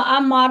 how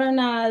I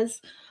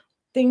modernize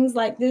things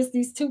like this,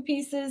 these two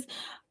pieces,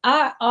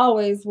 I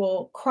always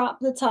will crop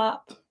the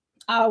top.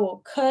 I will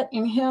cut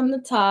and hem the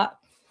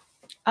top.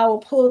 I will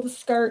pull the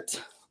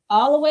skirt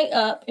all the way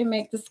up and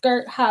make the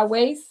skirt high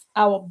waist.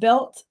 I will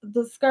belt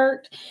the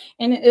skirt,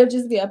 and it'll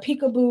just be a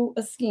peekaboo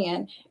of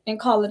skin and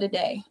call it a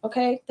day.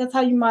 Okay, that's how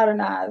you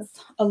modernize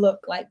a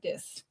look like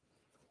this.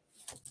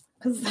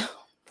 Because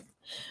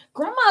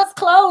grandma's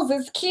clothes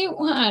is cute,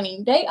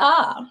 honey. They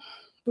are.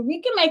 But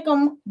we can make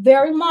them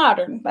very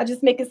modern by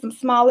just making some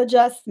small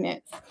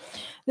adjustments.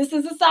 This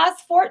is a size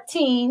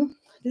 14.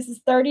 This is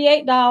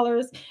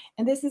 $38.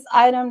 And this is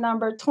item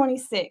number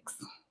 26.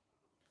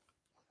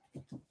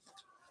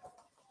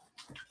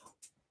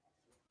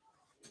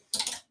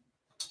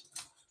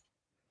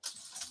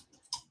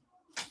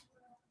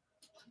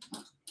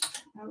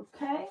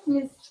 Okay,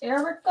 Miss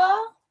Erica,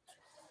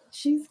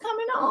 she's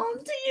coming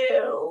on to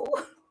you.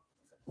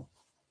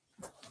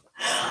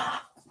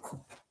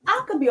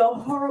 I could be a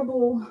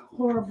horrible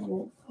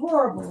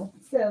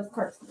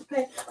salesperson,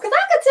 okay? Because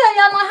I could tell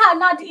y'all how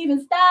not to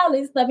even style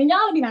this stuff, and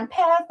y'all be on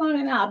pass on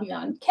it, and I'll be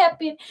on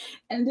kept it,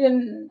 and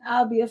then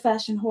I'll be a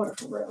fashion hoarder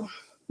for real.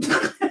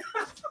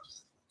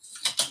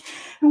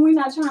 And we're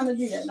not trying to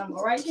do that no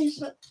more, right,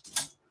 Keisha?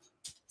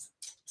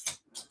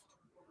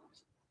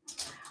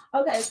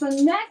 Okay, so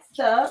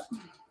next up,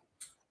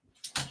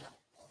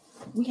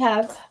 we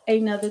have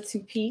another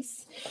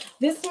two-piece.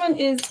 This one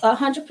is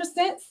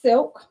 100%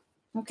 silk,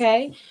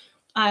 okay?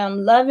 I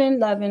am loving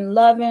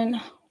the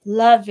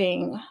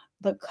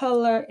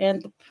color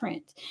and the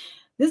print.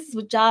 This is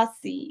what y'all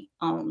see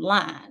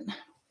online.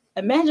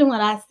 Imagine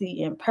what I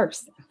see in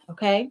person,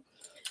 okay?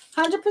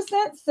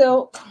 100%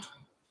 silk,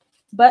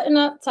 button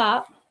up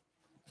top.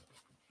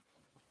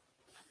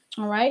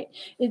 All right.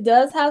 It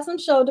does have some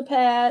shoulder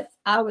pads.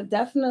 I would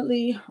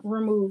definitely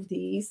remove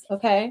these,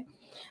 okay?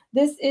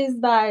 This is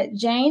by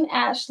Jane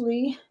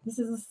Ashley. This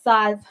is a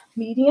size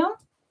medium.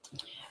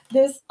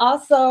 This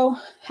also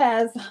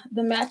has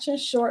the matching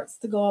shorts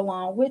to go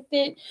along with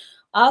it.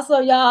 Also,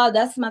 y'all,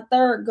 that's my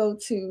third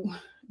go-to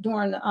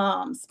during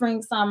the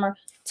spring, summer,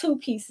 two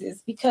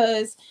pieces,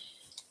 because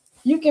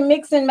you can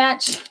mix and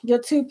match your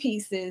two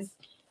pieces.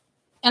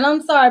 And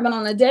I'm sorry, but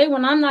on a day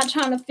when I'm not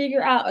trying to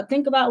figure out or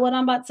think about what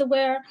I'm about to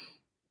wear,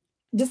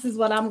 this is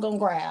what I'm going to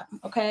grab,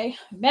 okay?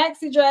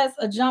 Maxi dress,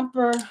 a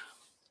jumper,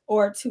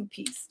 or a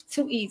two-piece.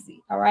 Too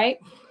easy, all right?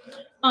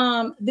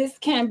 This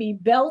can be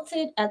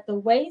belted at the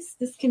waist.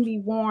 This can be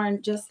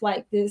worn just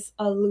like this,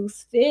 a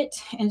loose fit,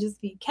 and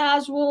just be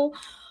casual.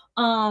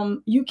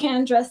 You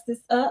can dress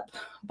this up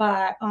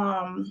by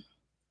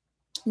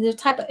the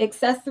type of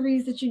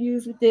accessories that you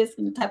use with this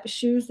and the type of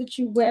shoes that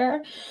you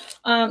wear.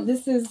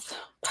 This is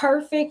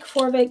perfect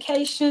for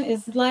vacation.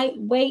 It's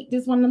lightweight.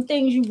 This is one of them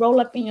things you roll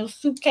up in your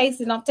suitcase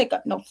and don't take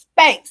up no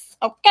space,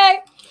 okay?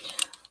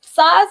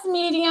 Size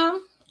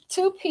medium,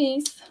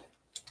 two-piece.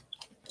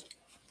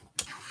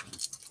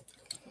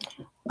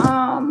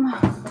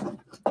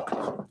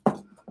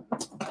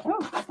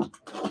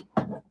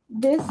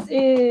 This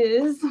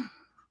is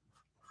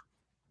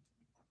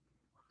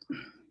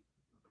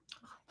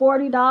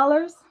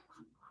 $40.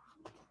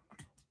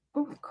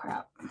 Oh,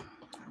 crap. I'm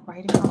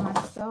writing on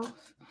myself.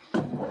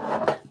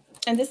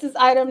 And this is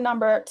item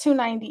number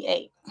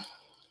 298.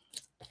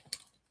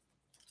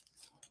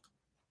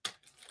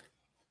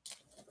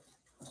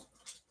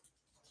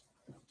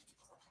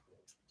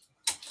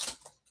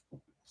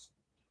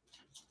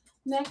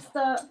 Next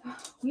up,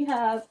 we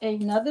have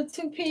another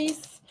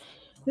two-piece.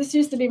 This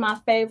used to be my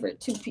favorite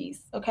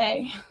two-piece,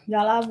 okay?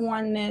 Y'all, I've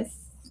worn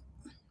this.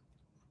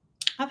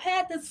 I've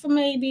had this for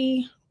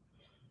maybe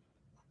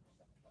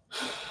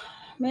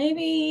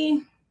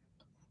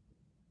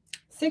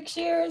 6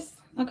 years,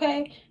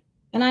 okay?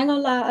 And I ain't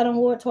gonna lie, I done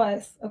wore it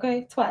twice,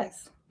 okay?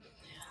 Twice.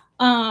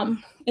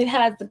 It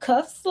has the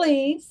cuff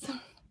sleeves.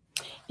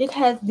 It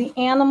has the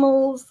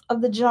animals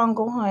of the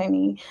jungle,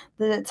 honey.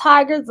 The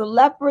tigers, the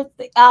leopards,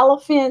 the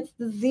elephants,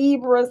 the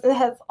zebras. It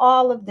has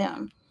all of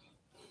them.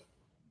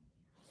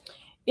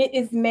 It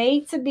is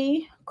made to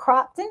be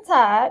cropped and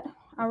tied,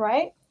 all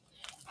right?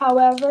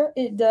 However,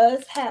 it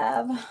does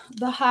have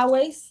the high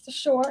waist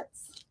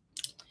shorts.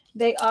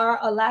 They are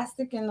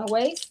elastic in the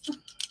waist.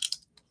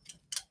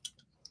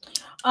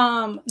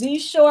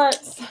 These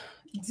shorts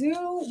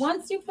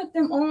once you put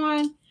them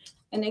on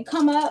and they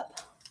come up,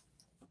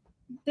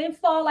 they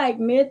fall like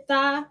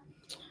mid-thigh.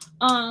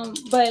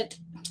 But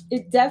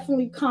it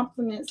definitely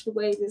complements the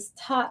way this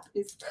top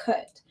is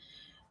cut.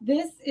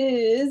 This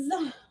is,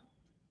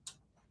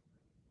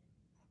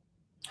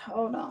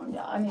 hold on,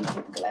 y'all. I need to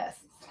get glasses.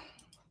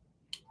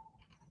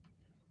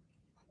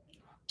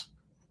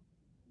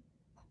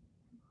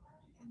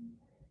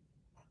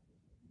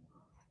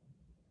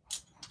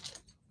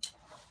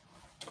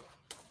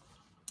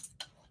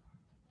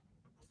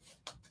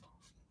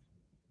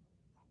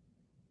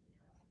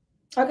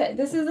 Okay,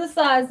 this is a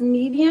size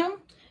medium.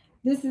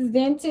 This is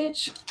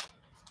vintage.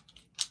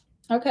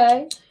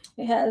 Okay,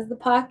 it has the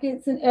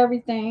pockets and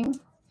everything.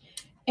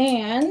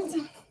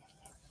 And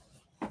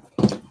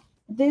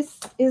this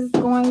is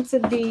going to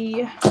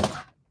be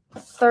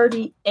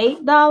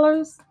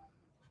 $38.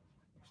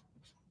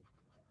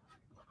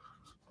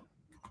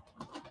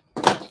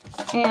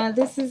 And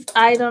this is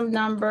item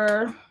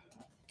number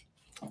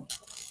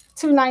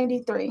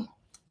 293.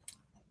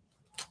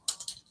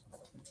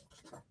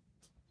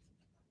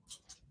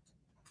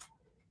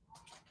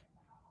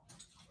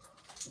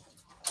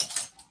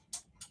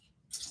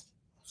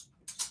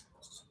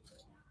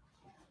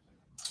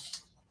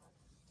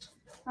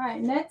 All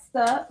right, next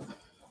up,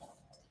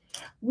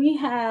 we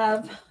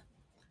have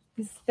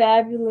this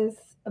fabulous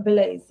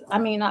vest.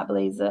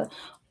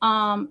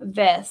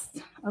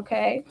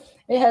 Okay,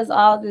 it has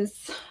all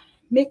this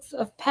mix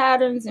of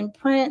patterns and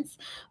prints,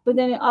 but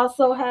then it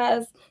also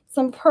has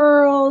some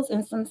pearls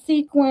and some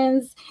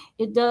sequins.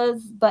 It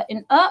does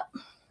button up.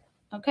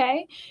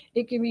 Okay,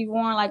 it can be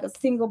worn like a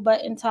single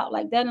button top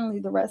like that and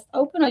leave the rest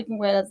open, or you can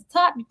wear it as a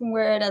top. You can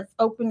wear it as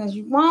open as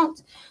you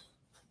want.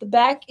 The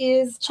back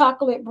is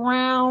chocolate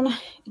brown.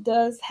 It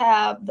does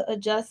have the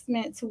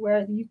adjustment to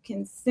where you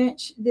can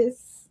cinch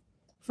this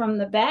from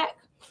the back.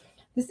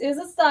 This is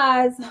a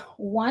size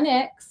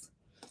 1X,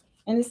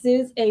 and this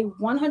is a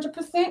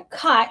 100%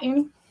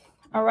 cotton.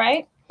 All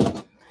right.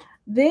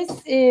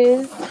 This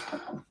is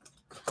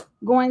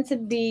going to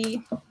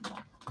be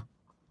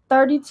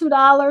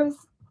 $32.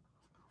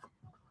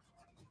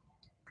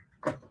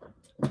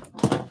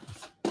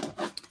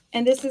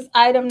 And this is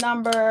item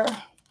number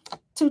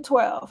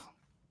 212.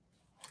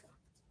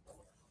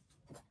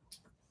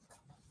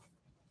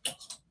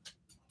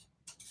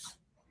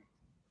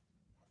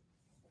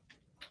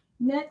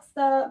 Next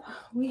up,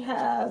 we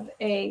have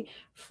a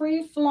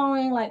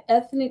free-flowing, like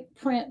ethnic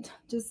print,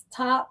 just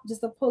a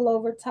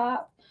pullover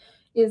top.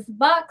 It's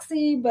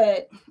boxy,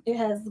 but it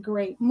has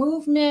great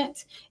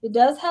movement. It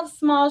does have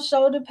small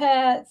shoulder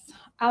pads.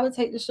 I would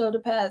take the shoulder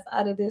pads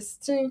out of this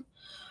too.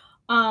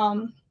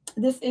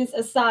 This is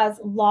a size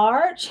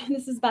large.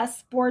 This is by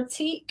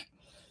Sportique.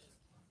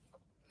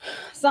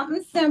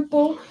 Something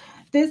simple.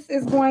 This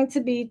is going to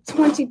be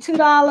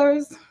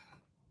 $22.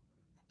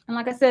 And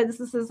like I said, this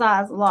is a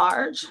size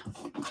large.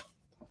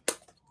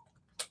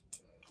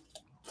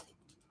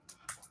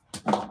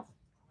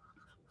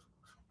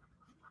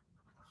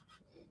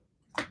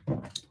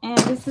 And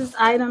this is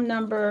item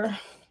number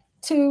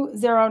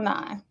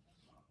 209.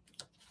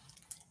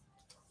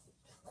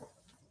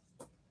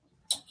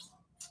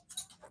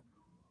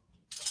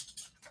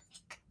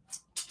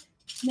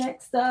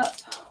 Next up,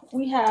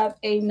 we have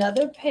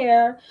another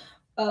pair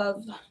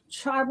of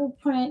tribal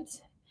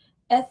print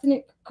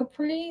ethnic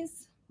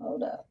capris.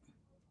 Hold up.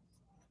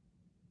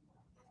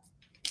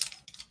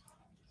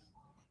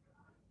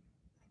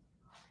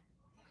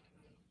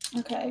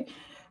 Okay,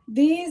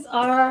 these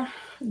are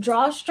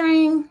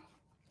drawstring,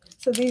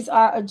 so these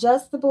are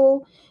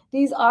adjustable.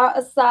 These are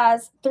a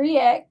size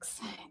 3X,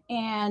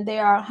 and they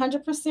are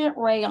 100%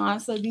 rayon.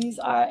 So these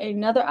are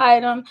another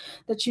item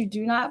that you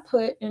do not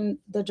put in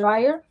the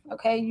dryer.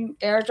 Okay, you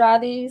air dry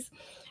these.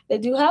 They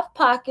do have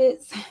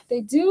pockets.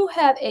 They do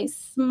have a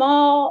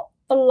small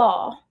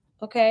flaw.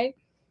 Okay,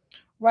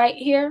 right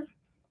here.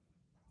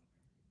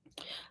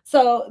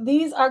 So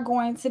these are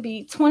going to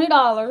be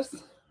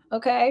 $20,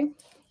 okay?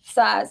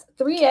 Size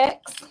 3X.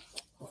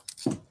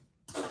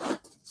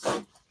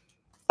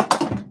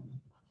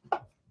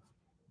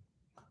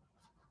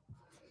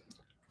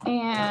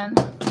 And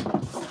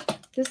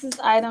this is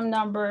item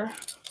number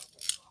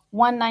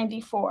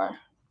 194.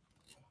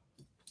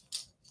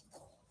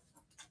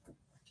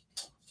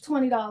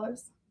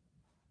 $20.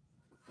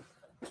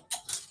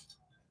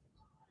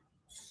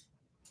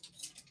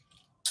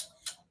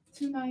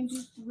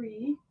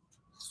 $293.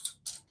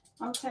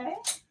 Okay.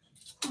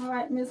 All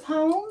right, Miss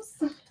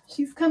Holmes.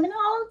 She's coming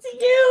home to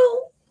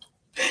you.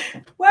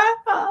 Where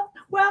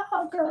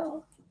her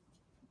girl?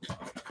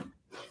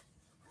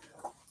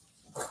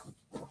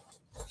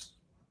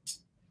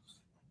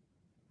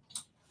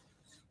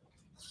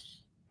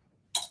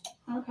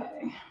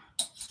 Okay.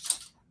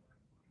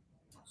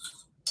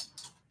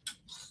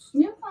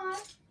 You're fine.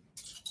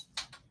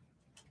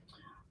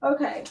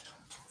 Okay.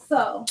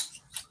 So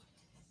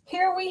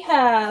here we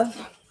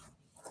have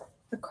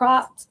the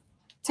cropped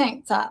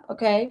tank top,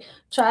 okay?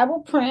 Tribal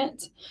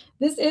print.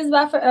 This is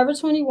by Forever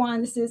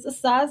 21. This is a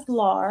size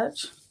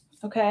large,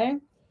 okay?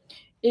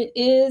 It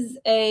is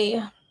a,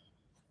 I'm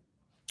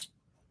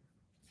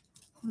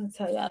going to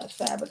tell y'all the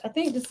fabric. I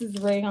think this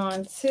is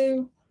rayon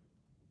too.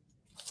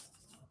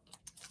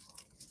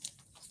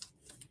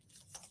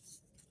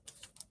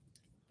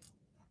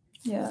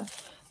 Yeah,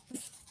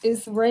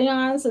 it's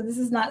rayon, so this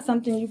is not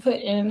something you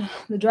put in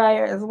the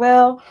dryer as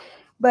well.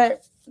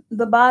 But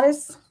the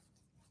bodice,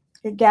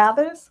 it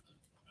gathers.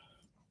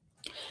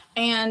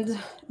 And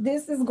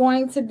this is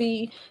going to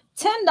be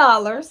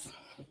 $10.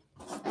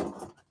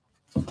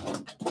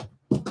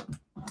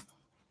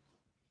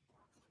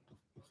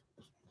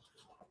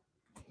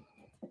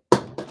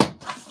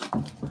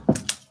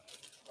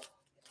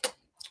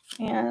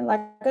 And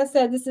like I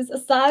said, this is a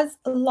size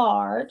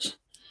large.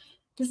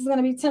 This is going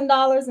to be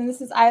 $10, and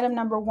this is item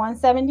number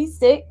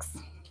 176.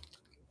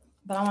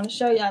 But I want to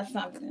show y'all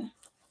something.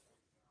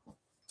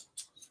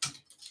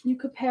 You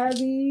could pair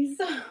these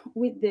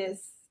with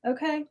this,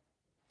 okay?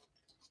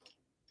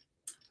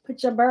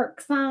 Put your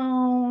Birks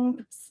on,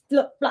 put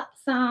your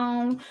flip-flops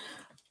on,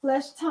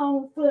 flesh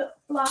tone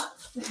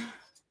flip-flops.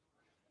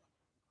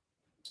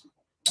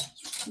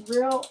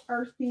 Real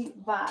earthy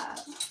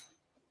vibe.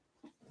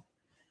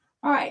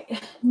 All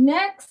right,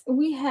 next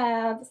we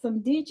have some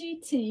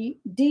DG2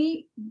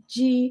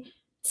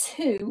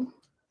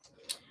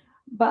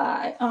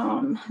 by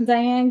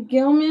Diane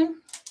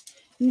Gilman.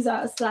 These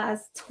are a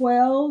size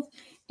 12,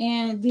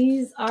 and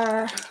these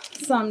are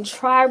some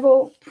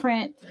tribal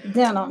print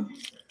denim.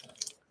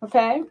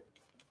 Okay,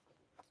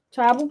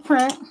 tribal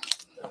print.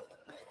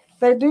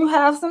 They do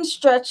have some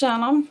stretch on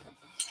them.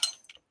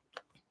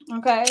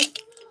 Okay,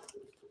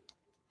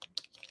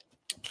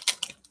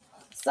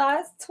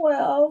 size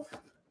 12.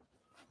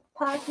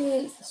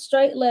 Pockets,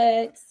 straight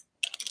legs.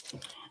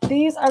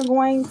 These are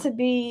going to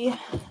be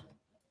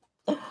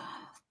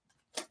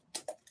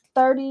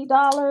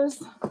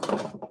 $30.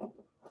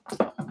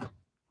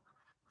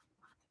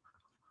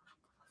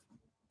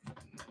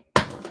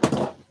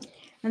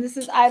 And this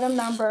is item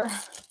number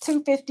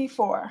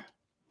 254.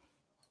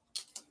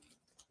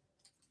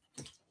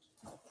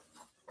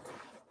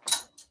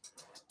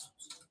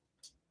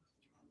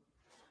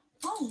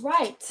 All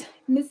right,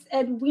 Miss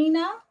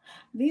Edwina,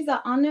 these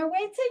are on their way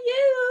to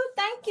you.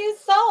 Thank you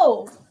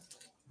so.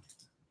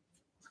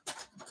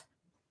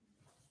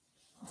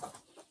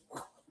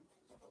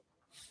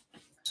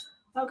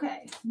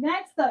 Okay,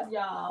 next up,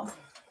 y'all.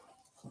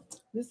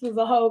 This was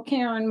a whole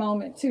Karen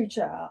moment too,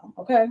 child.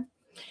 Okay.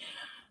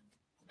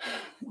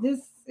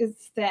 This is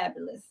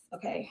fabulous.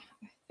 Okay.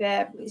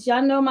 Fabulous.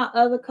 Y'all know my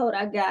other coat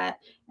I got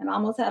and I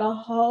almost had a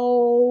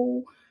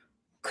whole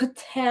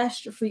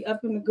catastrophe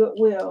up in the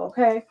Goodwill.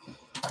 Okay.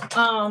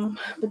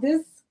 But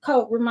this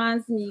coat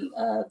reminds me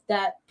of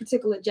that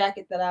particular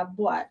jacket that I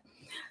bought.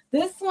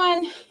 This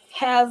one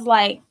has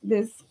like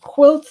this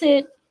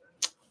quilted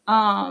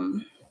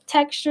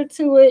texture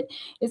to it.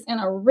 It's in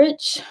a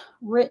rich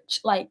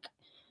like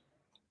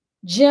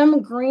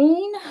gem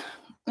green,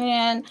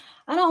 and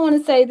I don't want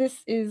to say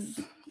this is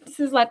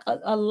like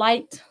a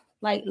light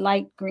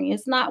green.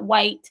 It's not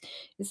white,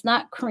 it's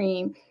not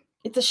cream,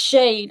 it's a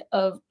shade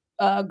of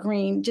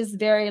green, just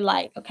very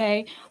light.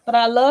 Okay, but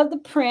I love the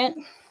print.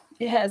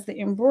 It has the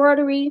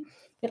embroidery.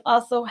 It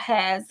also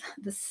has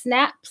the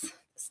snap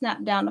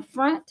down the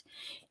front.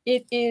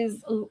 It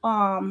is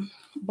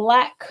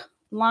black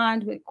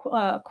lined with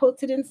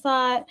quilted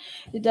inside.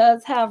 It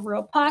does have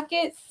real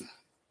pockets.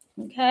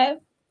 Okay,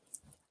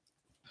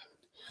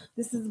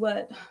 this is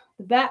what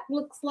the back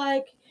looks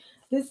like.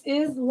 This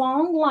is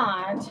long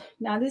lined.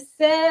 Now this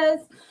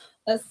says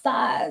a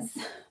size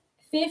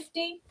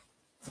 50.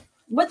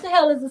 What the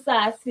hell is a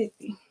size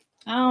 50?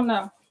 I don't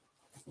know.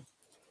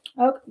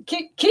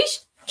 Okay,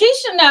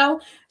 Keisha know.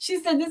 She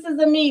said this is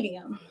a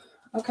medium.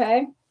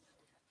 Okay,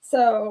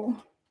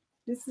 so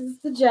this is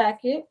the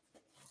jacket.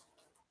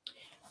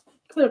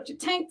 Put your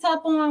tank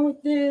top on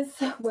with this.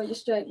 Wear your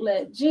straight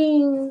leg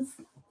jeans.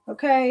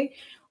 Okay,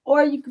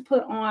 Or you could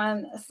put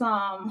on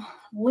some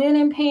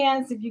linen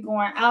pants if you're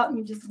going out and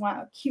you just want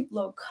a cute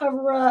little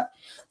cover up.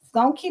 It's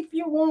going to keep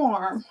you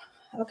warm,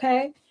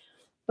 okay?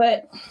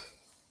 But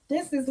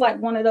this is like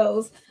one of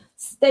those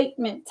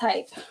statement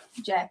type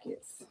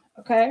jackets,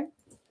 okay?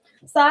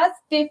 Size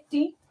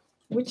 50,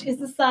 which is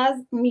the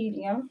size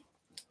medium.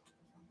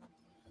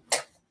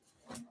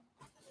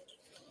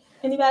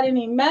 Anybody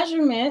need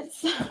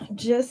measurements,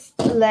 just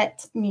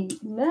let me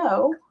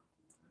know.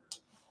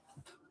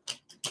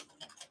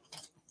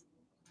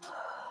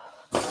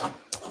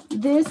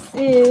 This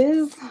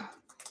is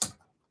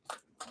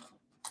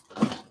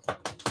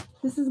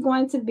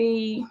going to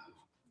be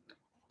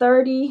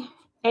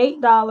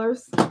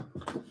 $38.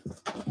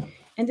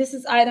 And this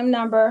is item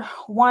number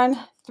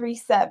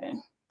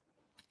 137.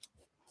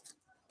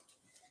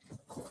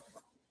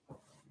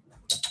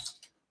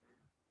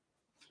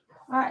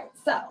 All right,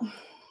 so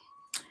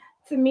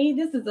to me,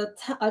 this is a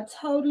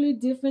totally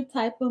different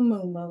type of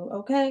moo-moo,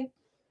 okay?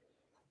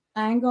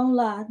 I ain't gonna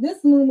lie.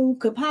 This moo-moo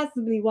could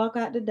possibly walk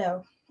out the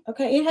door,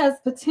 okay? It has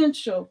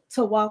potential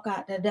to walk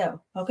out the door,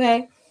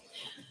 okay?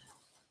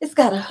 It's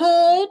got a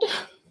hood,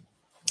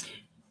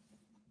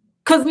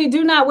 because we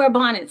do not wear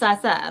bonnets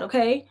outside,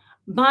 okay?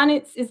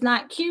 Bonnets is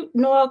not cute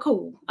nor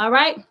cool, all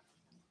right?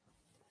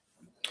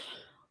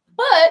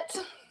 But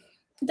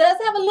it does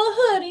have a little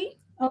hoodie,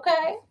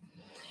 okay?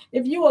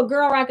 If you a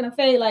girl rocking a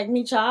fade like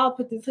me, child, I'll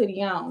put this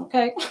hoodie on,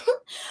 okay?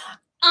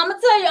 I'm gonna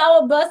tell you, I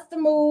would bust the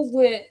move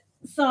with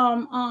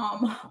some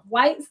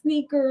white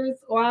sneakers,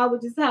 or I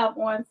would just have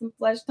on some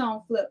flesh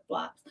tone flip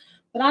flops.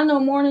 But I know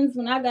mornings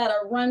when I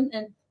gotta run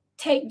and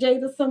take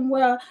Jada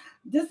somewhere,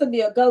 this would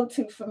be a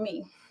go-to for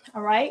me.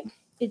 All right.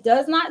 It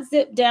does not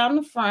zip down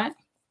the front,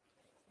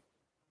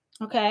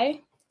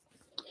 okay,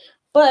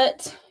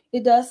 but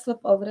it does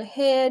slip over the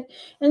head,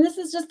 and this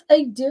is just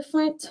a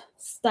different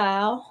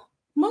style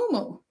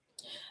moo-moo.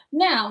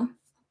 Now,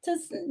 to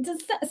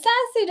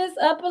sassy this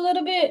up a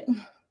little bit,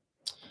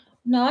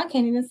 no, I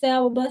can't even say I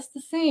would bust the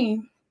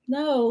seam.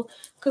 No,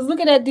 because look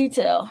at that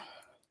detail.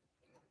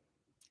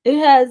 It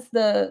has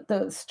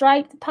the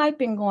striped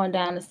piping going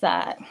down the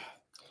side.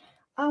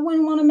 I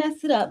wouldn't want to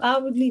mess it up. I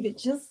would leave it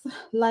just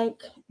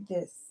like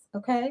this,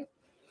 okay?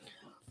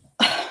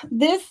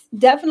 This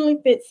definitely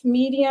fits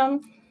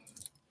medium,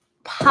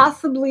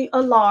 possibly a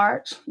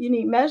large. You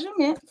need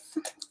measurements,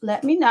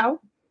 let me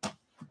know.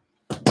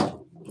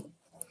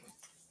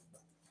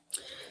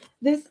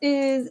 This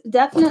is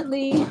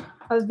definitely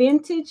a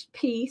vintage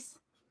piece.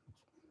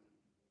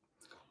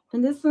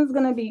 And this one's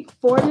going to be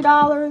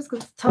 $40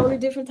 because it's a totally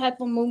different type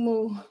of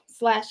moo-moo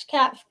slash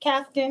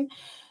caftan.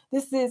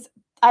 This is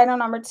item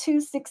number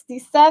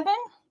 267.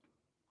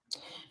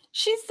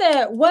 She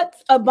said,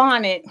 what's a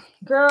bonnet?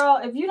 Girl,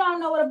 if you don't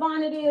know what a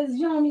bonnet is,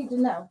 you don't need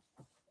to know.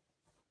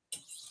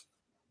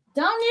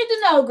 Don't need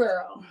to know,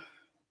 girl.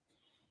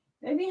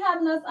 They be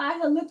having us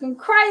out here looking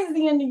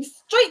crazy in these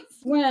streets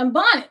wearing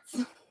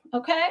bonnets,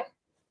 okay?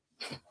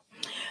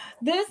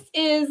 This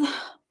is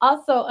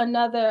also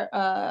another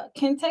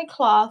kente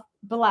cloth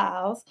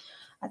blouse.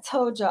 I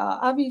told y'all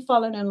I be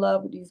falling in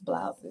love with these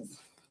blouses,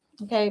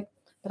 okay?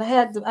 But I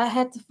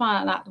had to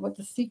find out what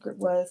the secret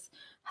was.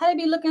 How they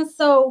be looking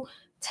so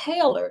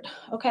tailored,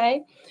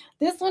 okay?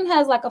 This one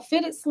has like a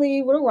fitted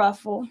sleeve with a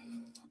ruffle,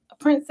 a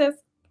princess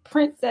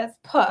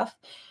puff.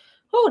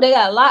 Oh, they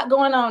got a lot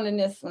going on in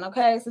this one,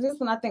 okay? So this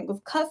one I think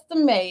was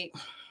custom made.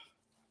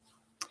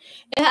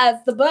 It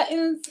has the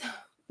buttons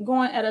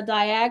going at a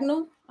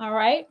diagonal, all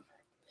right?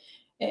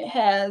 It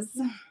has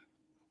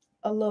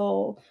a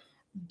little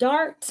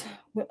dart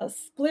with a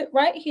split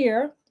right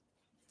here.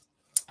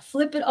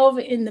 Flip it over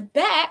in the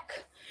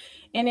back,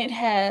 and it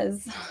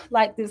has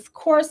like this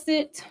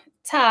corset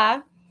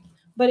tie,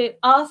 but it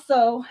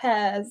also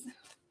has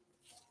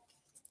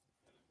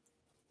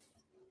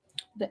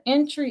the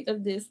entry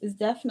of this is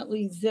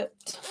definitely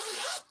zipped,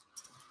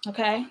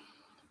 okay?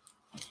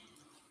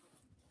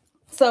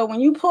 So when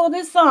you pull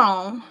this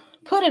on,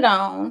 put it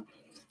on,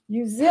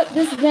 you zip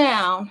this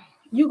down,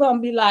 you're going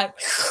to be like,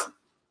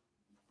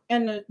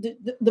 and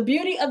the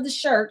beauty of the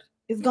shirt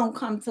is going to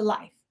come to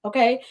life,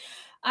 okay?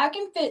 I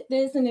can fit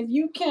this, and if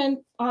you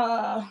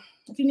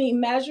need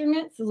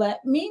measurements,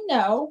 let me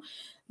know.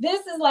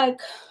 This is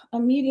like a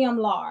medium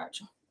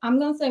large. I'm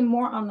going to say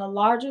more on the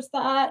larger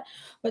side,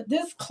 but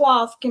this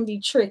cloth can be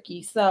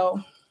tricky.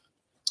 So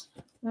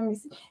let me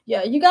see.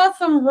 Yeah, you got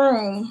some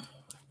room.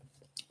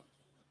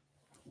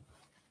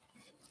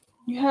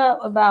 You have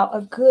about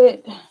a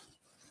good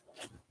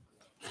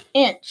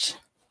inch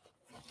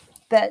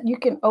that you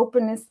can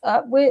open this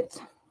up with.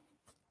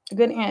 A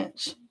good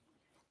inch,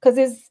 because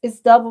it's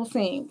double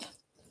seamed.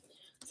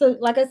 So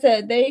like I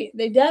said, they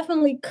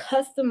definitely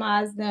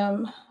customize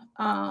them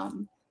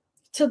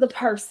to the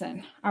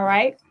person. All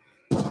right.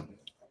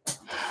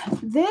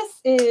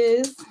 This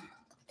is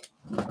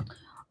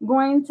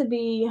going to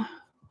be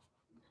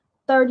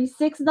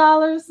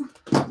 $36.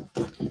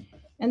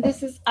 And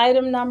this is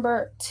item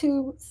number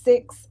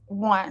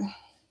 261.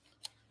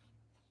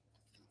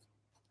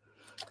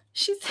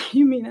 She said,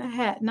 you mean a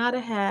hat, not a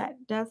hat.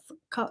 That's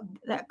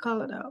that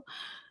color though.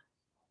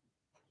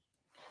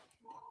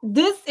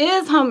 This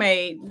is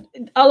homemade.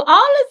 All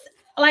is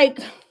like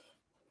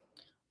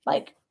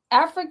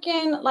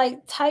African,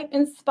 like type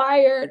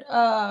inspired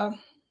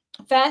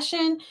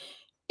fashion.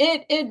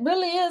 It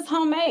really is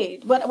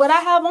homemade. What I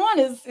have on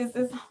is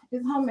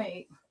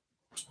homemade.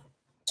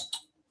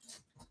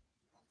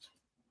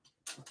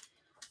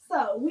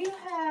 So we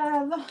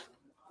have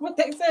what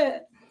they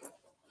said.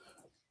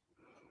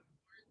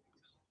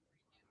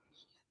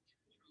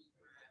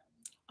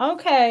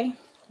 Okay,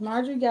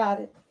 Marjorie got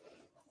it.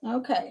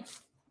 Okay,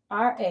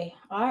 RA.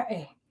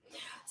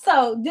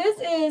 So this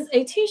is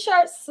a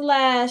t-shirt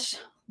slash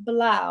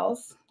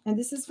blouse, and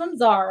this is from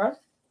Zara.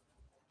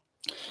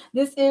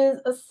 This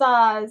is a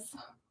size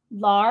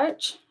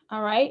large.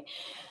 All right.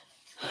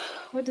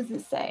 What does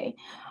it say?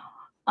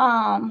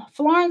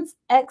 Florence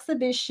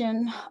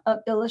exhibition of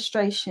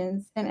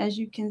illustrations, and as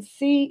you can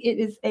see, it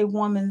is a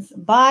woman's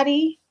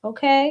body.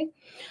 Okay.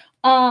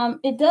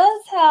 It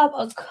does have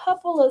a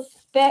couple of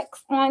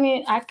specs on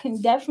it. I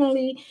can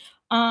definitely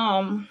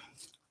wander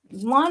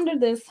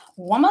this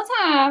one more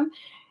time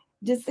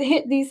just to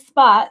hit these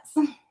spots.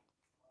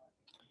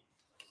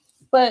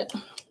 But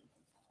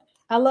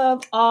I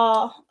love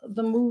all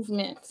the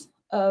movement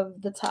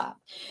of the top.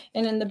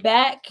 And in the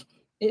back,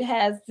 it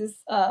has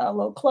this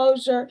little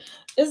closure.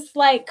 It's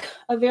like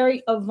a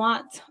very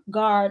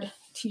avant-garde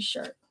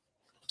t-shirt.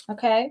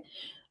 Okay.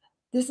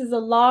 This is a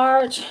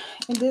large,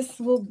 and this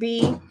will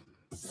be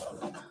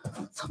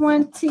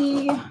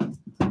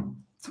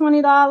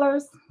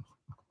 $20.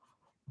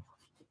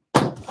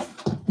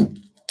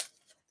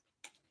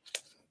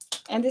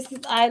 And this is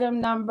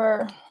item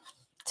number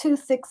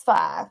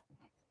 265.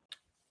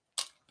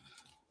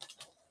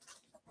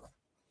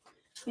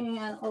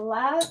 And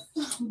last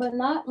but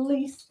not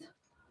least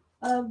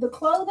of the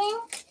clothing,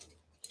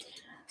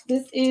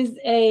 this is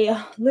a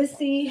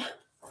Lissy's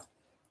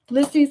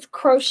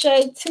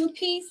crochet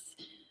two-piece.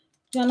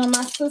 You know,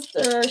 my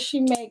sister, she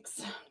makes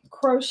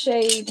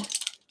crocheted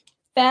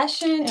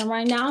fashion, and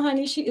right now,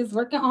 honey, she is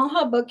working on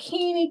her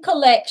bikini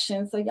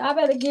collection. So y'all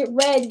better get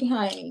ready,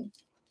 honey.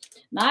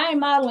 Now I ain't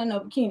modeling no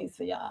bikinis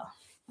for y'all.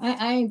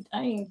 I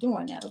ain't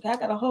doing that. Okay, I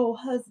got a whole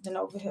husband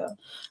over here.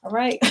 All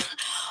right.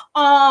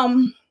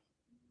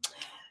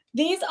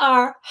 These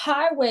are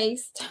high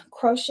waist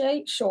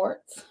crochet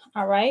shorts.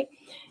 All right.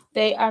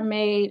 They are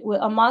made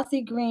with a mossy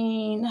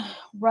green,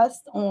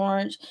 rust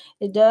orange.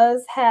 It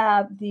does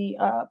have the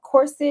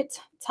corset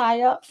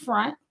tie up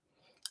front.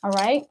 All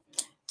right.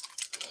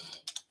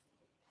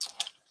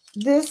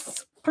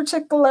 This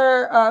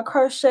particular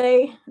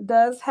crochet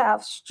does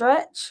have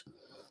stretch.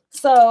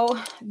 So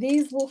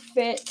these will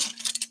fit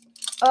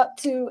up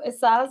to a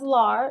size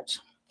large.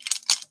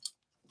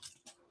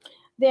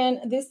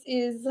 Then this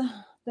is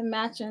the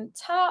matching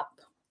top,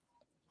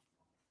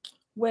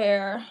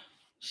 where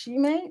she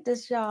made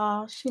this,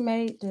 y'all. She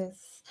made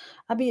this.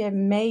 I'd be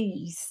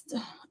amazed.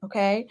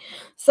 Okay.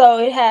 So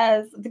it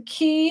has the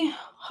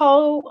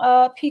keyhole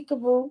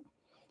peekaboo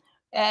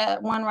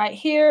at one right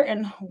here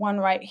and one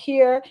right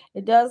here.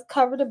 It does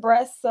cover the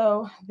breast,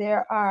 so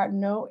there are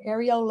no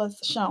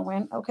areolas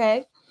showing.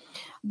 Okay.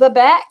 The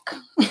back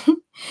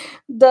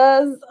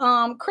does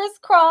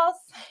crisscross,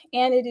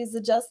 and it is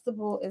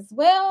adjustable as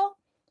well.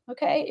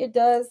 Okay, it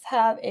does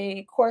have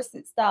a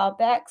corset style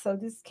back, so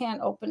this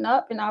can open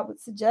up, and I would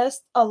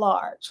suggest a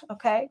large.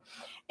 Okay,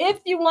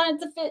 if you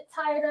wanted to fit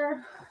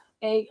tighter,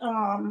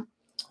 an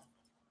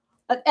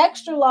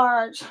extra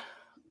large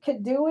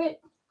could do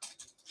it.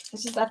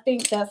 It's just I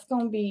think that's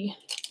gonna be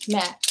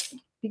max,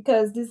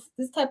 because this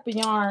type of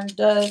yarn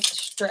does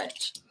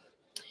stretch.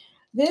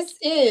 This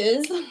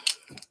is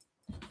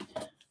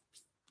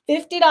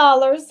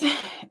 $50,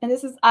 and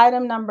this is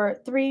item number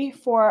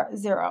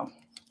 340.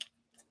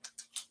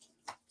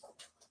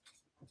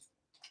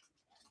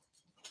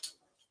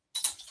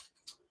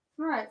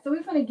 All right, so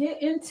we're going to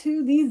get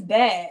into these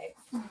bags.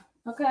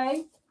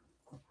 Okay.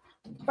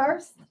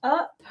 First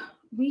up,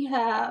 we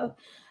have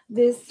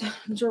this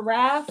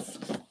giraffe,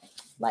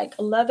 like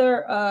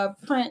leather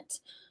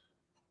print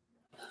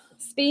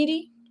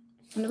Speedy.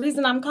 And the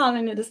reason I'm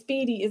calling it a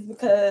Speedy is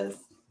because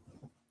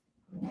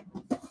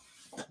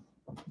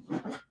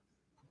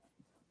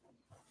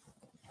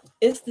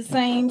it's the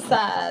same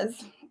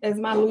size as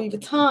my Louis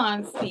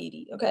Vuitton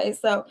Speedy. Okay,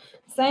 so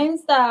same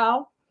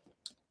style,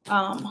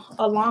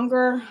 a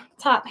longer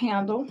top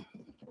handle.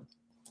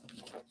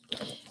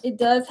 It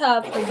does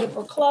have a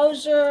zipper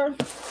closure.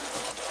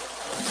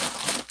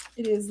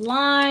 It is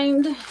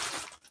lined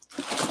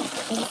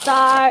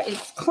inside.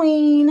 It's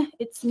clean.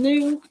 It's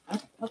new.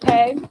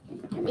 Okay,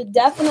 it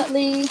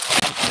definitely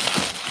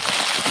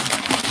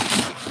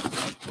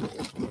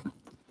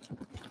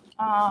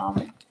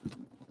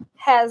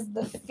has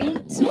the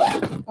feet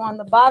on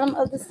the bottom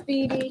of the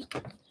Speedy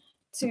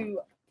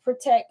to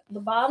protect the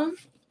bottom.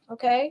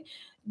 Okay,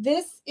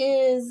 this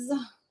is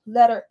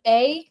letter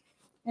A,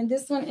 and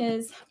this one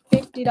is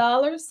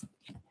 $50.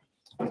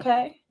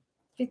 Okay,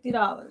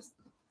 $50.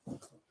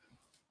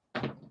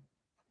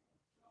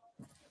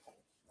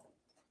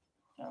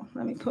 Oh,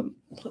 let me put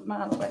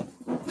mine away.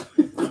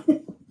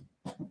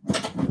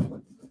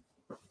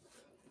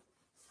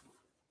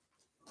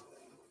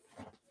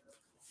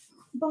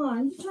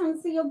 Bond, you trying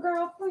to see your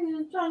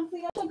girlfriend? Trying to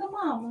see your sugar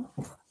mama?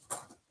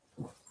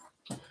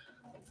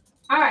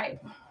 All right.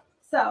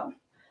 So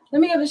let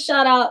me give a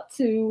shout out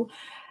to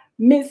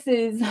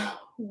Mrs.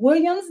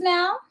 Williams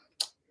now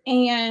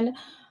and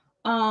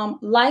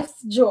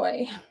Life's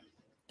Joy.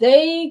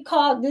 They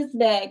called this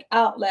bag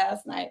out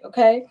last night,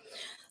 okay?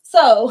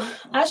 So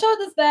I showed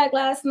this bag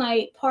last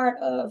night, part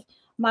of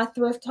my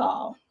thrift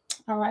haul,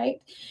 all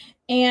right?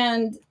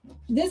 And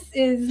this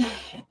is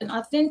an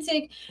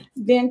authentic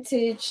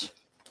vintage,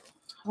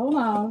 hold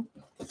on,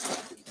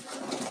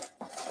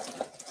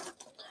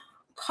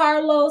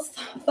 Carlos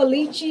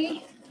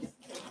Felici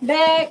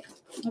bag,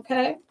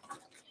 okay?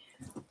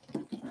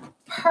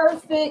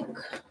 Perfect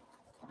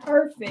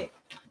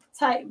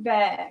type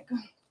bag.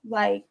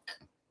 Like,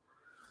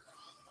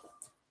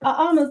 I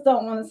almost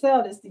don't want to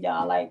sell this to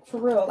y'all, like, for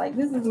real. Like,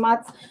 this is my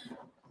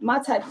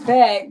type of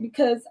bag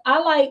because I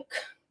like,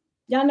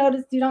 y'all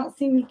notice you don't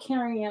see me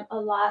carrying a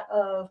lot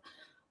of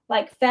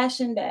like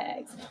fashion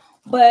bags,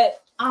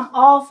 but I'm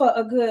all for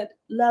a good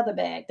leather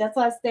bag. That's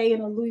why I stay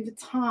in a Louis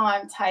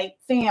Vuitton type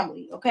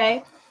family,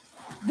 okay?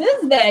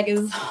 This bag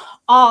is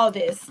all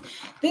this.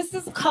 This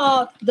is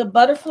called the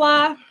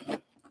Butterfly.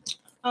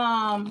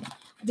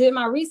 Did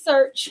my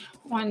research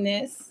on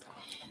this.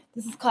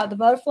 This is called the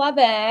Butterfly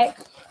bag.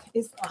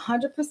 It's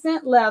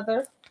 100%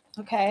 leather,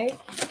 okay?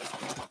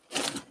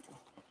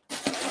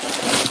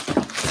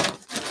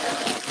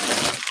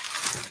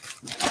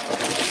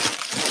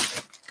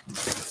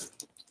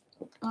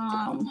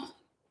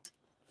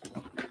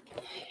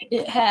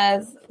 It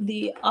has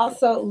the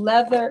also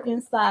leather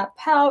inside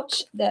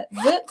pouch that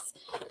zips.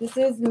 This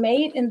is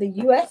made in the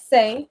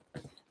USA.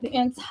 The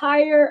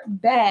entire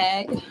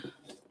bag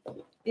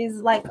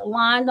is like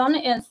lined on the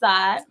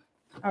inside.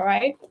 All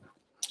right.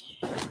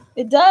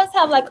 It does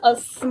have like a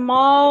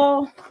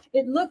small,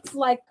 it looks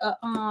like a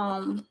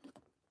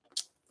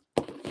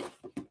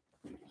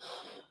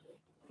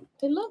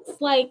it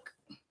looks like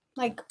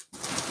a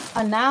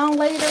noun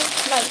later,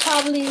 like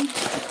probably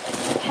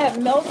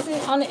had melted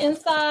on the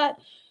inside.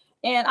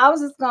 And I was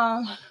just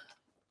gonna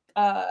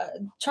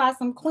try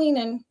some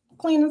cleaning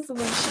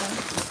solution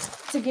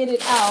to get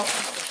it out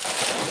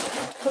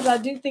because I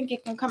do think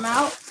it can come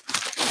out.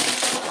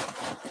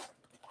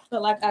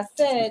 But like I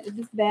said, if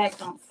this bag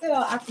don't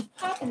sell, I could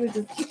probably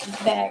just keep this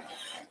bag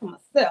for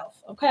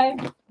myself, okay?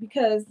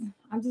 Because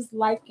I'm just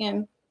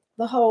liking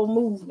the whole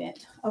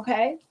movement,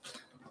 okay?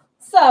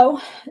 So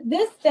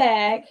this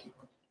bag,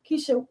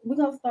 Keisha, we're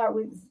gonna start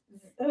with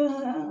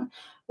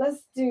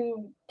let's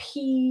do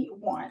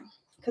P1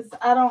 because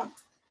I don't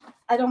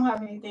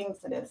have anything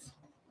for this.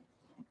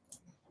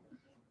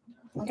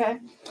 Okay,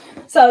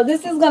 so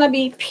this is going to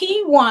be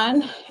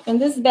P1, and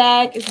this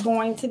bag is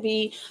going to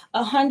be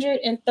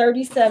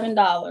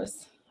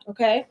 $137.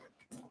 Okay,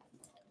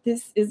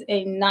 this is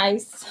a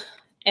nice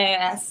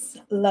ass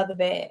leather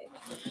bag.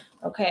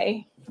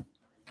 Okay,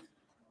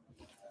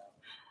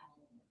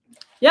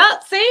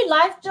 yep. See,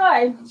 Life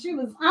Joy, she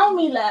was on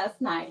me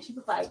last night. She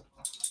was like,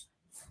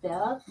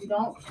 Steph, you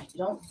don't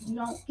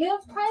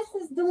give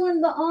prices during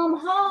the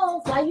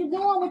hauls. Why you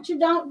doing what you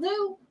don't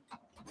do?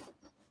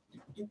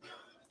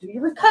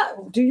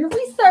 Do your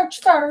research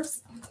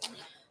first.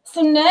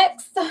 So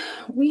next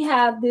we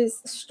have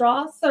this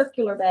straw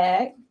circular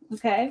bag.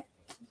 Okay.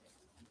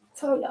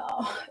 So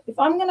y'all, if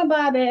I'm gonna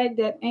buy a bag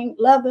that ain't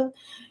leather,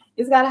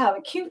 it's gotta have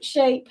a cute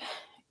shape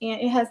and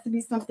it has to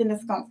be something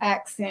that's gonna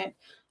accent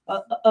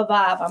a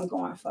vibe I'm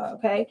going for.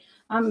 Okay.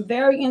 I'm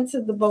very into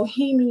the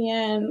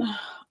bohemian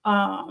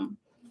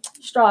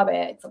straw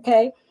bags.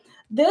 Okay.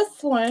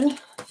 This one,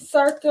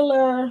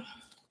 circular.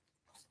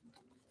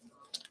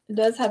 It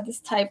does have this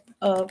type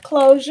of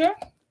closure.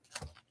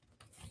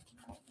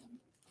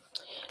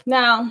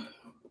 Now,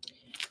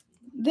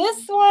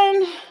 this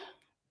one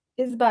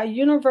is by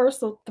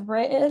Universal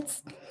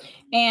Threads.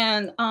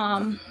 And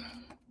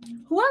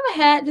whoever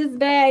had this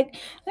bag,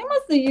 they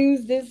must have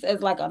used this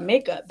as like a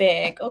makeup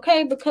bag,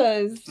 okay?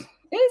 Because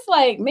it's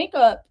like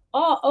makeup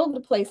all over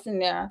the place in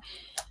there.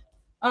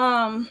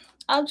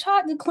 I've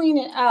tried to clean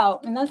it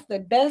out, and that's the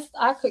best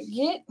I could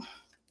get.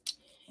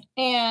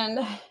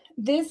 And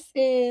this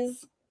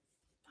is,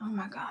 oh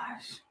my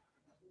gosh.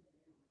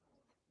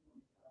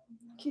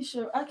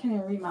 Keisha, I can't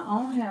even read my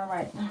own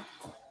handwriting.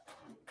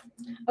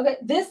 Okay,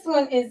 this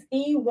one is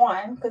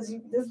E1 because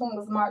this one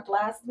was marked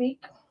last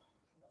week.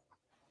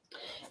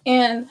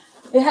 And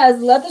it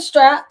has leather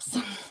straps.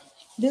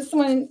 This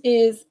one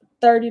is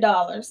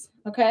 $30,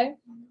 okay?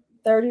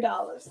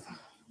 $30.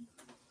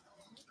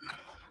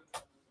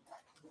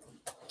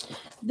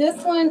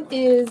 This one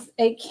is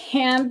a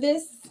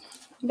canvas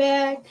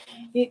bag.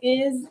 It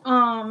is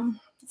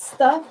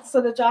stuffed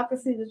so that y'all can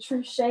see the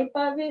true shape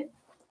of it.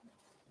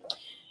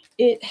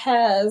 It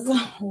has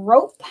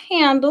rope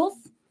handles.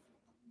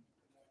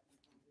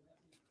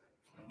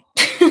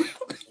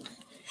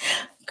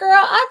 Girl,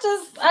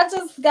 I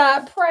just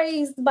got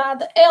praised by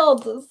the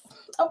elders.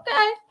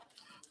 Okay.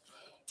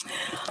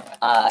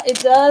 It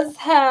does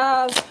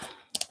have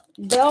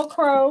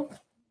Velcro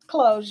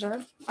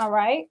closure. All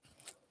right.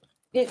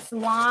 It's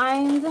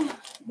lined.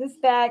 This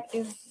bag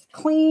is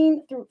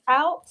clean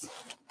throughout.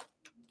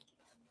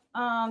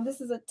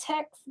 This is a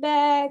text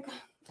bag,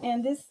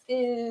 and this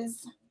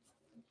is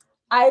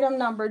item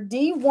number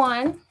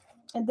D1,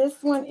 and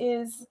this one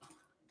is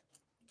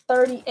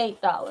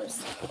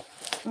 $38.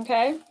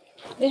 Okay,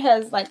 it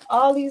has like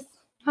all these,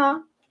 huh?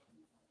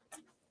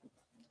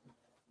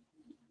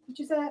 What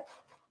you said?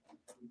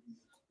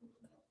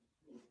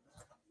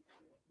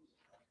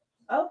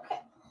 Okay.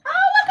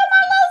 Oh, look at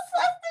my little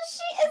sister.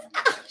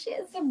 She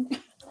is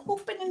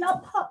opening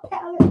up her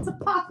palette to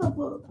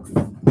pocketbooks.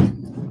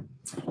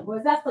 Or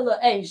is that for little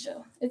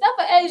Asia? Is that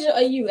for Asia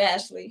or you,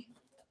 Ashley?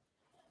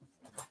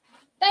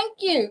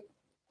 Thank you.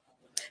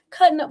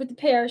 Cutting up with the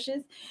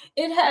parishes.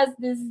 It has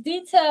this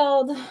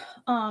detailed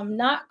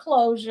knot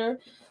closure.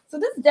 So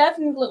this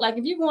definitely look like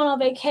if you're going on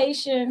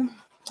vacation,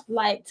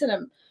 like to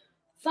the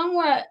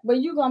somewhere where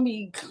you're gonna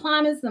be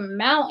climbing some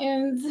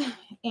mountains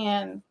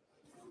and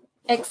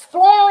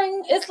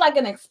exploring. It's like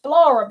an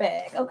explorer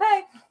bag,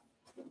 okay?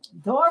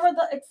 Dora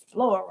the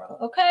Explorer,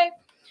 okay?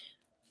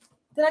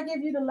 Did I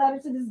give you the letter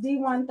to this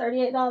D1,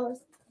 $38?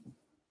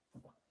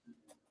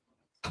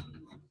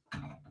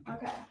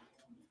 Okay.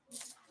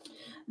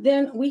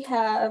 Then we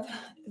have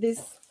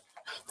this.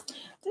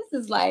 This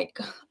is like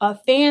a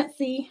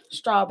fancy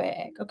straw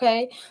bag,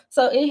 okay?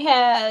 So it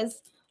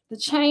has the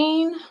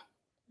chain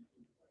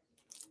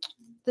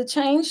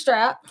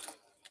strap.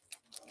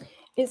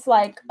 It's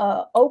like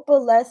a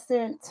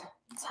opalescent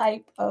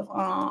type of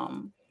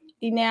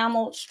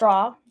enameled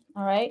straw,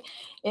 all right?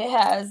 It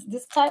has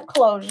this type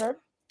closure,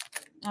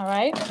 all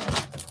right?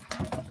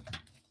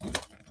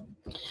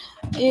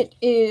 It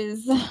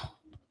is,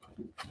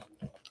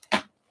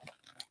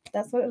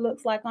 that's what it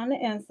looks like on the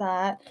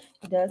inside.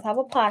 It does have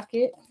a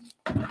pocket.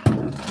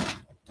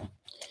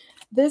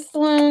 This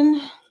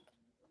one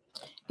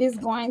is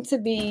going to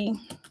be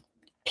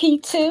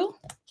P2.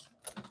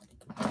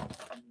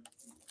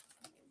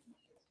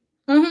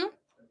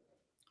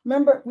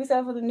 Remember, we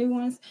said for the new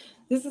ones,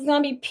 this is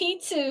going to be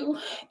P2,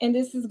 and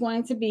this is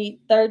going to be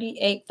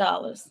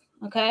 $38.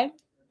 Okay?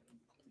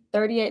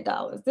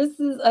 $38. This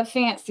is a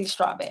fancy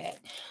straw bag.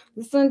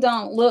 This one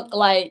don't look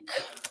like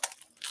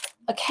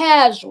a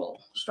casual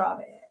straw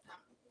bag.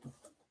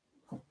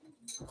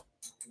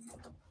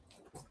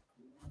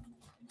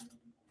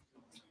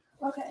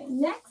 Okay,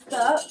 next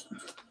up,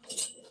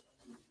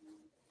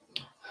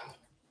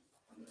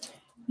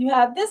 you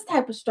have this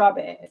type of straw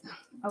bag,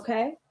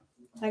 okay?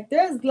 Like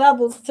there's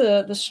levels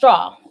to the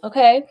straw,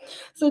 okay?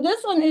 So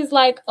this one is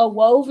like a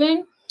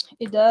woven.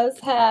 It does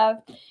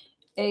have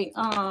a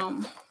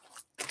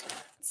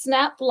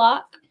snap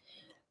lock.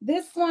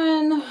 This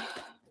one,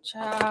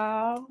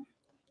 child,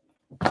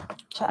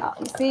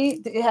 you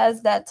see, it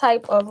has that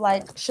type of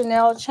like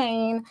Chanel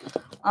chain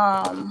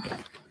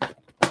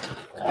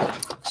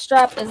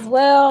strap as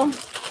well.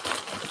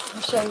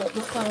 I'll show you what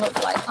this one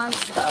looks like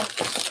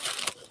unstuffed.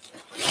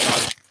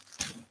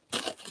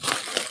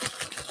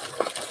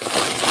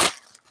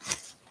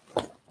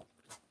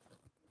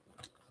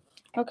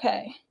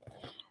 Okay,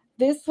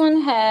 this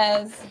one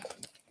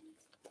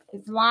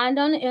it's lined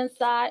on the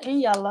inside in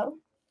yellow.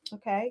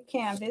 Okay,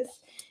 canvas.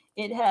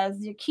 It has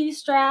your key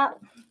strap.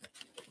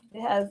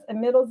 It has a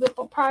middle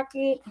zipper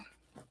pocket.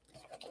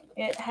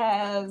 It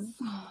has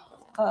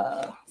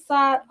a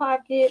side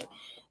pocket.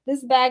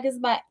 This bag is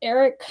by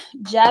Eric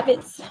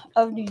Javits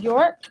of New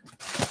York.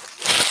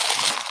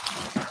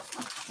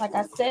 Like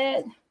I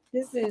said,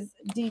 this is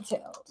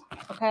detailed,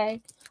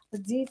 okay? A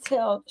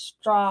detailed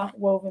straw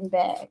woven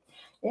bag.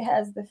 It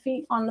has the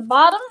feet on the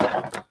bottom.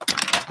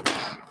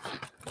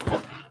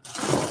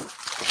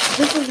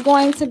 This is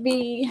going to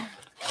be,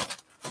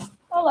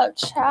 hold up,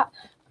 child,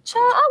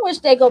 I wish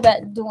they go back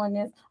to doing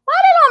this. Why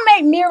they don't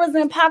make mirrors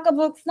and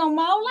pocketbooks no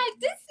more? Like,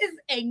 this is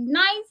a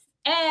nice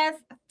ass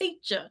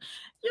feature.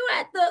 You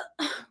at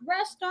the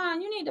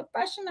restaurant, you need to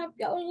freshen up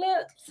your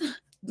lips.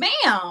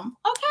 Bam,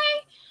 okay?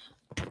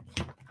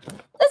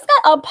 It's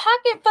got a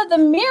pocket for the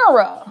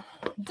mirror.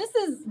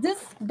 This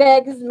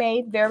bag is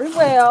made very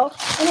well,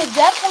 and it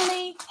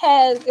definitely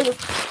has,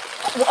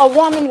 a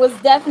woman was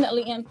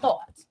definitely in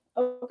thought,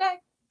 okay?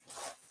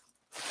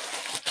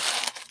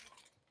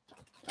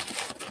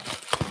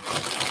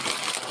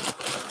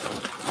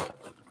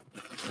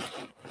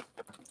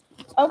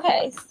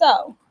 Okay,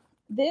 so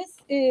this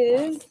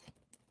is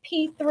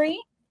P3.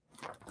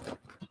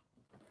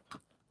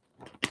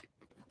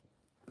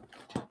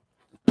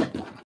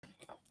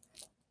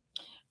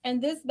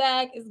 And this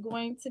bag is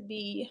going to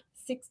be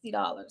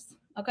 $60,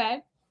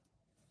 okay?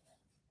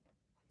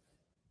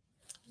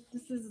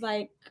 This is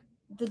like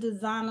the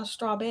designer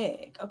straw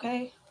bag,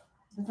 okay?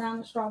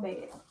 Designer straw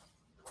bag.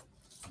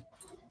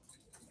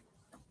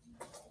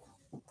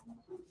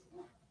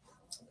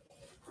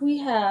 We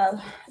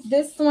have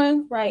this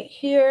one right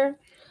here.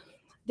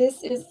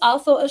 This is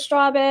also a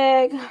straw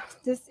bag.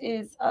 This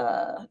is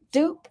a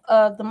dupe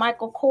of the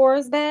Michael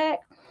Kors bag.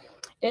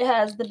 It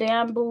has the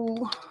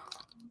bamboo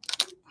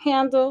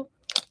handle,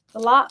 the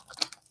lock.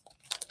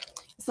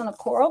 It's in a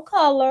coral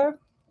color.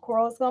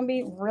 Coral is going to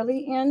be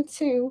really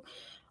into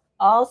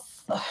all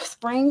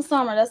spring,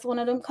 summer. That's one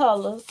of them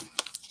colors.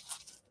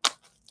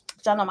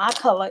 Y'all know my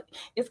color.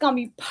 It's going to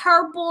be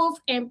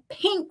purples and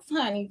pinks,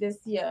 honey, this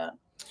year.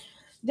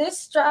 This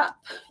strap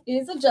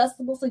is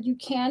adjustable, so you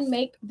can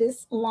make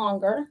this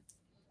longer.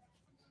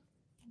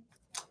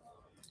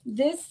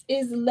 This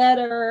is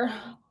letter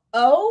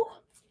O,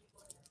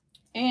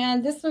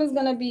 and this one's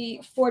going to be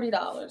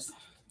 $40.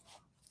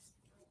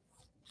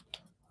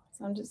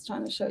 So I'm just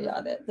trying to show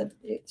y'all that the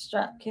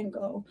strap can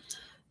go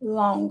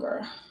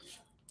longer.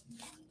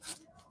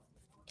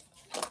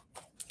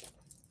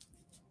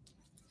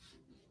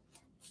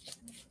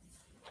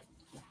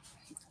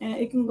 And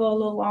it can go a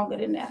little longer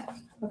than that,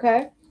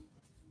 okay?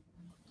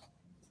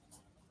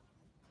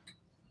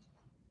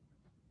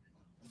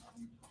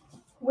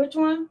 Which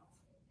one?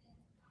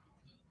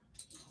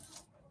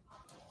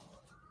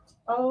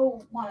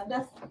 Oh, one.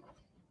 That's,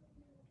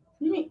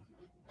 you mean,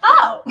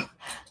 oh, okay.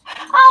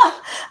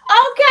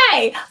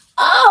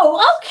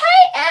 Oh,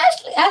 okay,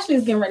 Ashley.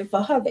 Ashley's getting ready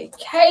for her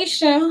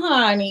vacation,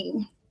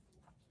 honey.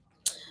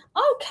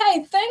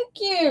 Okay, thank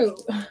you,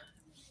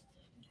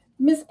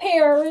 Miss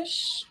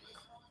Parrish.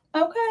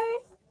 Okay.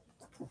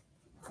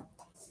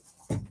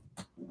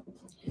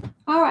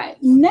 All right,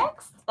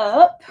 next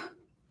up,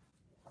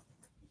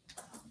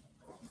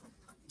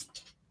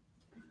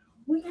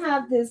 we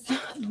have this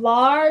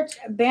large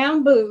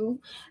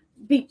bamboo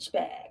beach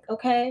bag,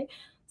 okay?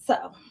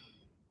 So,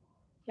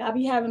 y'all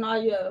be having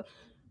all your,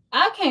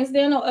 I can't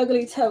stand no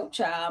ugly tote,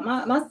 child.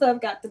 My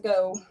stuff got to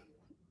go.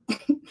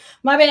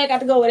 My bag got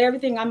to go with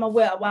everything I'm gonna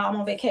wear while I'm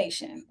on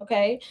vacation,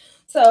 okay?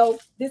 So,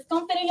 this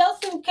gonna fit in your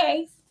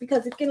suitcase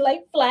because it can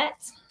lay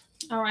flat,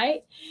 all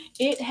right?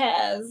 It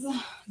has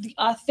the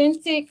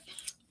authentic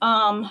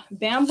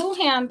bamboo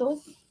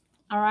handles,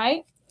 all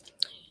right?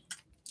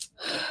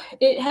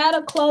 It had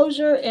a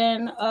closure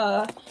and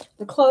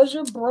the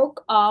closure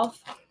broke off,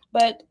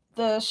 but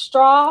the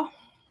straw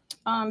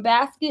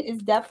basket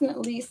is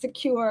definitely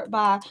secured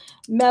by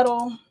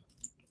metal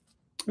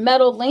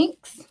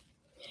links.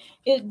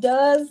 It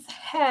does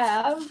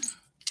have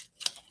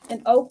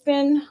an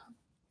open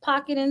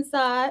pocket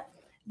inside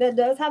that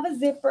does have a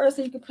zipper,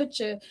 so you can put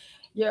your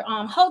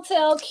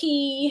hotel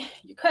key,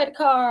 your credit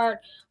card,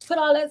 put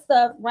all that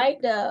stuff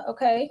right there,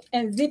 okay?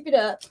 And zip it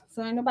up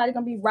so ain't nobody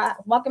gonna be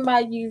walking by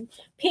you,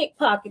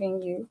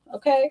 pickpocketing you,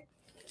 okay?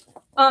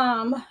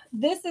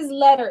 This is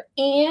letter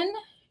N,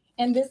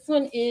 and this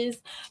one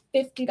is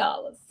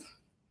 $50,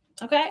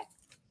 okay?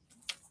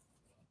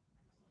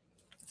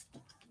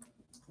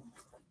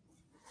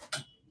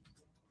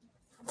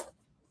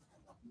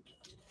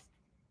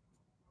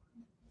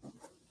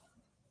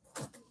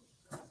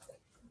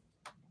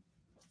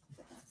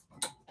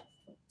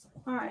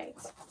 All right.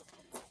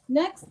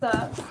 Next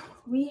up,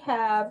 we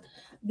have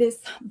this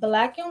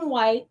black and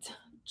white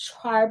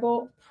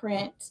tribal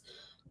print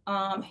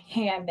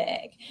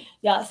handbag.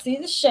 Y'all see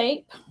the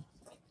shape?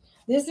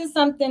 This is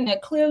something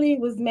that clearly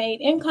was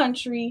made in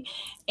country,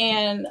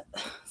 and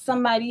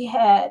somebody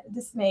had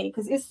this made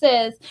because it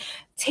says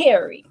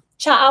Terry.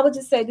 Child, I would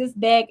just say this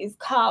bag is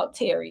called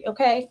Terry,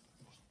 okay?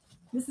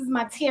 This is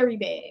my Terry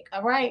bag,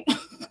 all right?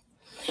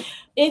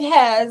 It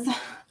has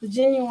the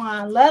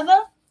genuine leather.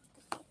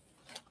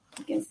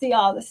 You can see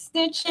all the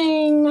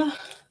stitching,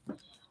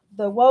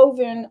 the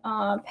woven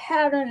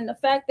pattern, and the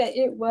fact that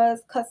it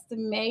was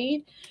custom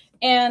made,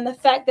 and the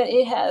fact that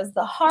it has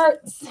the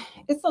hearts.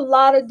 It's a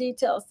lot of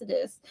details to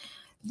this.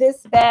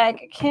 This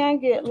bag can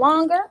get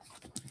longer.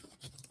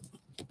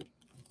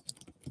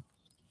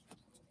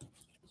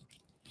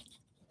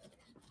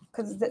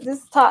 Because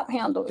this top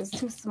handle is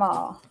too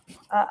small.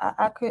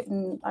 I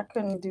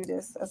couldn't do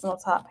this as no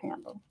top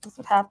handle. This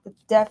would have to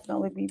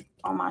definitely be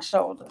on my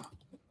shoulder.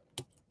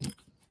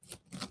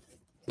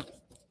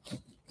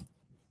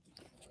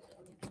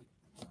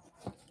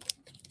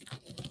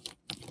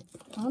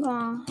 Hold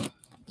on.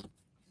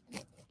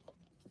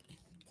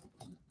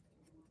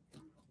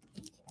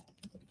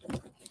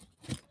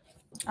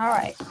 All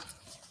right.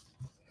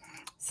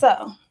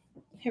 So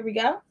here we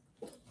go.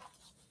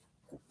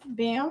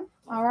 Bam.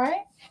 All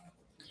right.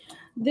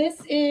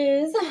 This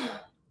is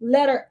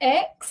letter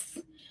X,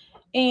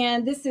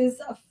 and this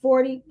is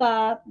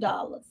 $45.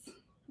 All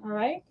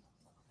right.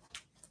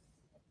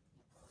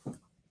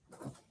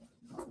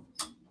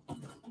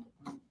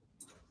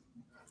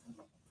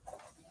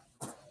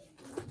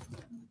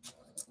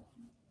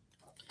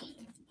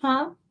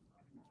 Huh?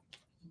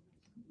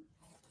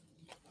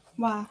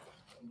 Why?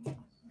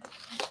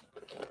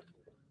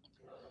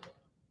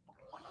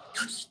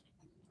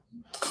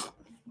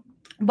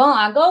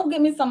 Bon, go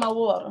get me some more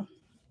water.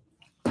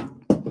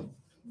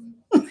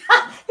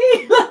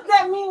 He looked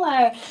at me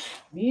like,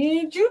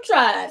 you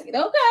tried it,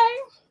 okay?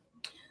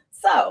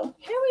 So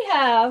here we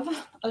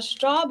have a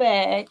straw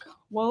bag,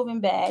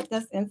 woven bag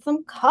that's in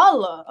some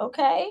color,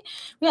 okay?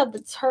 We have the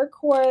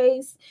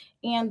turquoise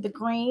and the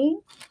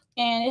green,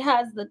 and it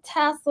has the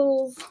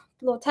tassels,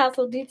 little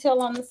tassel detail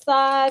on the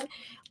side.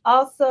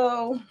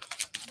 Also,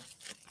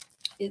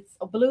 it's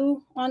a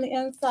blue on the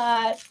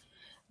inside.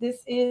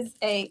 This is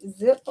a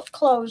zip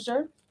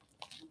closure.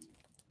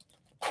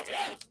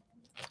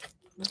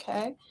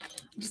 Okay.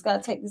 Just got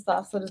to take this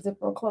off so the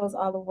zipper will close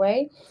all the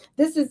way.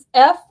 This is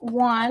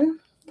F1,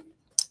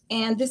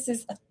 and this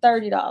is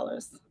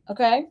 $30.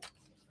 Okay.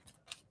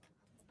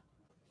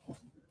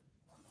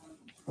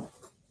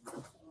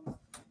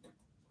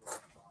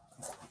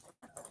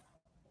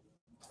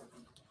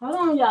 Hold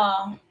on,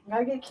 y'all.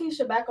 Gotta get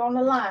Keisha back on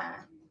the line.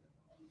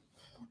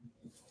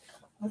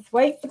 Let's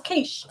wait for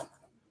Keisha.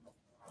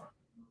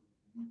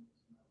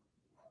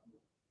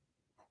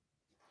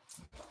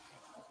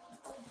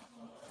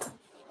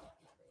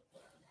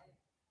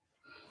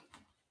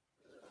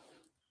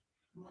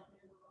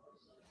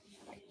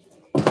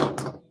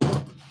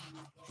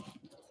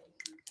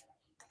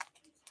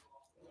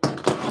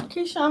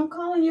 Keisha, I'm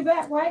calling you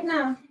back right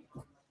now.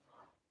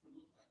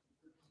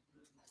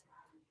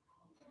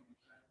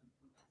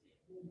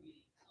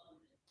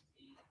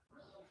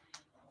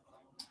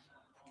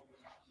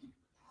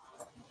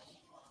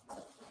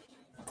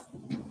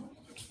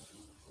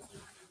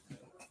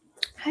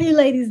 How you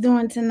ladies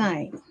doing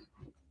tonight?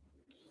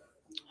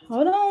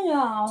 Hold on,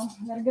 y'all.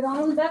 Gotta get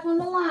on back on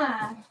the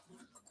line.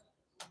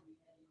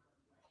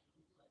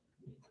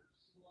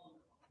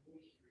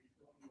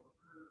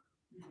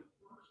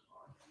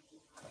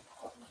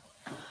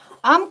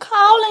 I'm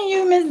calling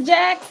you, Miss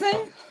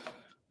Jackson.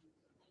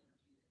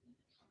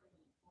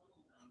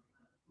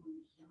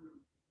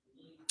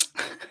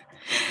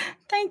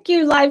 Thank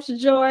you, Life's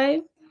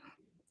Joy.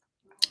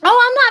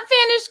 Oh, I'm not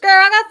finished, girl.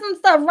 I got some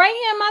stuff right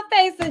here in my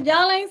face that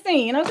y'all ain't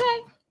seen,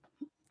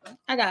 okay?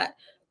 I got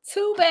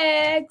 2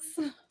 bags,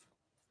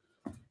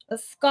 a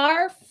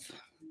scarf,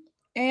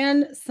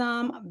 and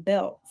some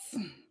belts.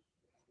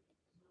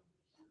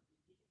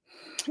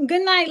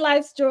 Good night,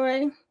 Life's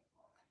Joy.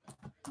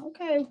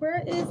 Okay,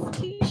 where is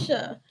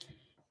Keisha?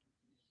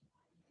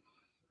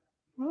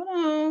 Hold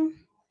on.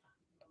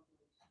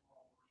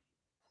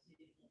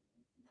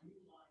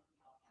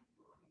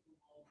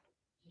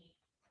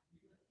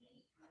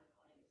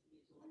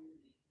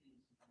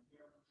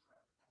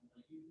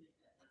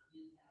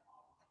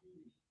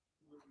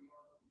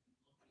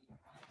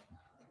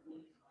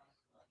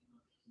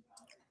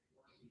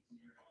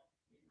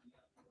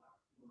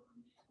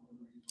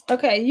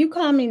 Okay, you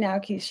call me now,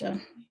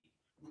 Keisha.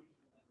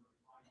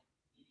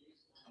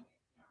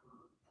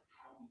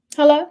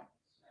 Hello?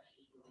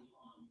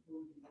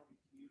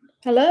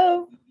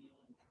 Hello?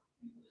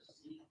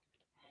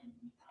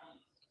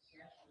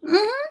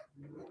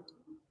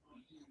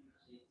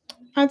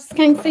 I just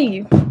can't see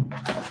you.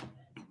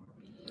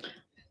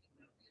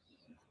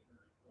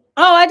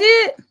 Oh, I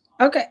did?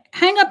 Okay.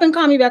 Hang up and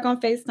call me back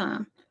on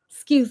FaceTime.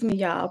 Excuse me,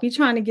 y'all. We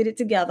trying to get it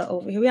together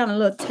over here. We having a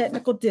little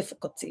technical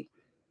difficulty.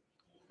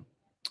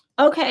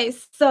 Okay,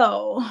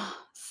 so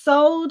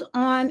sold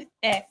on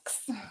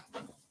X.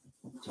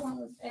 Which one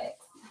was X?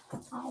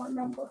 I don't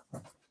remember.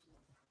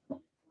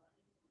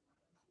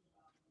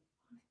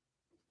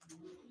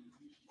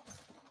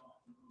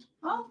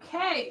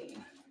 Okay.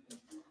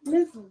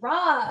 Miss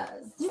Roz,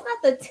 you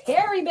got the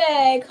Terry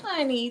bag,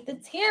 honey. The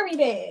Terry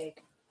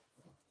bag.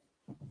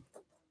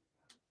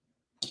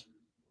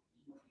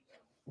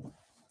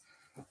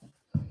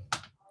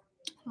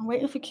 I'm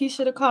waiting for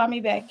Keisha to call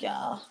me back,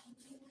 y'all.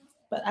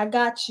 But I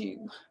got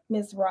you,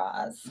 Miss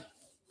Roz.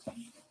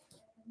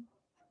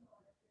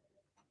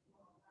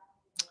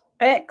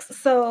 X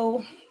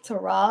sold to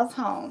Roz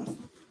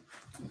home.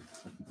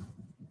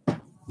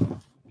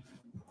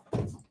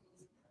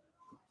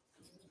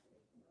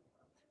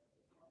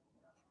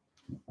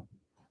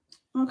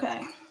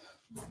 Okay.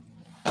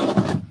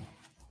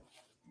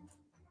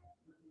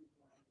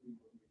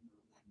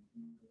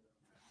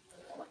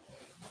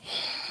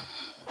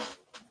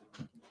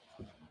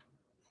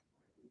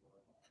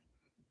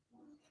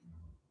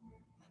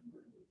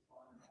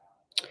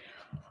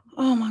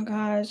 Oh my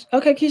gosh.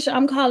 Okay, Keisha,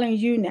 I'm calling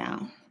you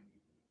now.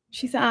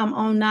 She said I'm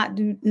on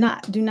do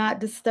not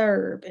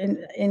disturb, and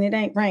it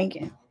ain't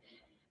ringing.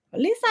 At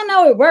least I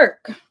know it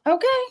worked.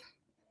 Okay.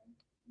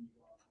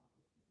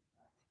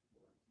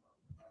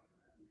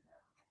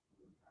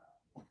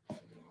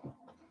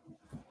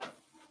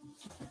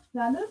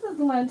 Now this is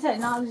when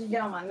technology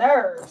get on my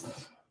nerves.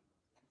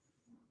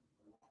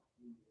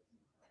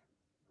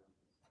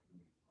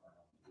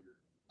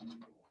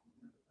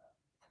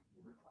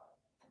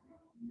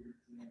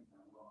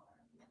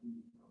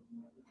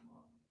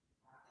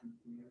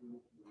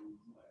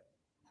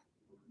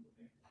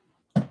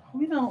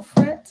 We don't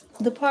fret.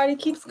 The party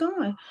keeps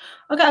going.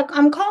 Okay,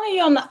 I'm calling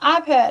you on the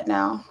iPad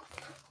now.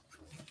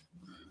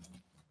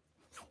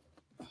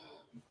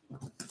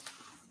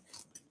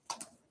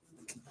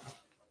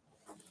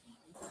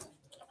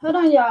 Hold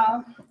on,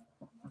 y'all.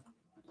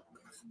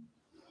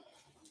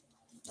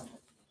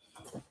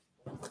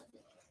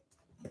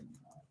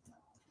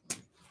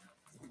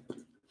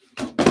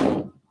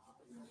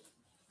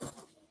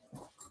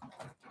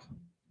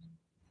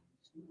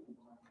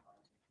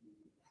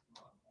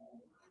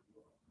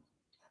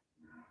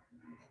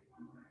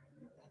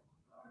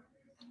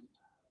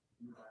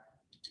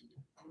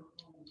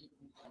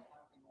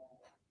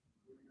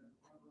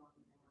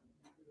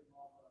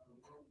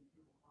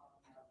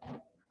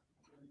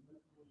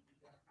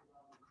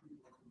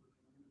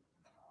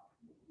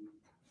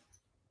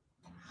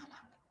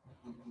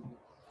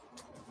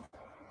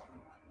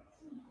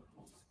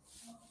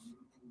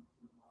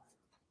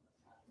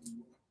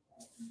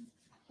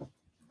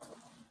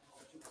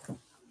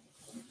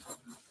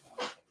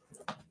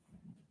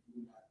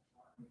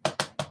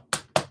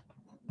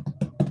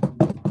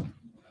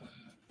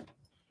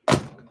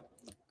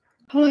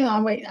 Hold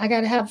on, wait. I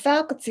gotta have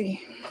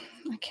faculty.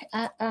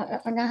 I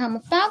gotta have my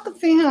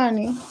faculty,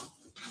 honey.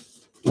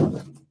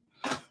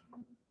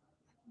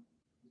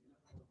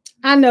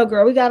 I know,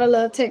 girl. We gotta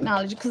love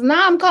technology because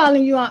now I'm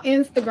calling you on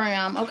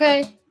Instagram.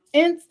 Okay,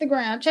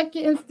 Instagram. Check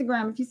your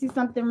Instagram if you see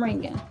something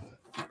ringing.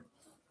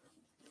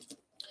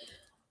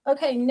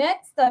 Okay,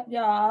 next up,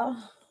 y'all,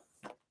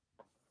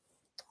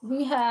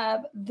 we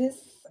have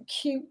this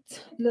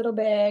cute little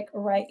bag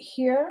right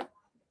here.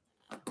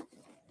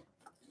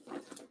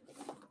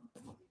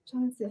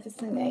 Trying to see if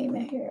it's a name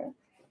in here.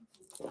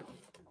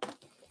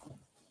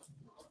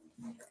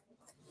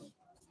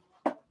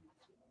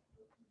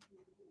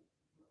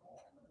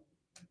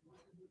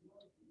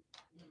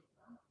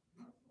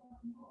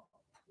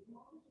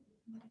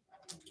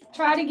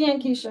 Try it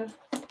again, Keisha.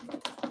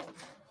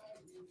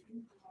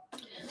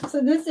 So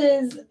this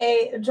is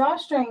a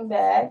drawstring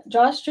bag,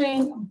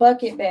 drawstring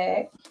bucket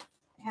bag.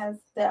 It has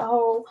that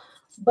whole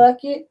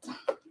bucket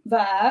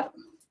vibe.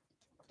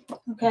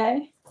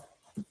 Okay.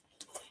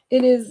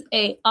 It is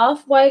a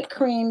off-white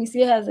cream. You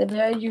see it has a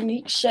very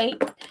unique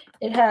shape.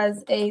 It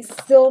has a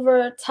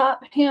silver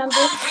top handle.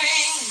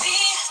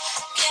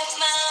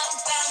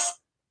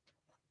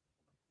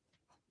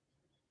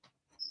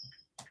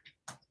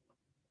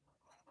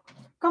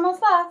 Come on,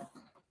 stop.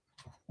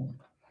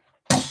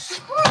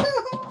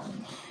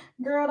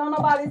 Girl, don't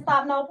nobody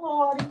stop no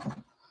party.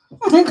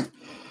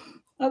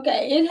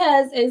 Okay, it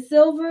has a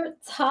silver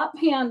top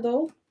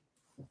handle.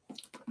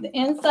 The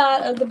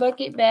inside of the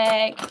bucket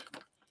bag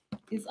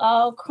is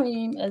all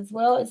cream as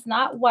well. It's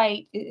not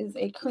white. It is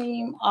a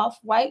cream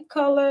off-white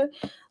color.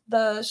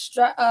 The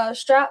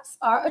straps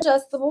are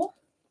adjustable.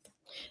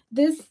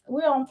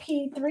 We're on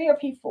P3 or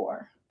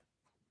P4.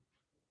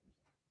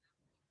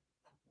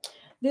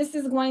 This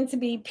is going to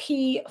be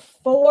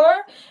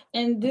P4,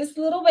 and this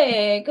little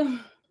bag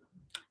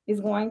is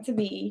going to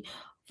be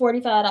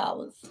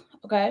 $45.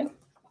 Okay.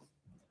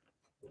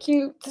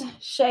 Cute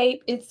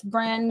shape. It's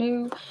brand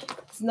new.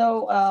 There's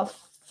no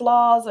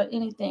flaws or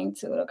anything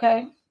to it.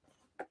 Okay.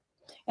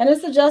 And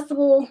it's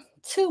adjustable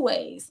two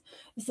ways.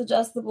 It's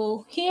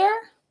adjustable here,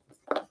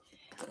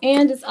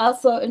 and it's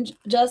also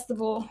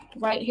adjustable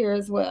right here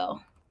as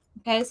well.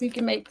 Okay, so you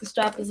can make the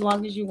strap as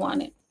long as you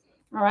want it.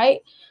 All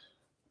right.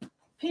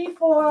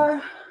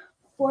 P4,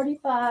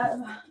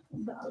 $45.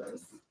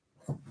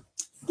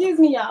 Excuse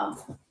me, y'all.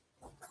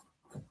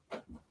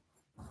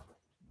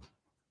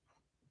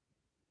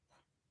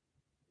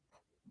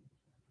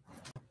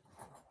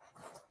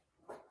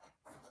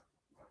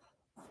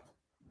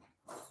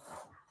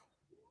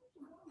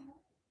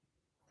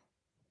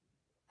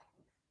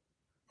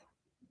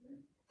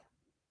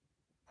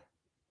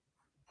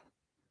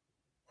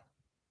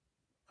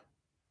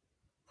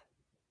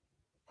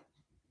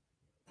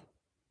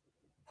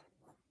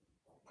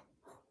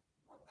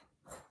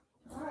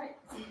 All right.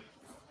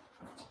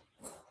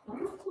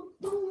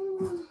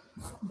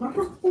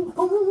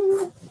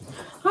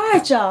 All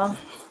right, y'all.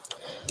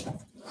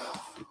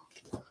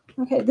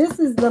 Okay, this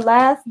is the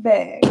last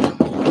bag.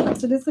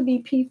 So this will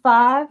be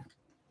P5.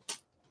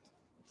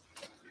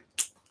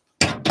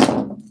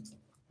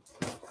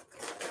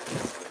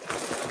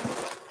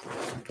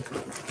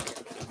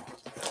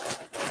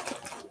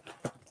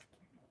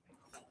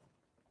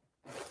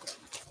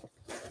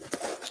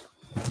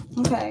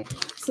 Okay,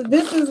 so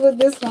this is what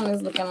this one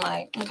is looking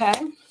like. Okay,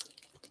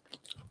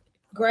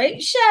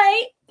 great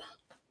shape.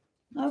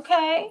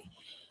 Okay,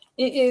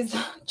 it is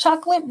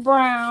chocolate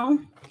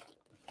brown.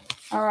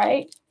 All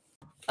right,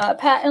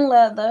 patent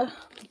leather,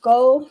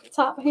 gold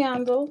top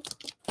handle.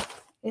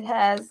 It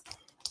has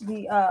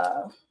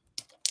the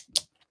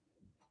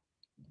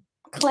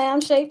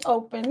clam shape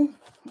open.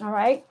 All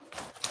right,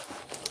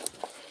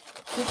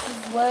 this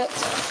is what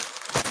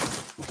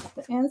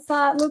the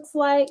inside looks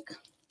like.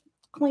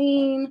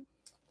 Clean.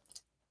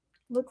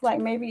 Looks like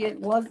maybe it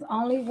was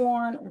only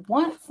worn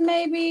once,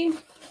 maybe.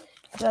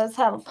 It does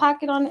have a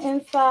pocket on the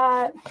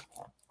inside.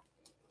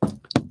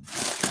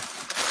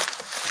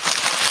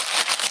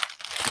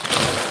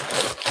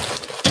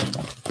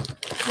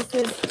 This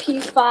is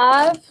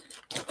P5.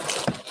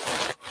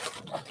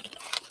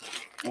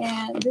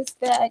 And this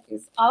bag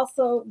is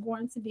also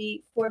going to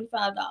be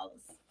 $45.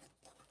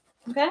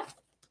 Okay?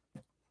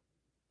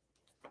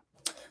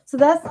 So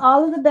that's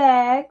all of the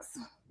bags.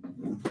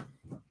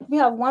 We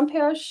have one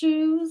pair of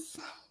shoes.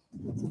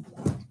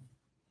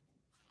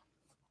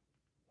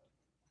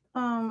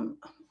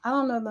 I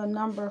don't know the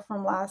number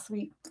from last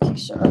week,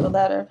 Keisha, or the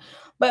letter,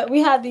 but we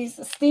have these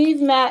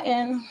Steve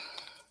Madden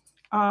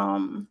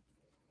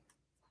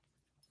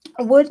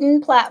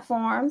wooden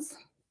platforms.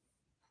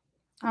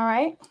 All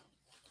right.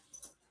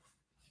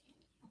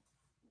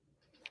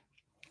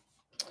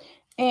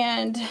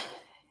 And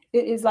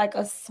it is like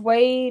a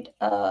suede,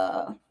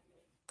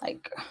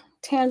 like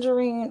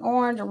tangerine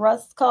orange,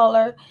 rust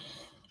color.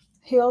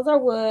 Heels are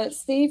wood.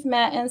 Steve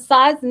Madden,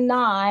 size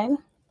 9.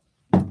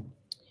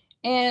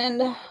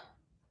 And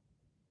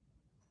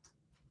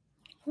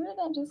where did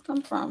that just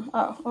come from?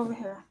 Oh, over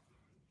here.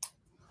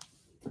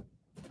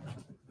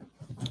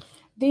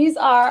 These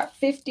are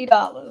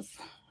 $50.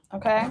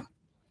 Okay.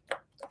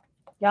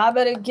 Y'all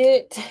better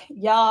get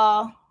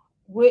y'all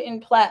wooden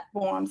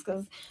platforms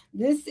because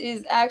this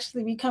is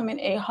actually becoming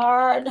a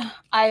hard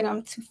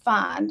item to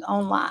find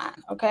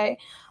online. Okay.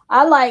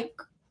 I like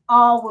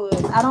all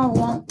wood. I don't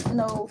want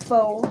no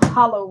faux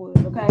hollow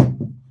wood. Okay.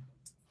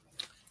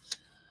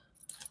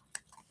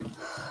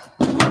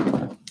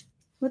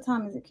 What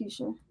time is it,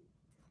 Keisha?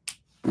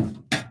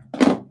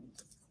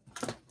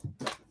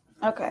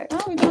 Okay.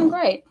 Oh, we're doing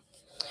great.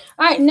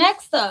 All right.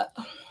 Next up,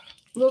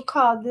 we'll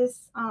call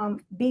this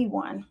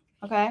B1.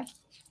 Okay.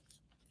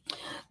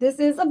 This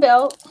is a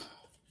belt,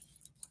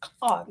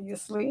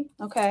 obviously.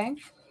 Okay.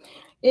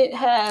 It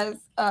has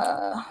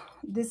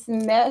this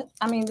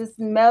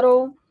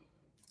metal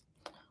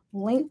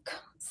link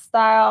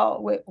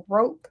style with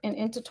rope and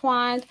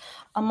intertwined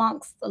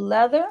amongst the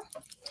leather.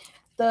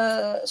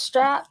 The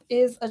strap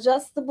is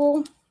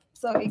adjustable,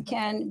 so it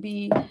can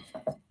be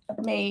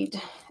made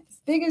as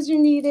big as you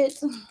need it.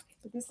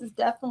 But this is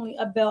definitely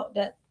a belt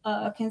that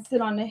can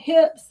sit on the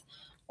hips,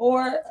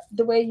 or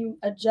the way you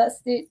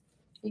adjust it,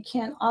 it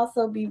can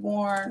also be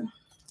worn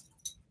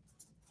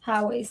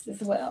high waist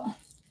as well.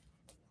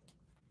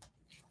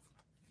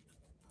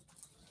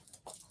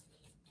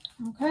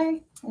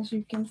 Okay, as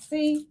you can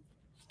see,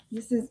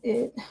 this is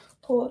it,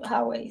 pulled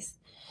high waist.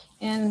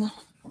 And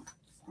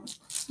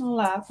no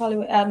lie, I probably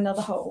would add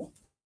another hole.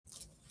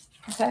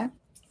 Okay.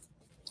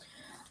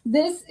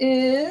 This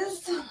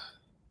is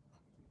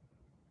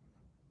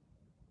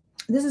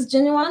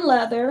genuine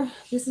leather.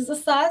 This is a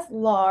size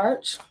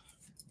large.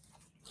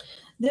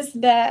 This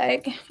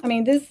belt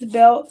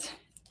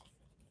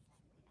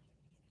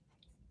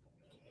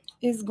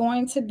is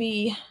going to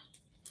be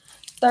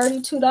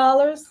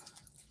 $32.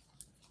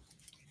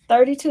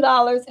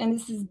 $32, and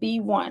this is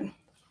B1.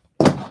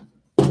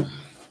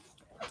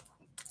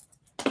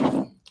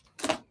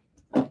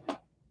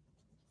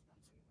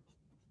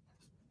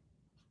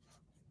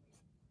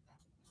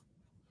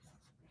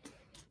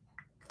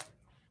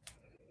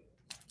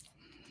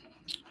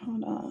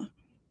 Hold on.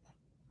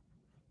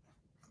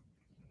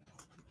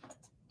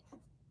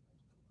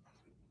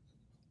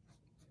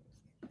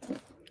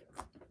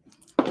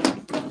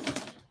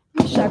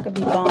 Wish I could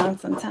be Bond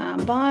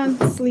sometime. Bond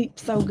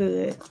sleeps so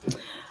good.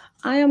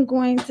 I am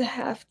going to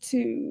have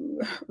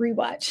to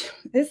rewatch.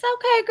 It's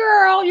okay,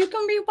 girl. You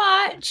can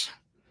rewatch.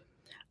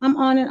 I'm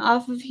on and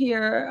off of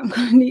here. I'm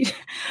gonna need.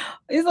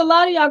 There's a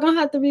lot of y'all gonna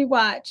have to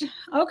rewatch.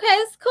 Okay,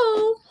 it's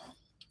cool.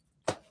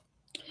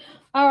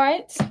 All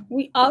right.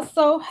 We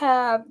also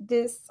have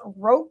this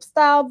rope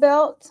style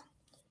belt.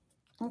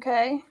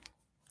 Okay.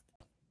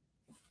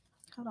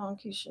 Hold on,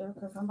 Keisha,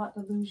 because I'm about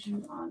to lose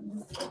you on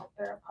this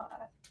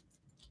AirPod.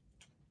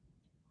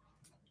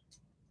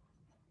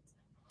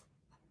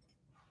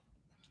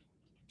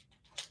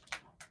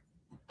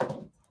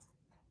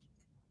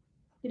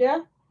 You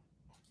there?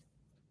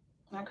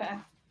 Okay.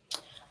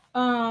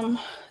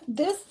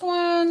 This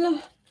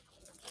one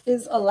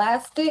is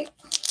elastic.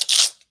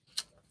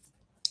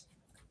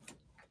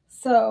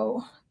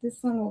 So this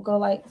one will go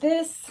like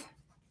this.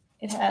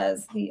 It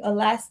has the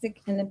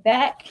elastic in the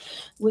back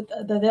with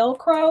the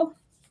Velcro.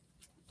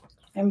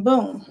 And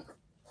boom.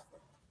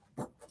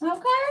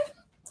 Okay.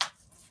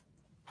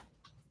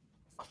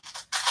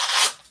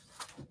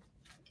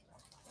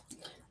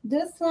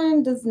 This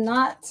one does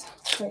not,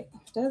 wait,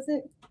 does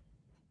it?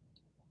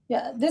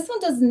 Yeah, this one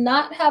does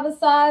not have a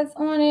size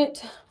on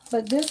it,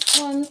 but this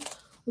one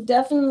will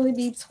definitely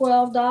be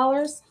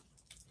 $12.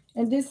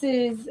 And this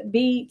is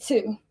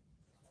B2.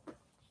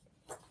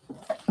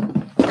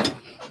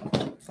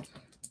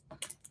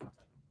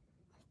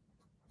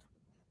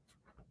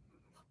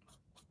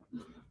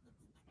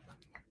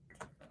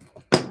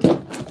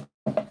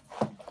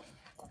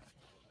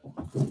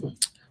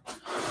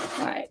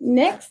 All right,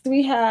 next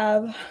we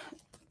have,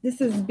 this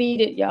is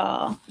beaded,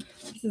 y'all.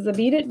 This is a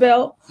beaded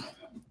belt.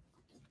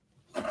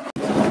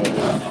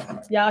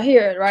 Y'all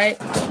hear it, right?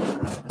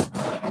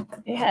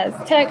 It has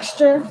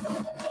texture.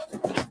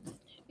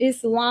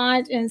 It's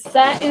lined in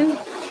satin.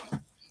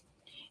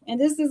 And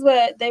this is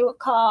what they would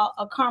call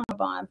a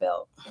cummerbund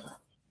belt.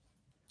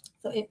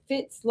 So it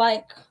fits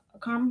like a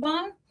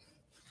cummerbund.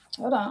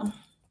 Hold on.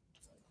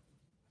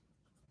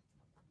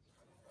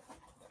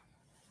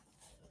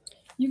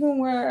 You can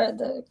wear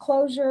the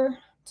closure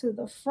to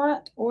the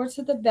front or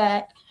to the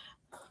back.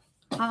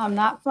 I'm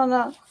not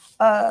gonna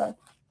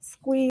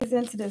squeeze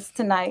into this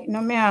tonight. No,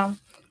 ma'am.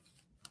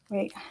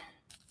 Wait.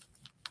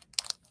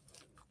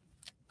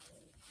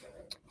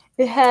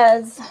 It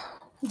has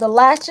the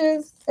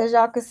latches, as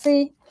y'all can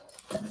see.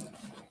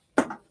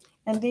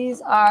 And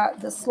these are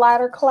the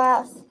slider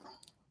clasp.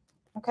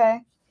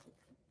 Okay.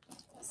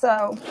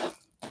 So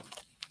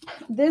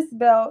this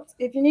belt,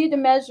 if you need the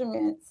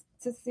measurements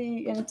to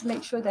see and to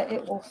make sure that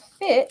it will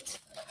fit,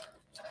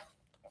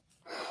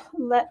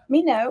 let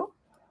me know,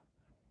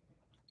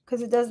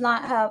 because it does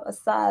not have a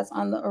size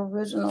on the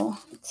original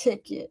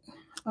ticket.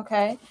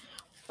 Okay.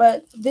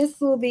 But this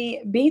will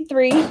be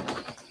B3.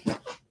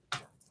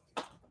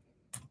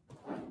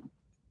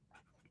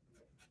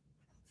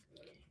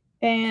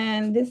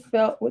 And this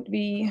belt would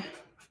be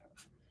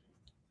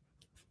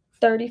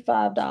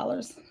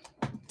 $35.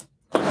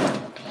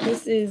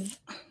 This is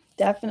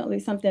definitely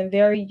something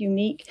very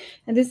unique.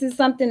 And this is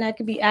something that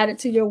could be added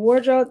to your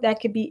wardrobe. That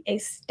could be a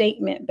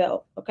statement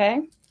belt, okay?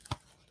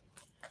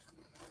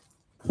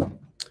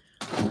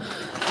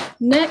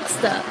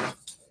 Next up,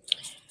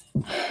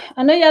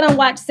 I know y'all done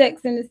watched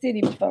Sex in the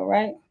City before,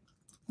 right?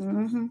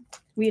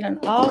 We done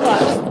all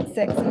watched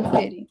Sex in the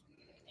City.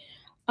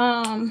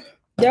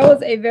 There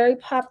was a very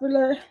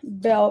popular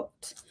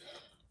belt,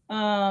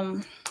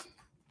 like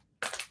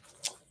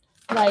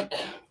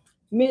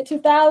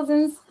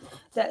mid-2000s,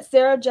 that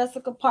Sarah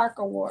Jessica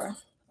Parker wore.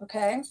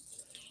 Okay,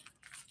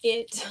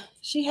 it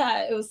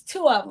was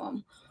two of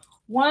them.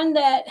 One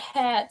that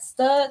had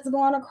studs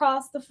going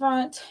across the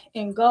front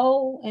in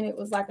gold, and it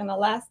was like an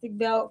elastic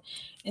belt.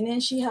 And then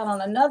she had on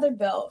another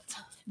belt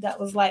that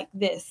was like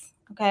this.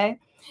 Okay,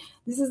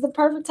 this is the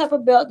perfect type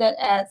of belt that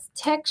adds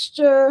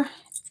texture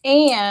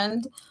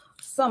and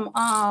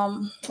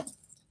some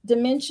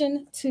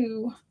dimension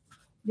to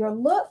your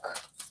look.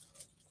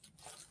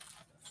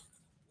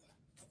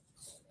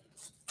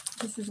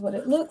 This is what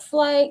it looks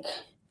like.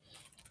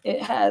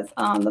 It has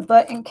the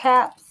button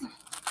caps.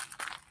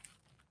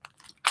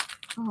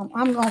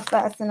 I'm going to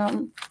fasten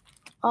them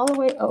all the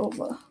way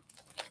over.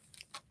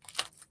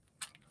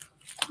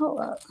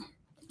 Hold up.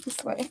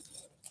 This way.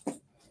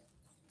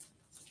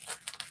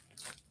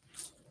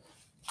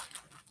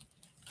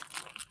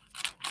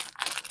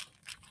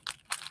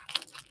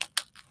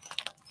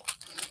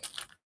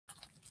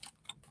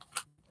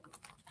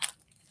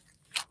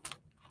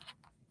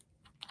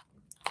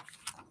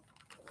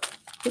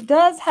 It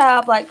does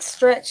have like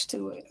stretch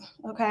to it,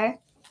 okay?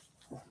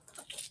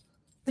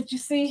 But you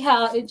see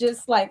how it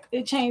just like,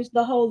 it changed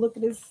the whole look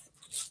of this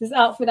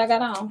outfit I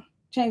got on.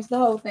 Changed the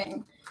whole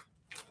thing.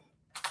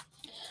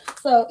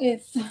 So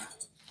it's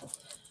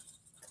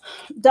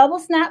double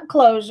snap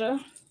closure.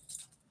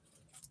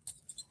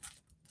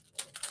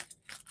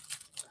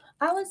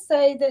 I would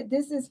say that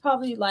this is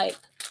probably like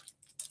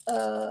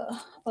a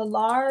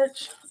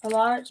large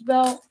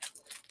belt.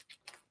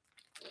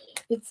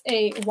 It's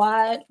a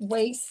wide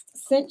waist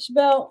cinch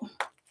belt.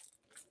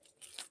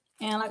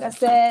 And like I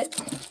said,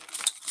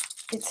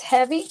 it's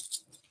heavy.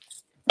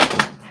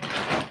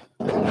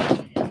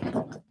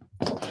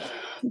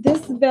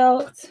 This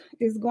belt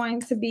is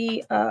going to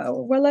be,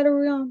 what letter are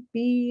we on?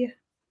 B.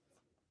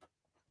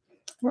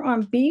 We're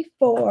on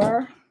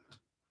B4.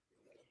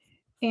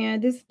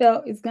 And this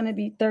belt is going to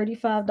be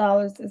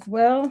 $35 as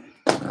well.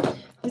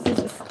 This is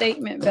a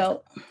statement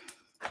belt.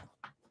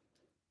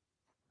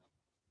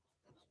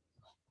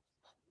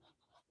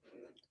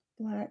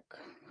 Black.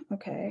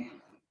 Okay.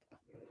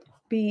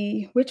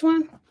 B, which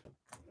one?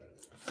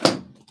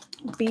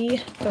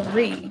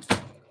 B3.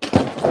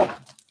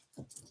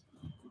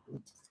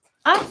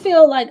 I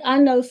feel like I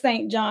know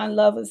St. John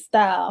Lover's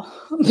style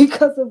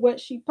because of what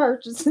she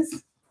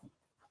purchases.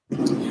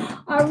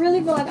 I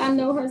really feel like I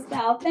know her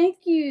style. Thank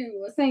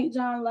you, St.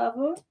 John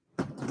Lover.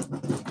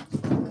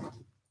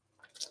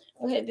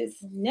 Okay,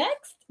 this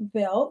next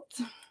belt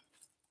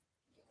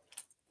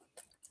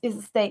is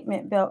a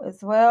statement belt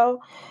as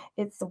well.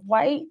 It's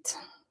white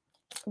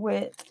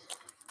with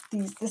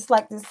this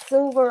like this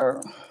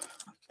silver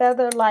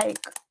feather-like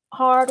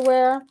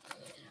hardware.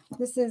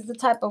 This is the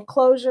type of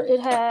closure it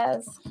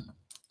has.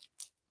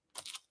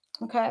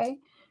 Okay.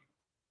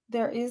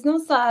 There is no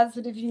size,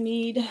 but if you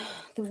need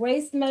the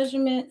waist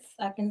measurements,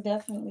 I can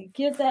definitely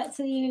give that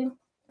to you.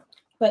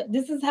 But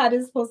this is how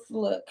this is supposed to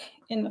look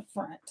in the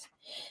front.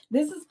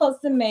 This is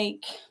supposed to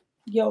make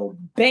your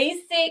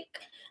basic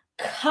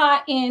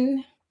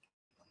cotton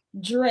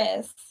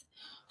dress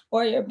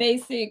or your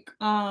basic,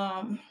 what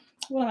am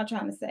I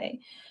trying to say?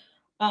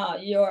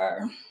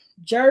 Your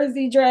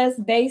jersey dress,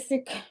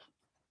 basic.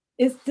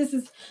 This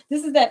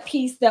is that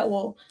piece that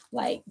will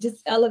like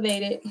just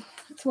elevate it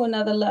to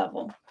another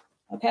level.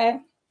 Okay.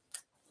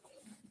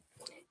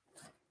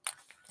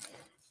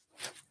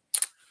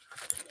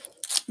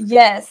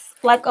 Yes,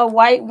 like a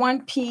white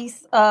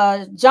one-piece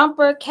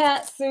jumper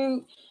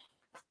catsuit.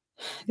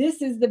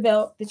 This is the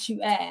belt that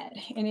you add,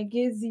 and it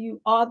gives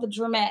you all the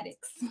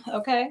dramatics.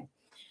 Okay.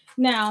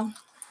 Now,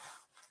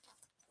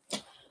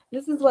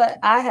 this is what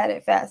I had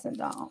it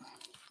fastened on,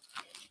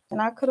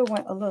 and I could have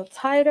went a little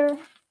tighter,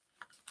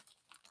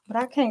 but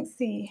I can't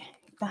see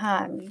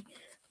behind me.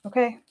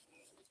 Okay.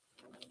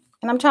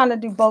 And I'm trying to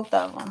do both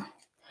of them.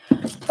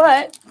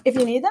 But if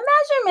you need the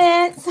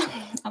measurements,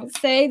 I would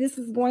say this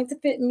is going to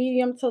fit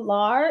medium to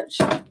large.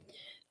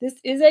 This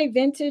is a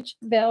vintage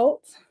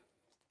belt.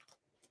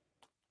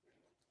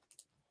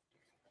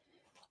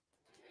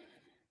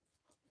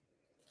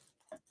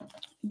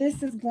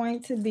 This is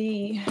going to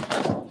be,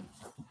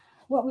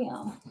 what we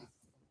on?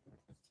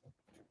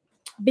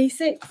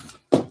 B6.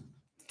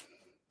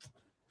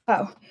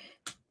 Oh,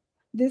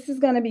 this is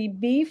going to be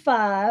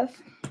B5.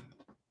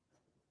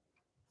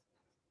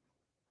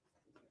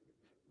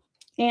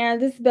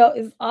 And this belt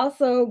is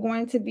also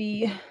going to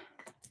be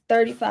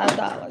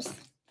 $35.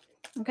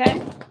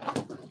 Okay.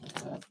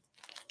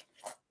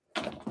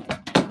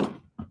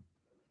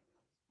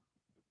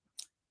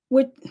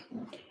 With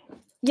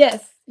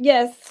yes.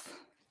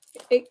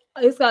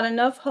 it's got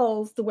enough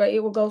holes to where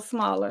it will go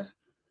smaller.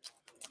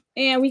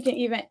 And we can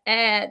even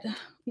add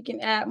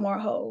more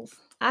holes.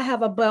 I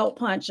have a belt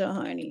puncher,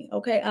 honey.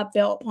 Okay, a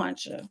belt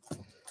puncher.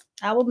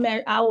 I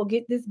will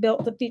get this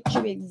belt to fit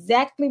you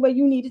exactly where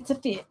you need it to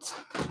fit.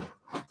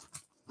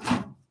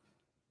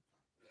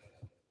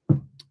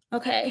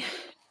 Okay,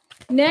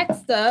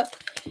 next up,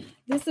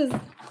 this is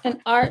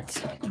an Art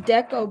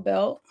Deco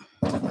belt.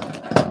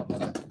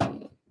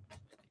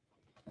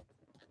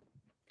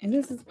 And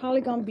this is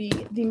probably going to be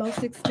the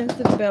most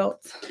expensive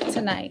belt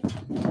tonight,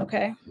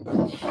 okay?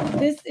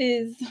 This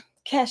is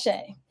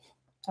Cashapp,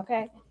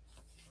 okay?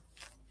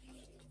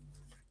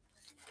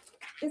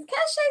 Is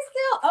Cashapp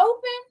still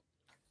open?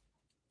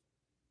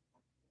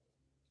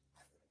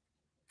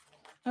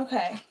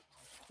 Okay,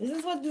 this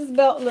is what this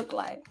belt looked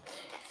like.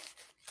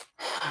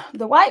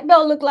 The white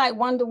belt looked like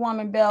Wonder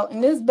Woman belt,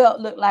 and this belt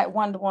looked like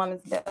Wonder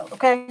Woman's belt,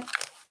 okay?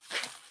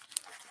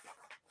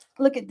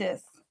 Look at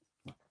this.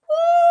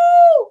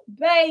 Woo,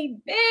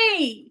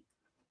 baby!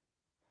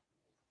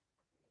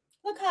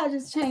 Look how I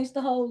just changed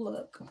the whole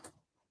look.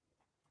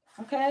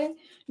 Okay?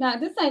 Now,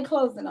 this ain't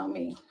closing on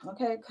me,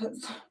 okay?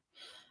 Because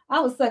I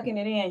was sucking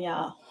it in,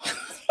 y'all.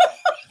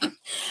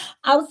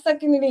 I was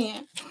sucking it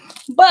in.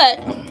 But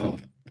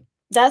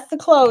that's the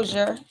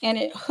closure, and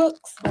it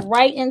hooks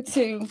right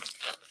into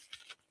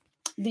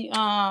the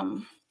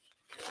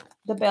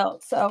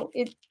belt. So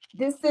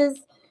this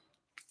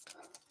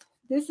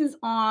is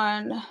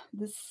on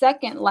the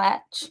second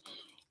latch,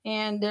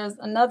 and there's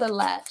another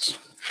latch.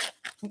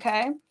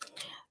 Okay,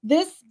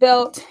 this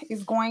belt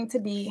is going to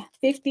be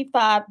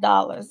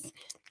 $55.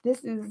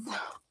 This is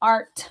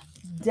Art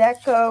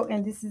Deco,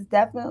 and this is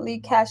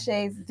definitely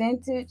Cashapp's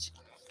vintage.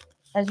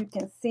 As you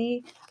can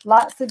see,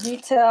 lots of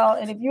detail.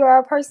 And if you are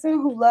a person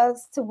who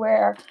loves to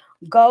wear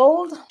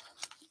gold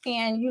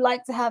and you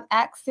like to have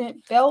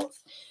accent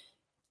belts,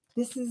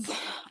 this is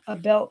a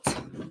belt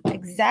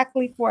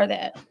exactly for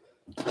that.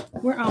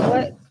 We're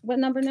on what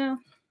number now?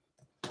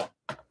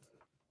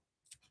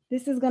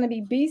 This is going to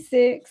be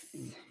B6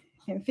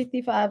 and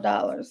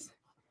 $55.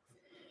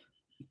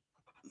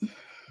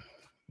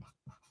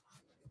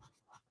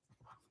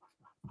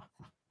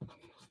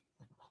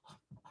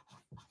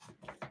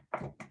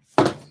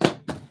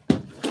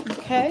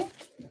 Okay.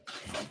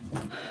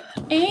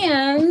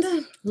 And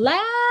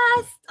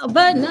last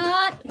but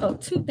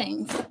not, two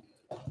things.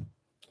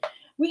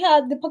 We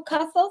have the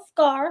Picasso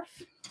scarf.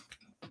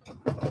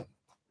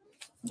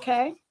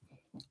 Okay.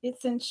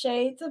 It's in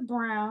shades of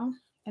brown.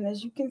 And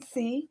as you can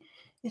see,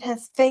 it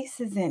has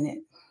faces in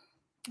it.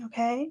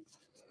 Okay.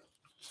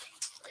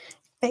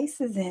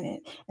 Faces in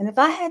it. And if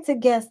I had to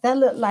guess, that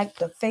looked like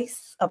the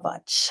face of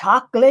a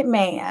chocolate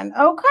man.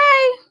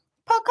 Okay.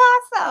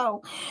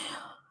 Picasso.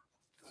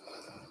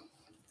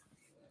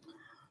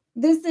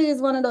 This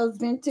is one of those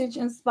vintage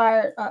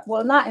inspired,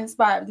 well, not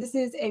inspired. This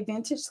is a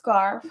vintage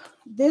scarf.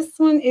 This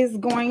one is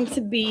going to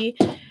be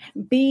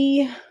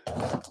B7.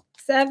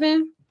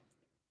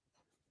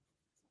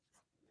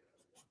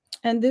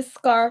 And this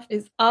scarf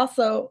is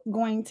also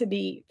going to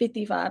be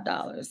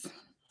 $55.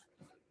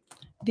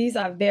 These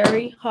are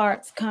very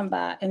hard to come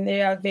by, and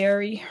they are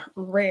very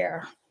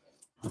rare,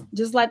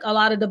 just like a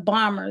lot of the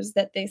bombers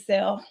that they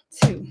sell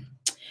too.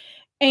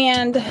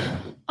 And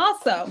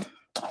also,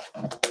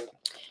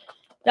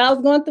 I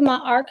was going through my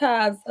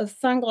archives of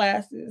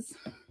sunglasses,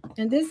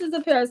 and this is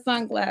a pair of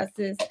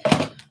sunglasses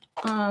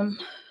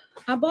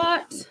I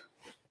bought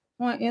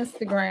on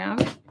Instagram.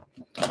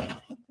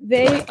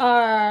 They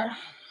are,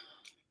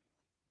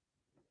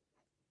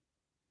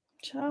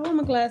 child, where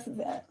my glasses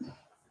at?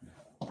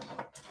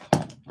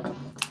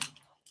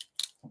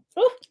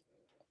 Ooh.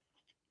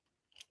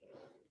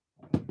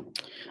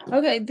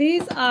 Okay,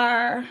 these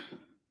are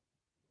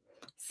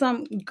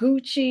some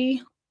Gucci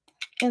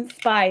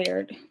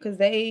inspired, because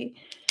they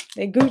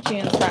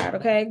Gucci inspired.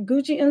 Okay,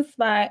 Gucci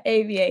inspired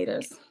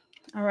aviators.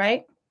 All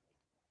right,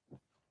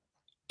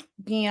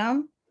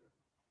 bam.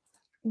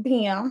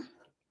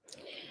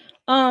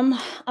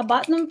 I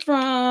bought them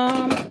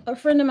from a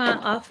friend of mine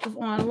off of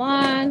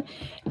online,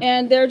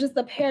 and they're just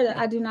a pair that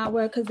I do not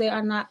wear because they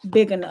are not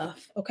big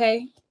enough.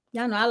 Okay,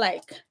 y'all know I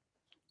like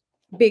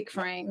big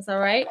frames. All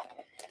right,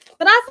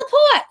 but I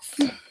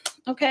support.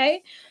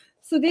 Okay,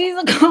 so these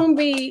are gonna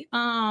be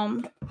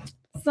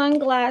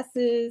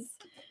sunglasses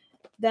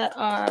that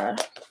are,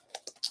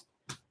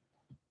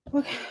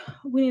 okay,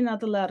 we need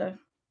another letter.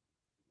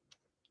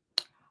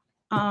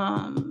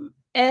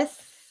 S,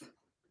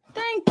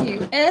 thank you,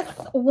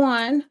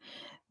 S1.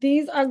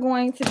 These are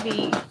going to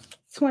be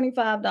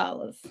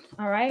 $25.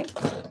 All right,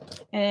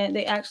 and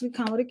they actually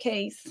come with a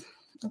case.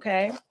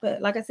 Okay,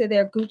 but like I said,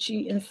 they're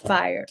Gucci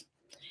inspired.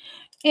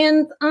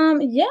 And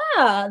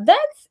yeah,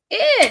 that's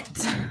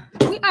it.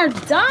 We are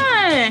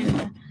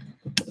done.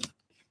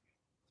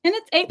 And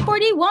it's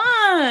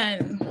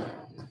 8:41.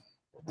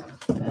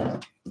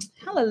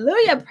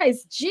 Hallelujah.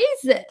 Praise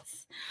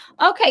Jesus.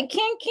 Okay,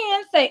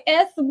 Ken say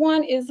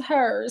S1 is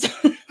hers.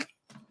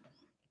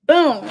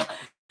 Boom.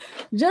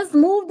 Just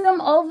move them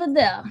over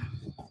there.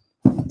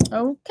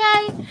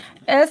 Okay.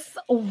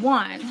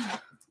 S1.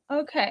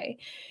 Okay.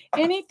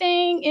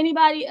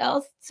 Anybody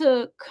else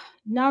took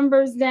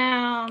numbers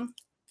down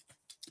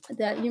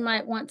that you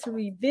might want to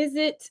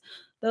revisit?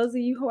 Those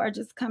of you who are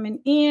just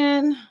coming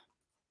in,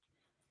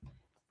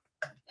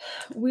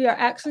 we are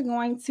actually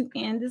going to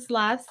end this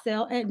live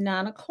sale at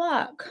 9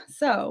 o'clock.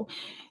 So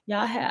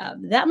y'all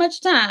have that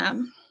much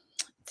time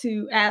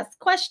to ask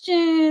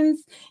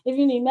questions. If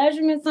you need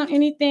measurements on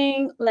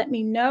anything, let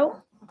me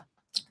know.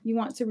 You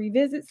want to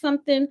revisit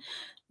something,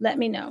 let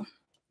me know.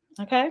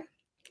 Okay?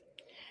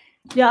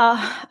 Y'all,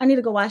 I need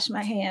to go wash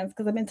my hands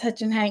because I've been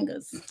touching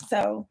hangers.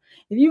 So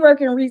if you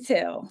work in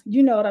retail,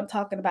 you know what I'm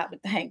talking about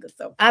with the hangers.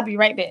 So I'll be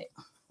right back.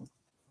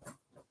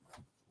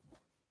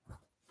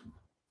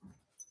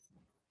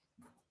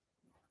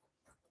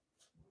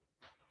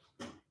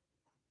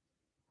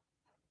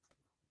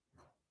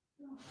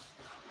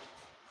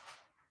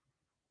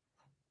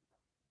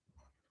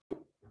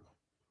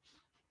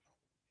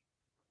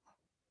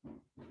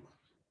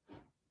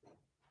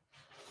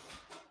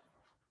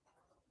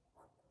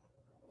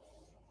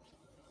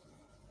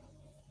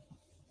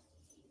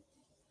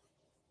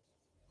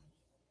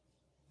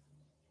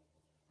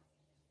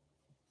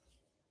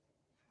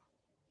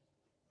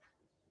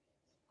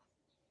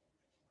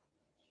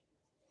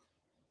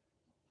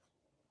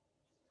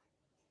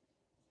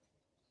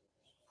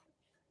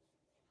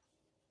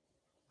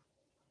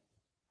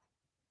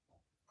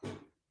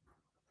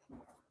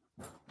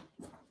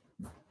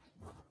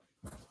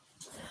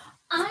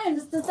 I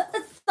understood the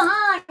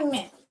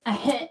assignment.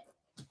 Where's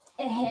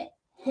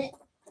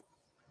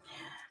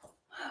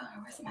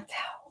my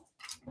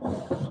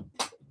towel?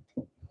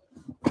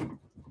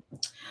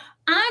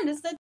 I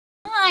understood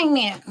the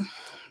assignment.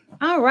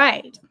 All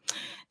right.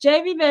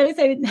 JB Baby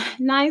said,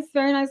 nice,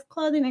 very nice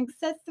clothing and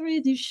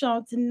accessories you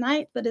show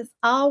tonight, but as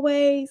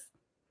always,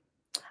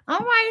 all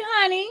right,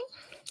 honey.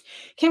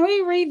 Can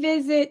we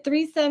revisit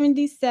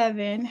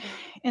 377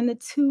 and the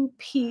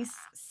two-piece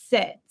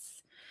sets?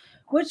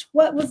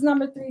 What was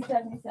number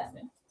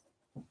 377?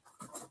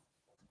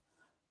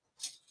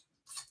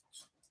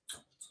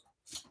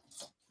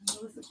 It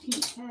was a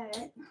pink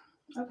tag.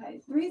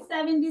 Okay,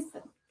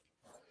 377.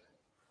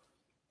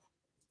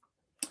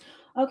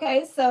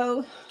 Okay,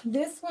 so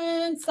this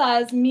one,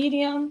 size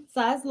medium,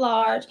 size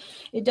large.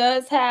 It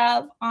does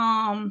have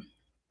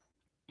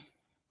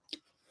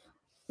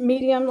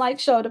medium like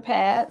shoulder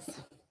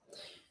pads.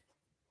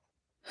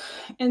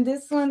 And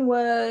this one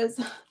was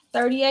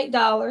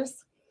 $38.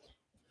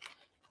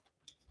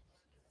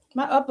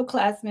 My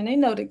upperclassmen, they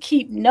know to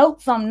keep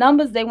notes on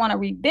numbers they want to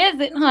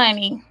revisit,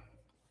 honey.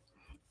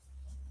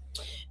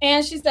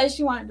 And she said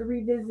she wanted to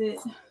revisit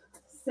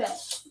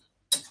sets.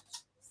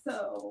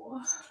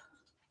 So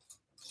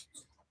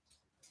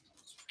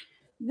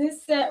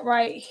this set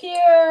right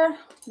here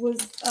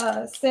was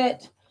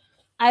set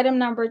item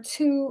number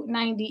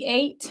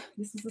 298.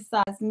 This is a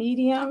size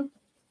medium.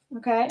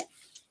 Okay,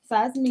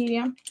 size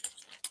medium.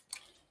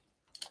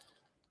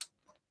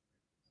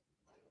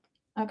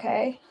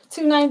 Okay,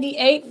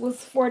 298 was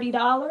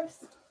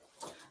 $40.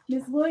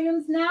 Miss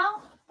Williams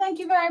now. Thank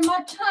you very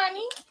much,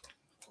 honey.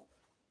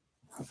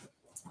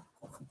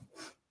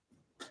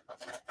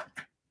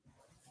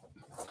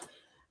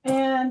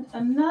 And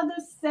another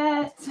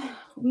set,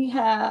 we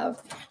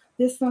have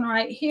this one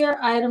right here,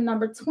 item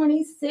number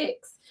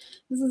 26.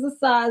 This is a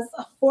size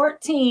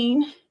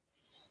 14.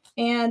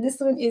 And this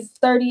one is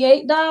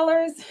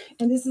 $38.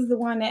 And this is the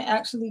one that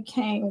actually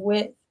came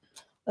with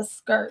a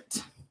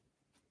skirt.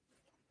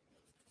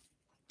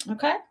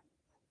 Okay.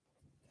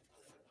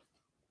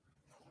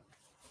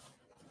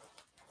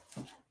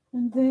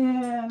 And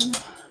then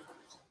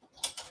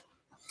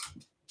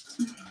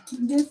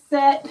this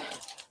set,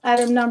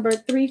 item number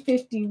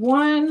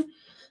 351.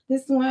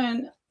 This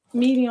one,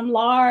 medium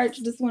large.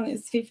 This one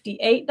is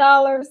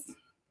 $58.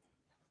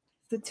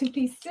 It's a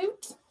two-piece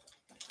suit.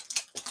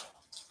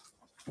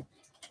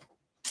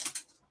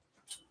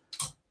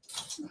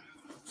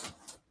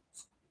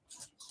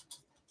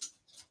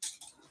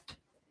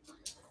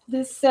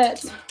 This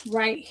set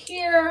right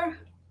here,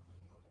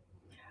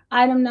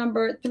 item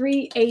number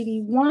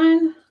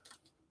 381.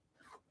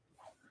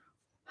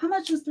 How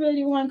much was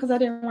 381? Because I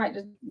didn't write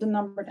the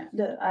number down.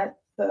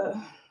 The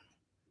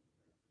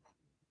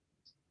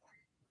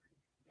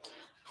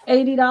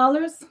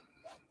 $80.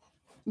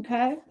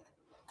 Okay.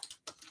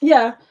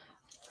 Yeah.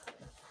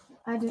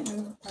 I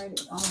didn't write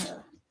it on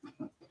there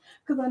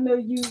because I know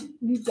you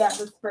got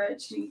the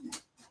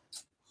spreadsheet.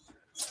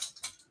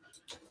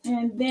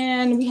 And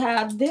then we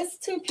have this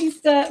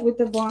two-piece set with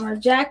the bomber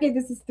jacket.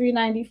 This is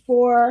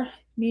 $394,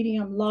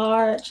 medium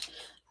large.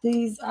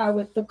 These are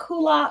with the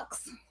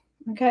culottes.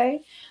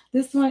 Okay.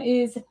 This one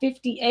is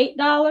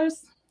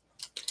 $58.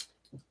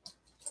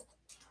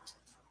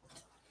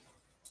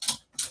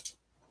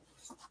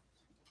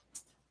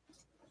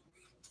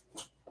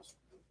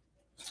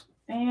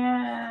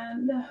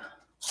 And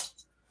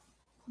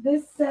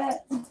this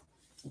set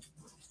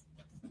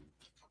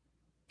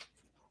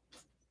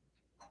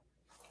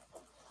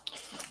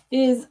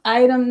is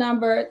item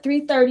number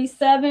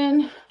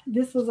 337.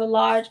 This was a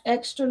large,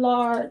 extra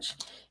large.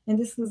 And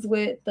this was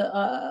with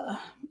the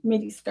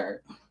midi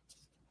skirt.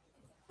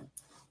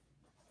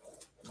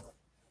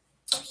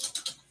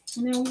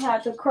 And then we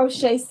have the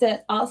crochet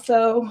set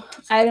also,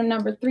 item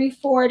number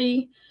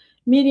 340,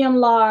 medium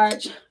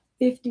large,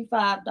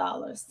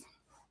 $55.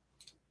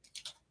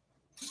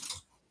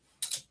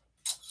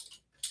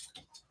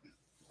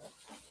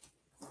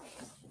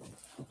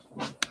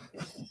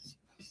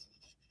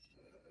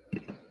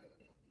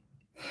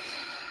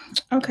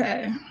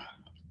 Okay.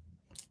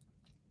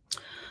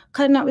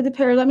 Cutting up with the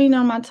pair. Let me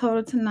know my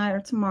total tonight or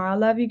tomorrow. I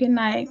love you. Good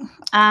night.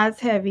 Eyes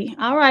heavy.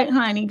 All right,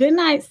 honey. Good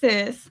night,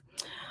 sis.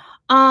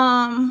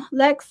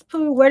 Lex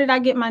Pooh, where did I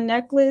get my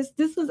necklace?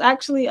 This was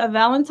actually a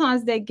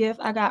Valentine's Day gift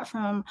I got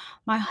from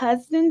my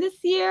husband this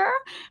year.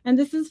 And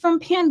this is from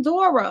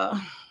Pandora.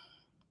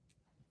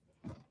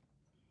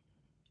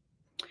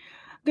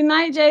 Good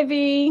night,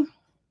 JV.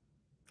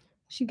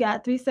 She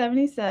got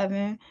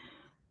 $377.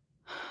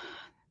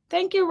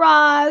 Thank you,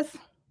 Roz.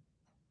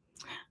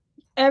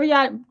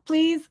 Everybody,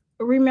 please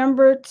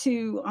remember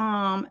to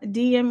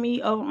DM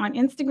me over on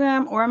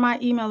Instagram or my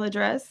email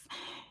address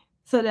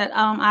so that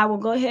I will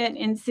go ahead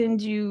and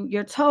send you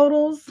your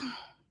totals.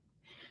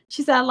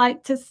 She said, I'd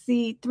like to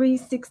see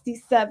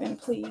 367,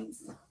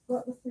 please.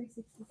 What was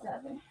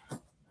 367?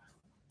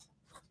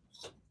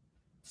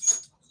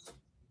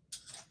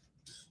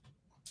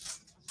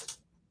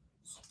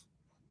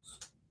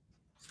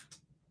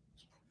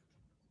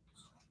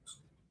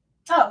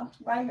 Oh,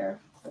 right here,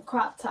 the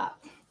crop top.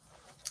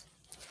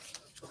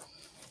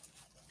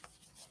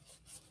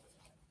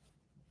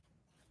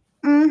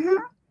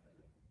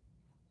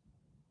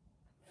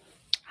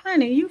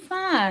 Honey, you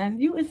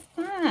fine. You is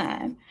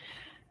fine.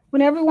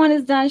 When everyone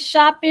is done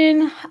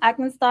shopping, I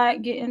can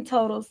start getting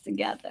totals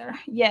together.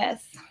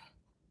 Yes.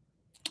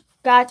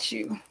 Got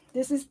you.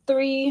 This is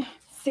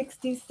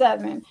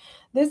 $367.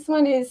 This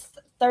one is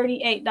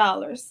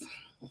 $38.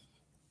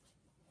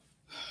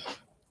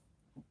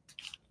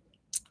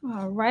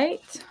 All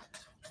right.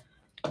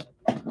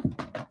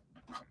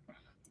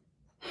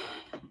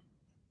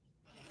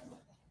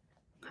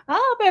 I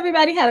hope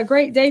everybody had a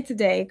great day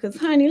today because,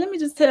 honey, let me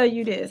just tell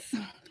you this.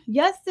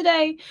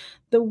 Yesterday,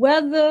 the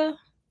weather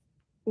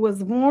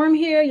was warm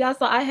here. Y'all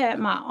saw I had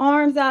my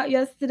arms out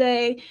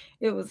yesterday.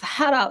 It was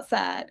hot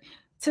outside.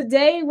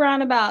 Today,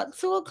 around about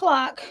 2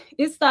 o'clock,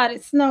 it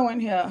started snowing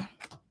here.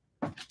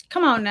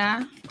 Come on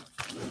now.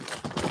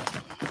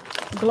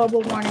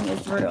 Global warming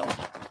is real.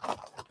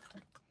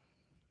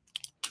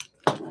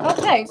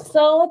 Okay,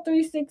 so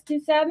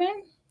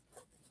 367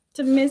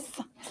 to Miss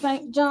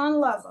St. John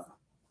Lover.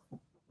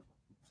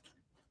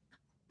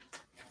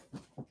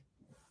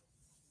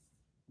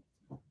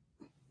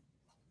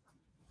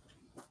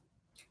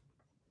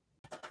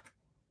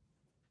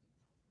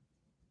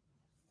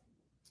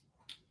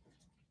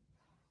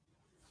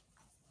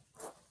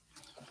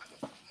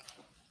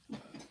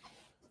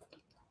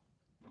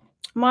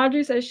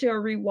 Marjorie says she'll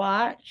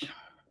rewatch.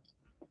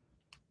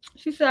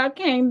 She said, I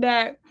came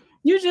back.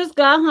 You just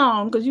got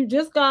home because you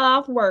just got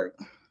off work.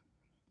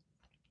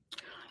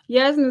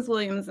 Yes, Miss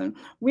Williamson.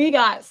 We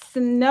got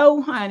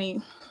snow,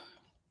 honey.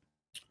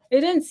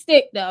 It didn't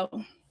stick, though.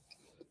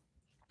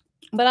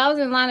 But I was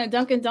in line at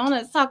Dunkin'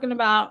 Donuts talking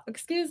about,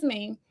 excuse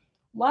me,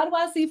 why do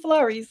I see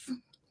flurries?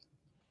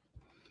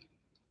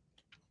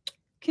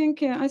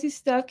 I see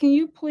Steph. Can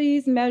you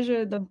please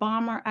measure the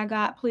bomber I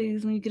got,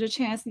 please, when you get a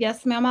chance?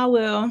 Yes, ma'am, I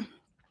will.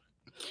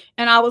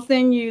 And I will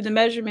send you the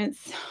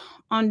measurements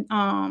on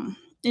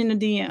in the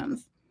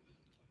DMs.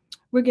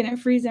 We're getting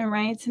freezing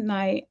rain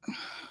tonight.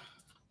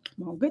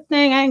 Well, good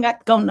thing I ain't got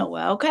to go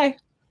nowhere, okay?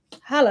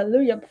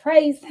 Hallelujah.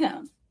 Praise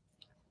him.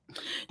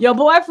 Your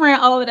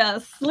boyfriend over there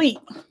asleep.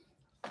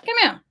 Come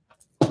here.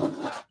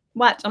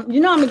 Watch.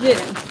 You know I'm going to get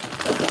him.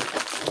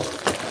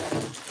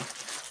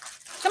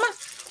 Come on.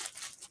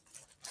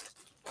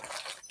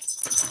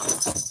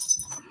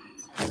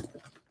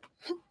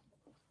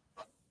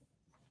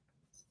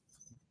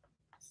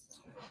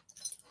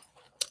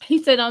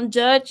 He said, don't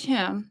judge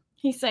him.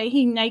 He said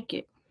he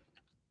naked.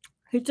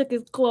 He took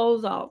his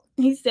clothes off.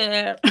 He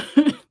said,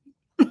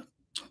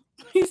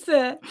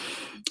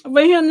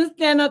 for him to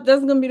stand up,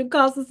 that's going to be the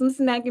cost of some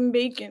snack and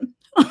bacon.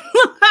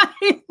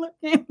 Look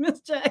at Miss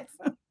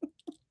Jackson.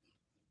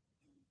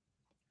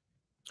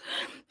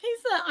 He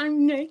said,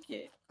 I'm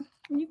naked.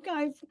 You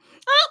guys,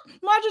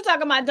 Marjorie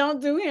talking about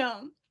don't do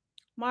him.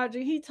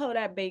 Marjorie, he told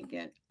that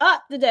bacon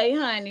up today,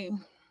 honey.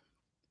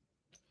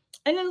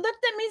 And then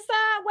looked at me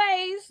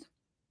sideways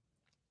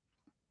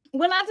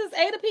when I just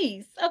ate a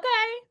piece,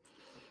 okay?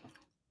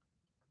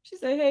 She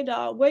said, hey,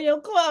 dog, wear your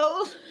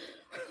clothes.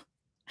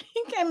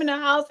 He came in the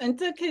house and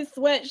took his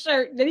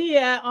sweatshirt that he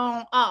had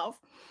on off.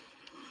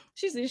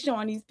 She said,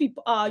 showing these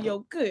people all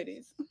your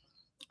goodies.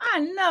 I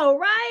know,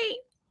 right?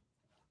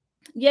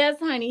 Yes,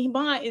 honey,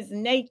 Bond is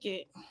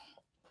naked.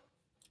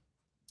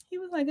 He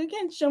was like, I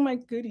can't show my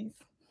goodies.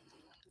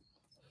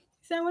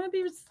 He said, I want to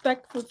be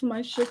respectful to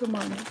my sugar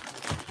mama.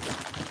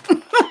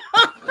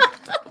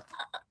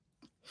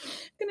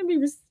 Gonna be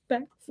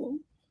respectful.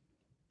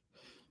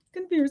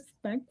 Gonna be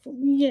respectful.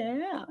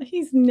 Yeah,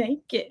 he's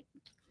naked.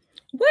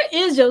 Where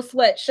is your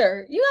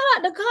sweatshirt? You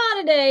got out the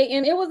car today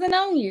and it wasn't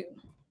on you.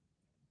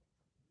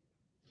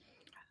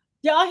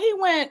 Y'all, he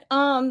went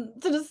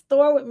to the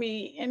store with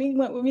me and he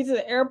went with me to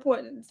the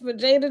airport for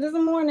Jada this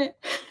morning.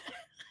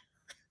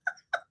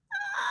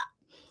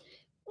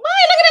 Why are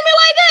you looking at me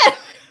like that?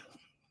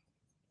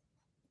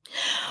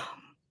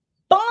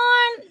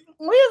 Bond,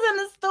 we was in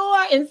the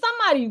store and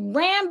somebody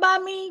ran by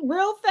me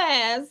real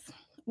fast.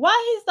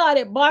 Why he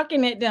started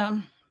barking at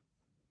them?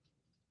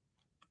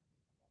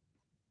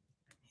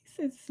 He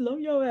said, slow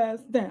your ass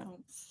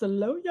down.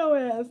 Slow your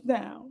ass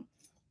down.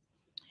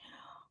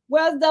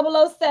 Where's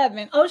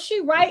 007? Oh, she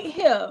right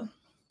here.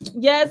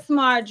 Yes,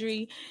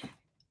 Marjorie.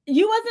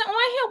 You wasn't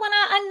on here when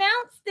I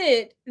announced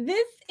it.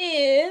 This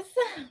is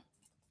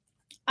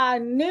our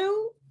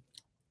new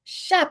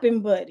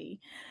shopping buddy,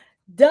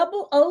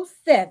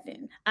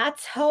 007. I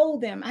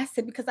told them, I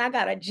said, because I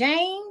got a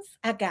James,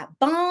 I got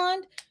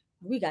Bond,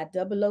 we got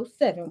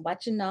 007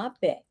 watching our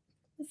back.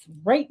 That's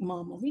right,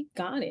 mama. We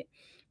got it.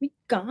 We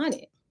got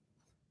it.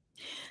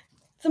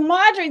 So,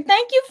 Marjorie,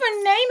 thank you for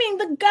naming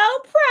the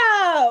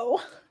GoPro.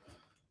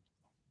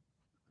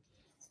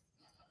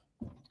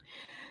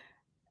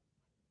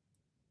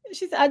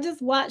 She said, I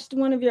just watched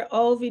one of your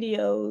old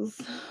videos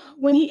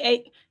when he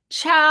ate.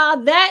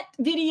 Child, that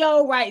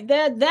video right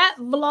there, that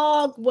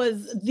vlog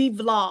was the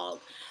vlog.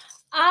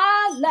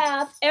 I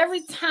laugh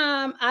every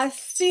time I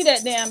see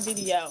that damn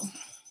video.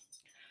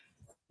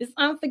 It's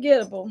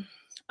unforgettable.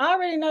 I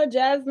already know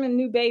Jasmine,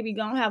 new baby,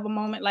 gonna have a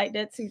moment like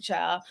that too,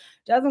 child.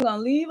 Jasmine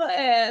gonna leave her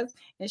ass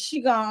and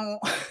she gonna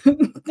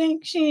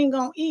think she ain't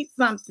gonna eat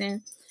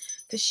something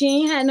because she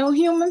ain't had no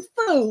human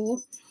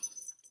food.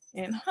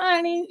 And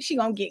honey, she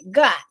gonna get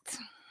got.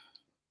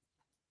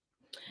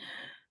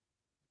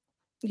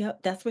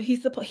 Yep, that's what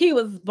he's supposed. He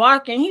was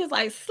barking. He was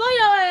like, slow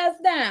your ass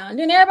down.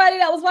 Then everybody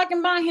that was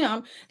walking by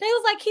him, they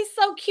was like, he's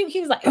so cute. He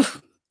was like,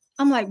 ugh.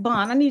 I'm like,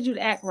 Bond, I need you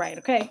to act right,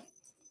 okay?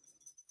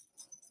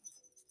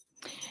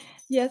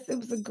 Yes, it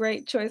was a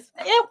great choice.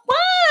 It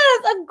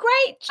was a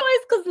great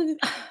choice because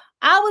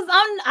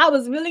I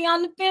was really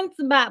on the fence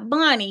about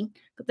Bonnie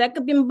because that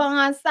could be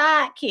Bond's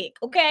sidekick,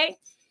 okay?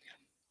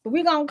 But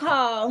we're gonna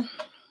call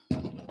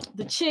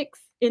the chicks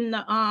in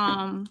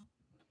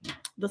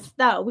the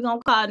store. We're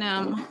gonna call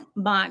them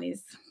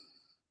Bonnies.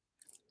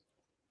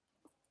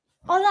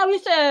 Oh no, we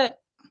said,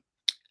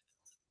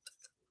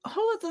 who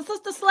was the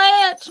Sister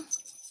Sledge?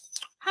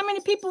 How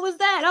many people was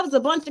that? That was a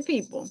bunch of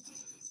people.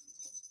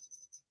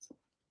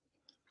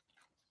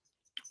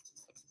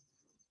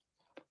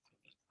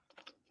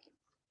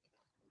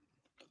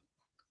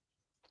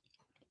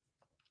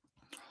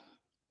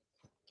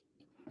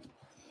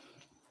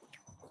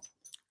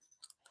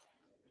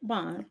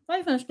 Bond, why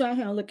you gonna stand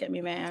here and look at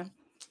me, man?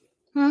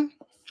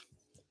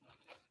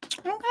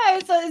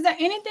 Okay, so is there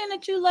anything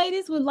that you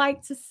ladies would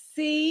like to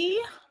see?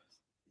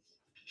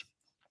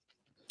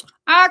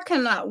 I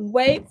cannot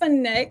wait for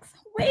next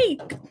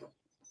week.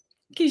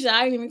 Keisha,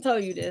 I ain't even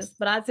told you this,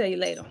 but I'll tell you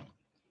later.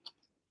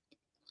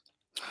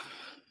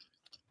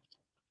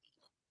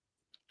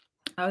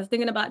 I was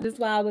thinking about this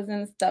while I was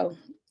in the stove,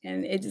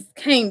 and it just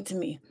came to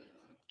me.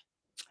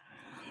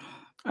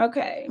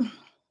 Okay.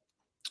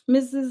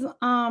 Mrs.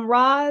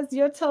 Roz,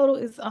 your total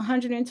is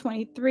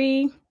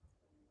 123.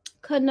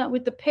 Cutting up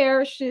with the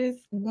parishes,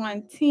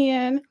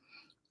 110.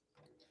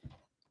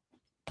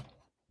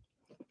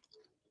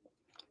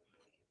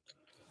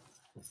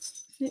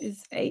 It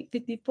is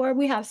 8:54.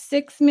 We have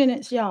 6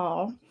 minutes,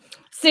 y'all.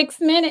 6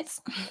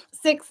 minutes.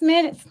 6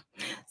 minutes.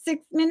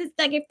 6 minutes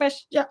to get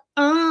fresh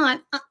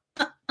on.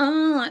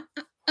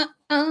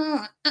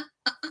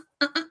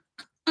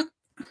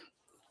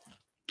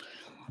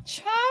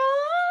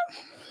 Child,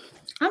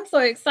 I'm so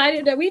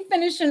excited that we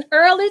finishing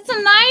early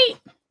tonight.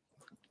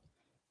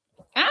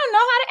 I don't know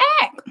how to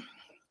act.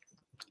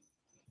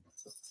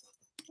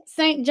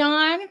 St.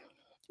 John,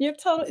 your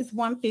total is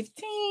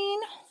 115.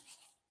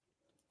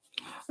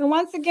 And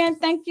once again,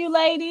 thank you,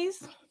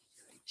 ladies.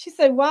 She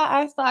said, why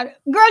I started.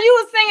 Girl, you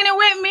was singing it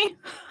with me.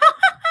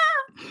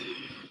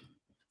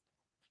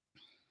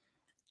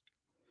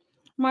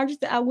 Margie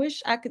said, I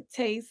wish I could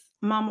taste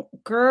mama.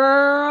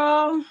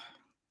 Girl.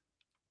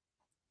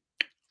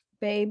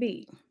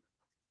 Baby.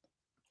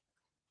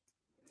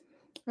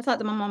 I talked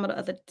to my mama the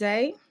other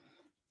day.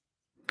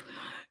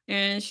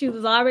 And she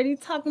was already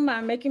talking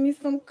about making me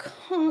some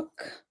conch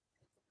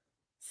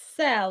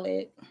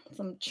salad.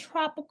 Some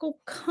tropical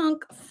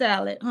conch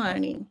salad,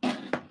 honey.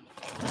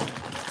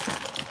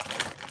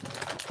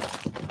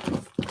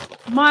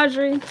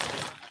 Marjorie,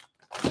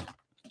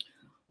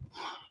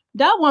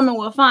 that woman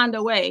will find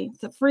a way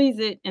to freeze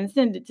it and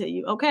send it to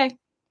you, okay?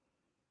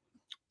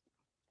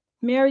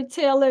 Mary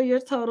Taylor, your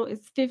total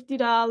is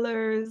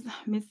 $50.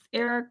 Miss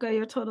Erica,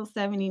 your total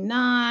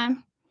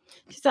 $79.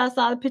 She said, I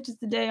saw the pictures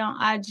today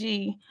on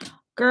IG.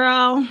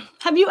 Girl,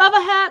 have you ever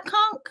had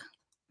conch?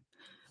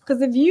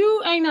 Because if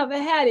you ain't ever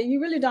had it,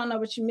 you really don't know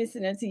what you're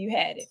missing until you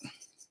had it.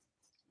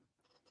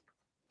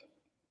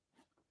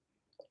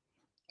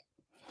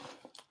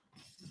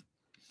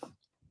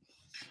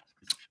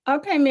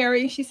 Okay,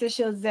 Mary, she said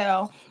she'll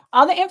Zelle.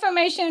 All the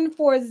information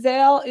for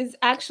Zelle is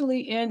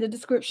actually in the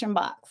description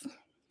box.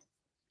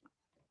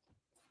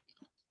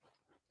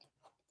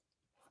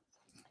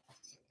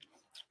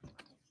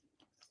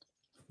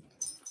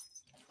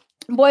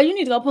 Boy, you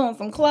need to go put on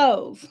some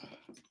clothes.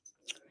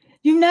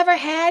 You've never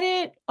had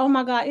it? Oh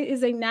my God, it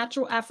is a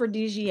natural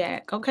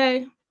aphrodisiac,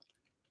 okay?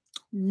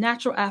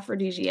 Natural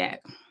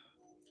aphrodisiac.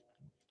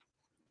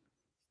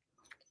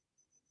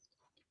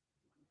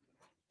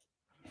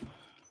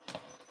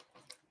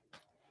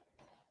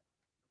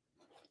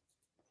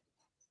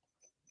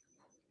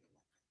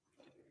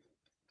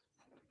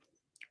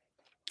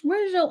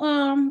 Where's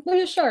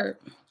your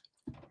shirt?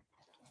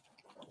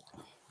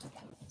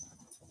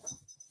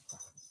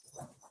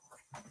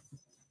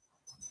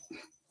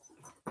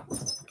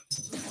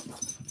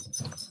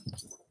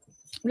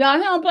 Y'all,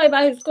 he don't play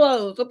by his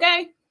clothes,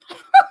 okay?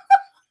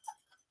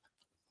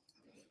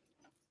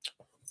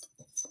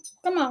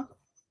 Come on.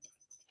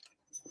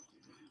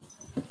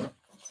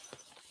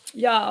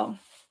 Y'all,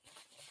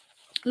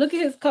 look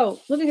at his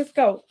coat. Look at his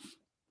coat.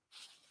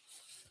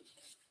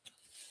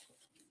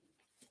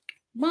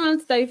 Bond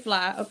stay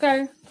fly,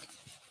 okay? I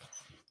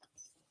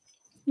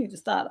need to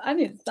stop.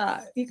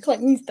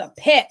 Eclecticnista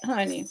pet,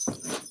 honey.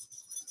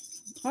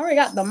 I already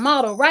got the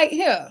model right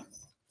here.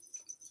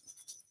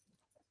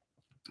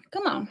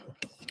 Come on.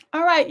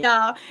 All right,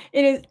 y'all.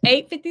 It is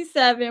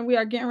 8:57. We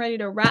are getting ready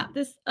to wrap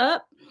this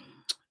up.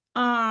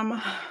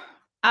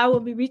 I will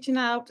be reaching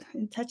out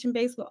and touching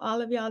base with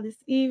all of y'all this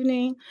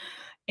evening.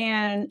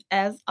 And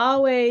as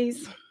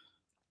always,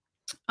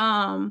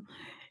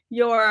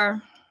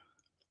 your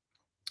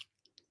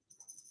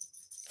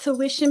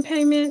tuition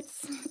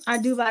payments are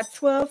due by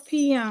 12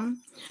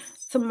 p.m.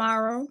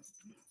 tomorrow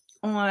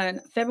on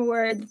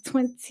February the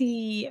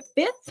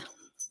 25th.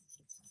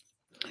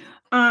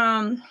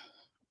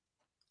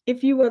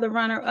 If you were the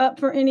runner-up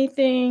for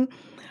anything,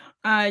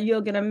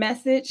 you'll get a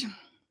message.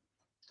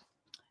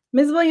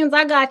 Ms. Williams,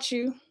 I got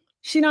you.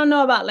 She don't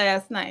know about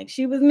last night.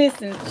 She was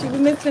missing. She was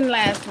missing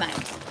last night.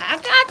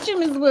 I got you,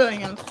 Ms.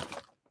 Williams.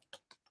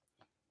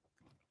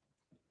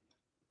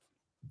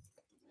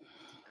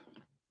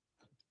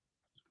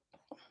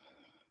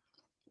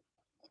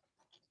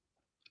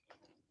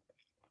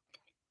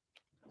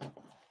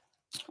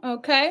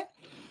 Okay.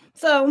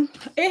 So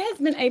it has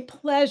been a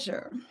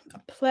pleasure,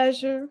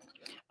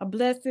 a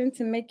blessing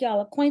to make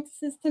y'all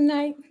acquaintances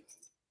tonight.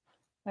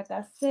 Like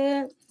I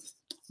said,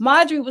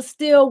 Marjorie was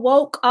still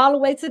woke all the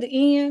way to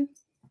the end.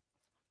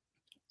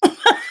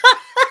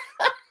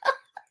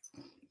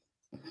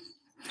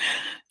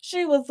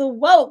 She was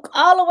awoke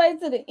all the way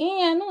to the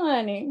end,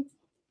 honey.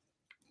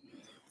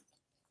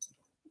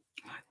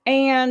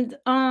 And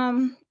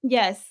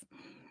yes,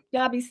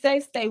 y'all be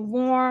safe, stay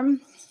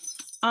warm.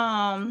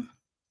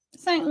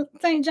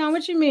 St. John,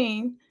 what you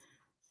mean?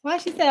 Why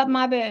she said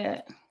my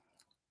bad?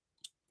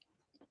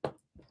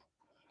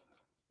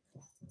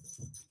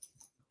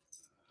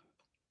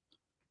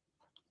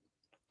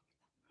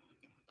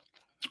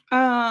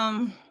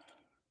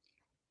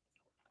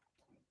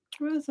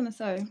 What was I gonna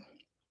say?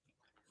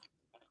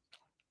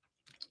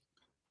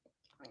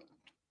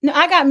 No,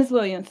 I got Miss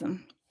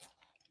Williamson.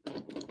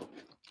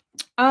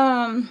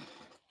 And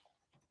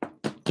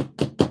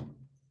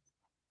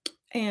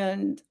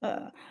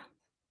I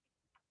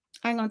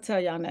ain't gonna tell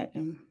y'all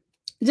nothing.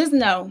 Just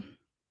know,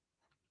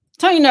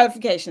 turn your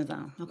notifications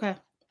on, okay?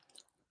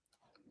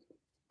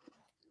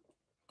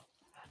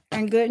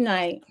 And good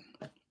night.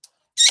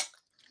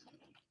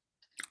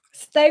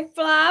 Stay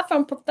fly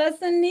from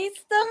Professor Nista,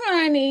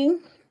 honey.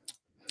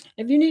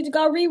 If you need to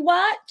go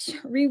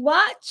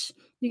rewatch,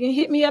 you can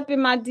hit me up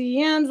in my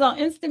DMs on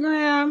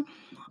Instagram,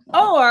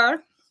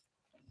 or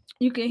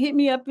you can hit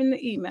me up in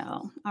the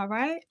email. All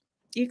right,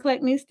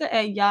 Eclecticnista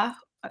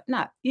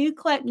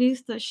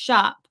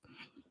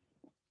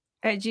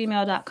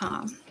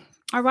eclecticnistashop@gmail.com.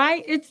 All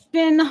right, it's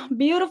been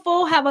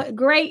beautiful. Have a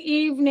great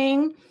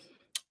evening,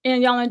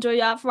 and y'all enjoy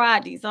y'all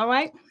Fridays. All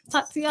right,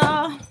 talk to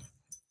y'all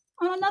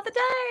on another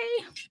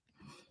day.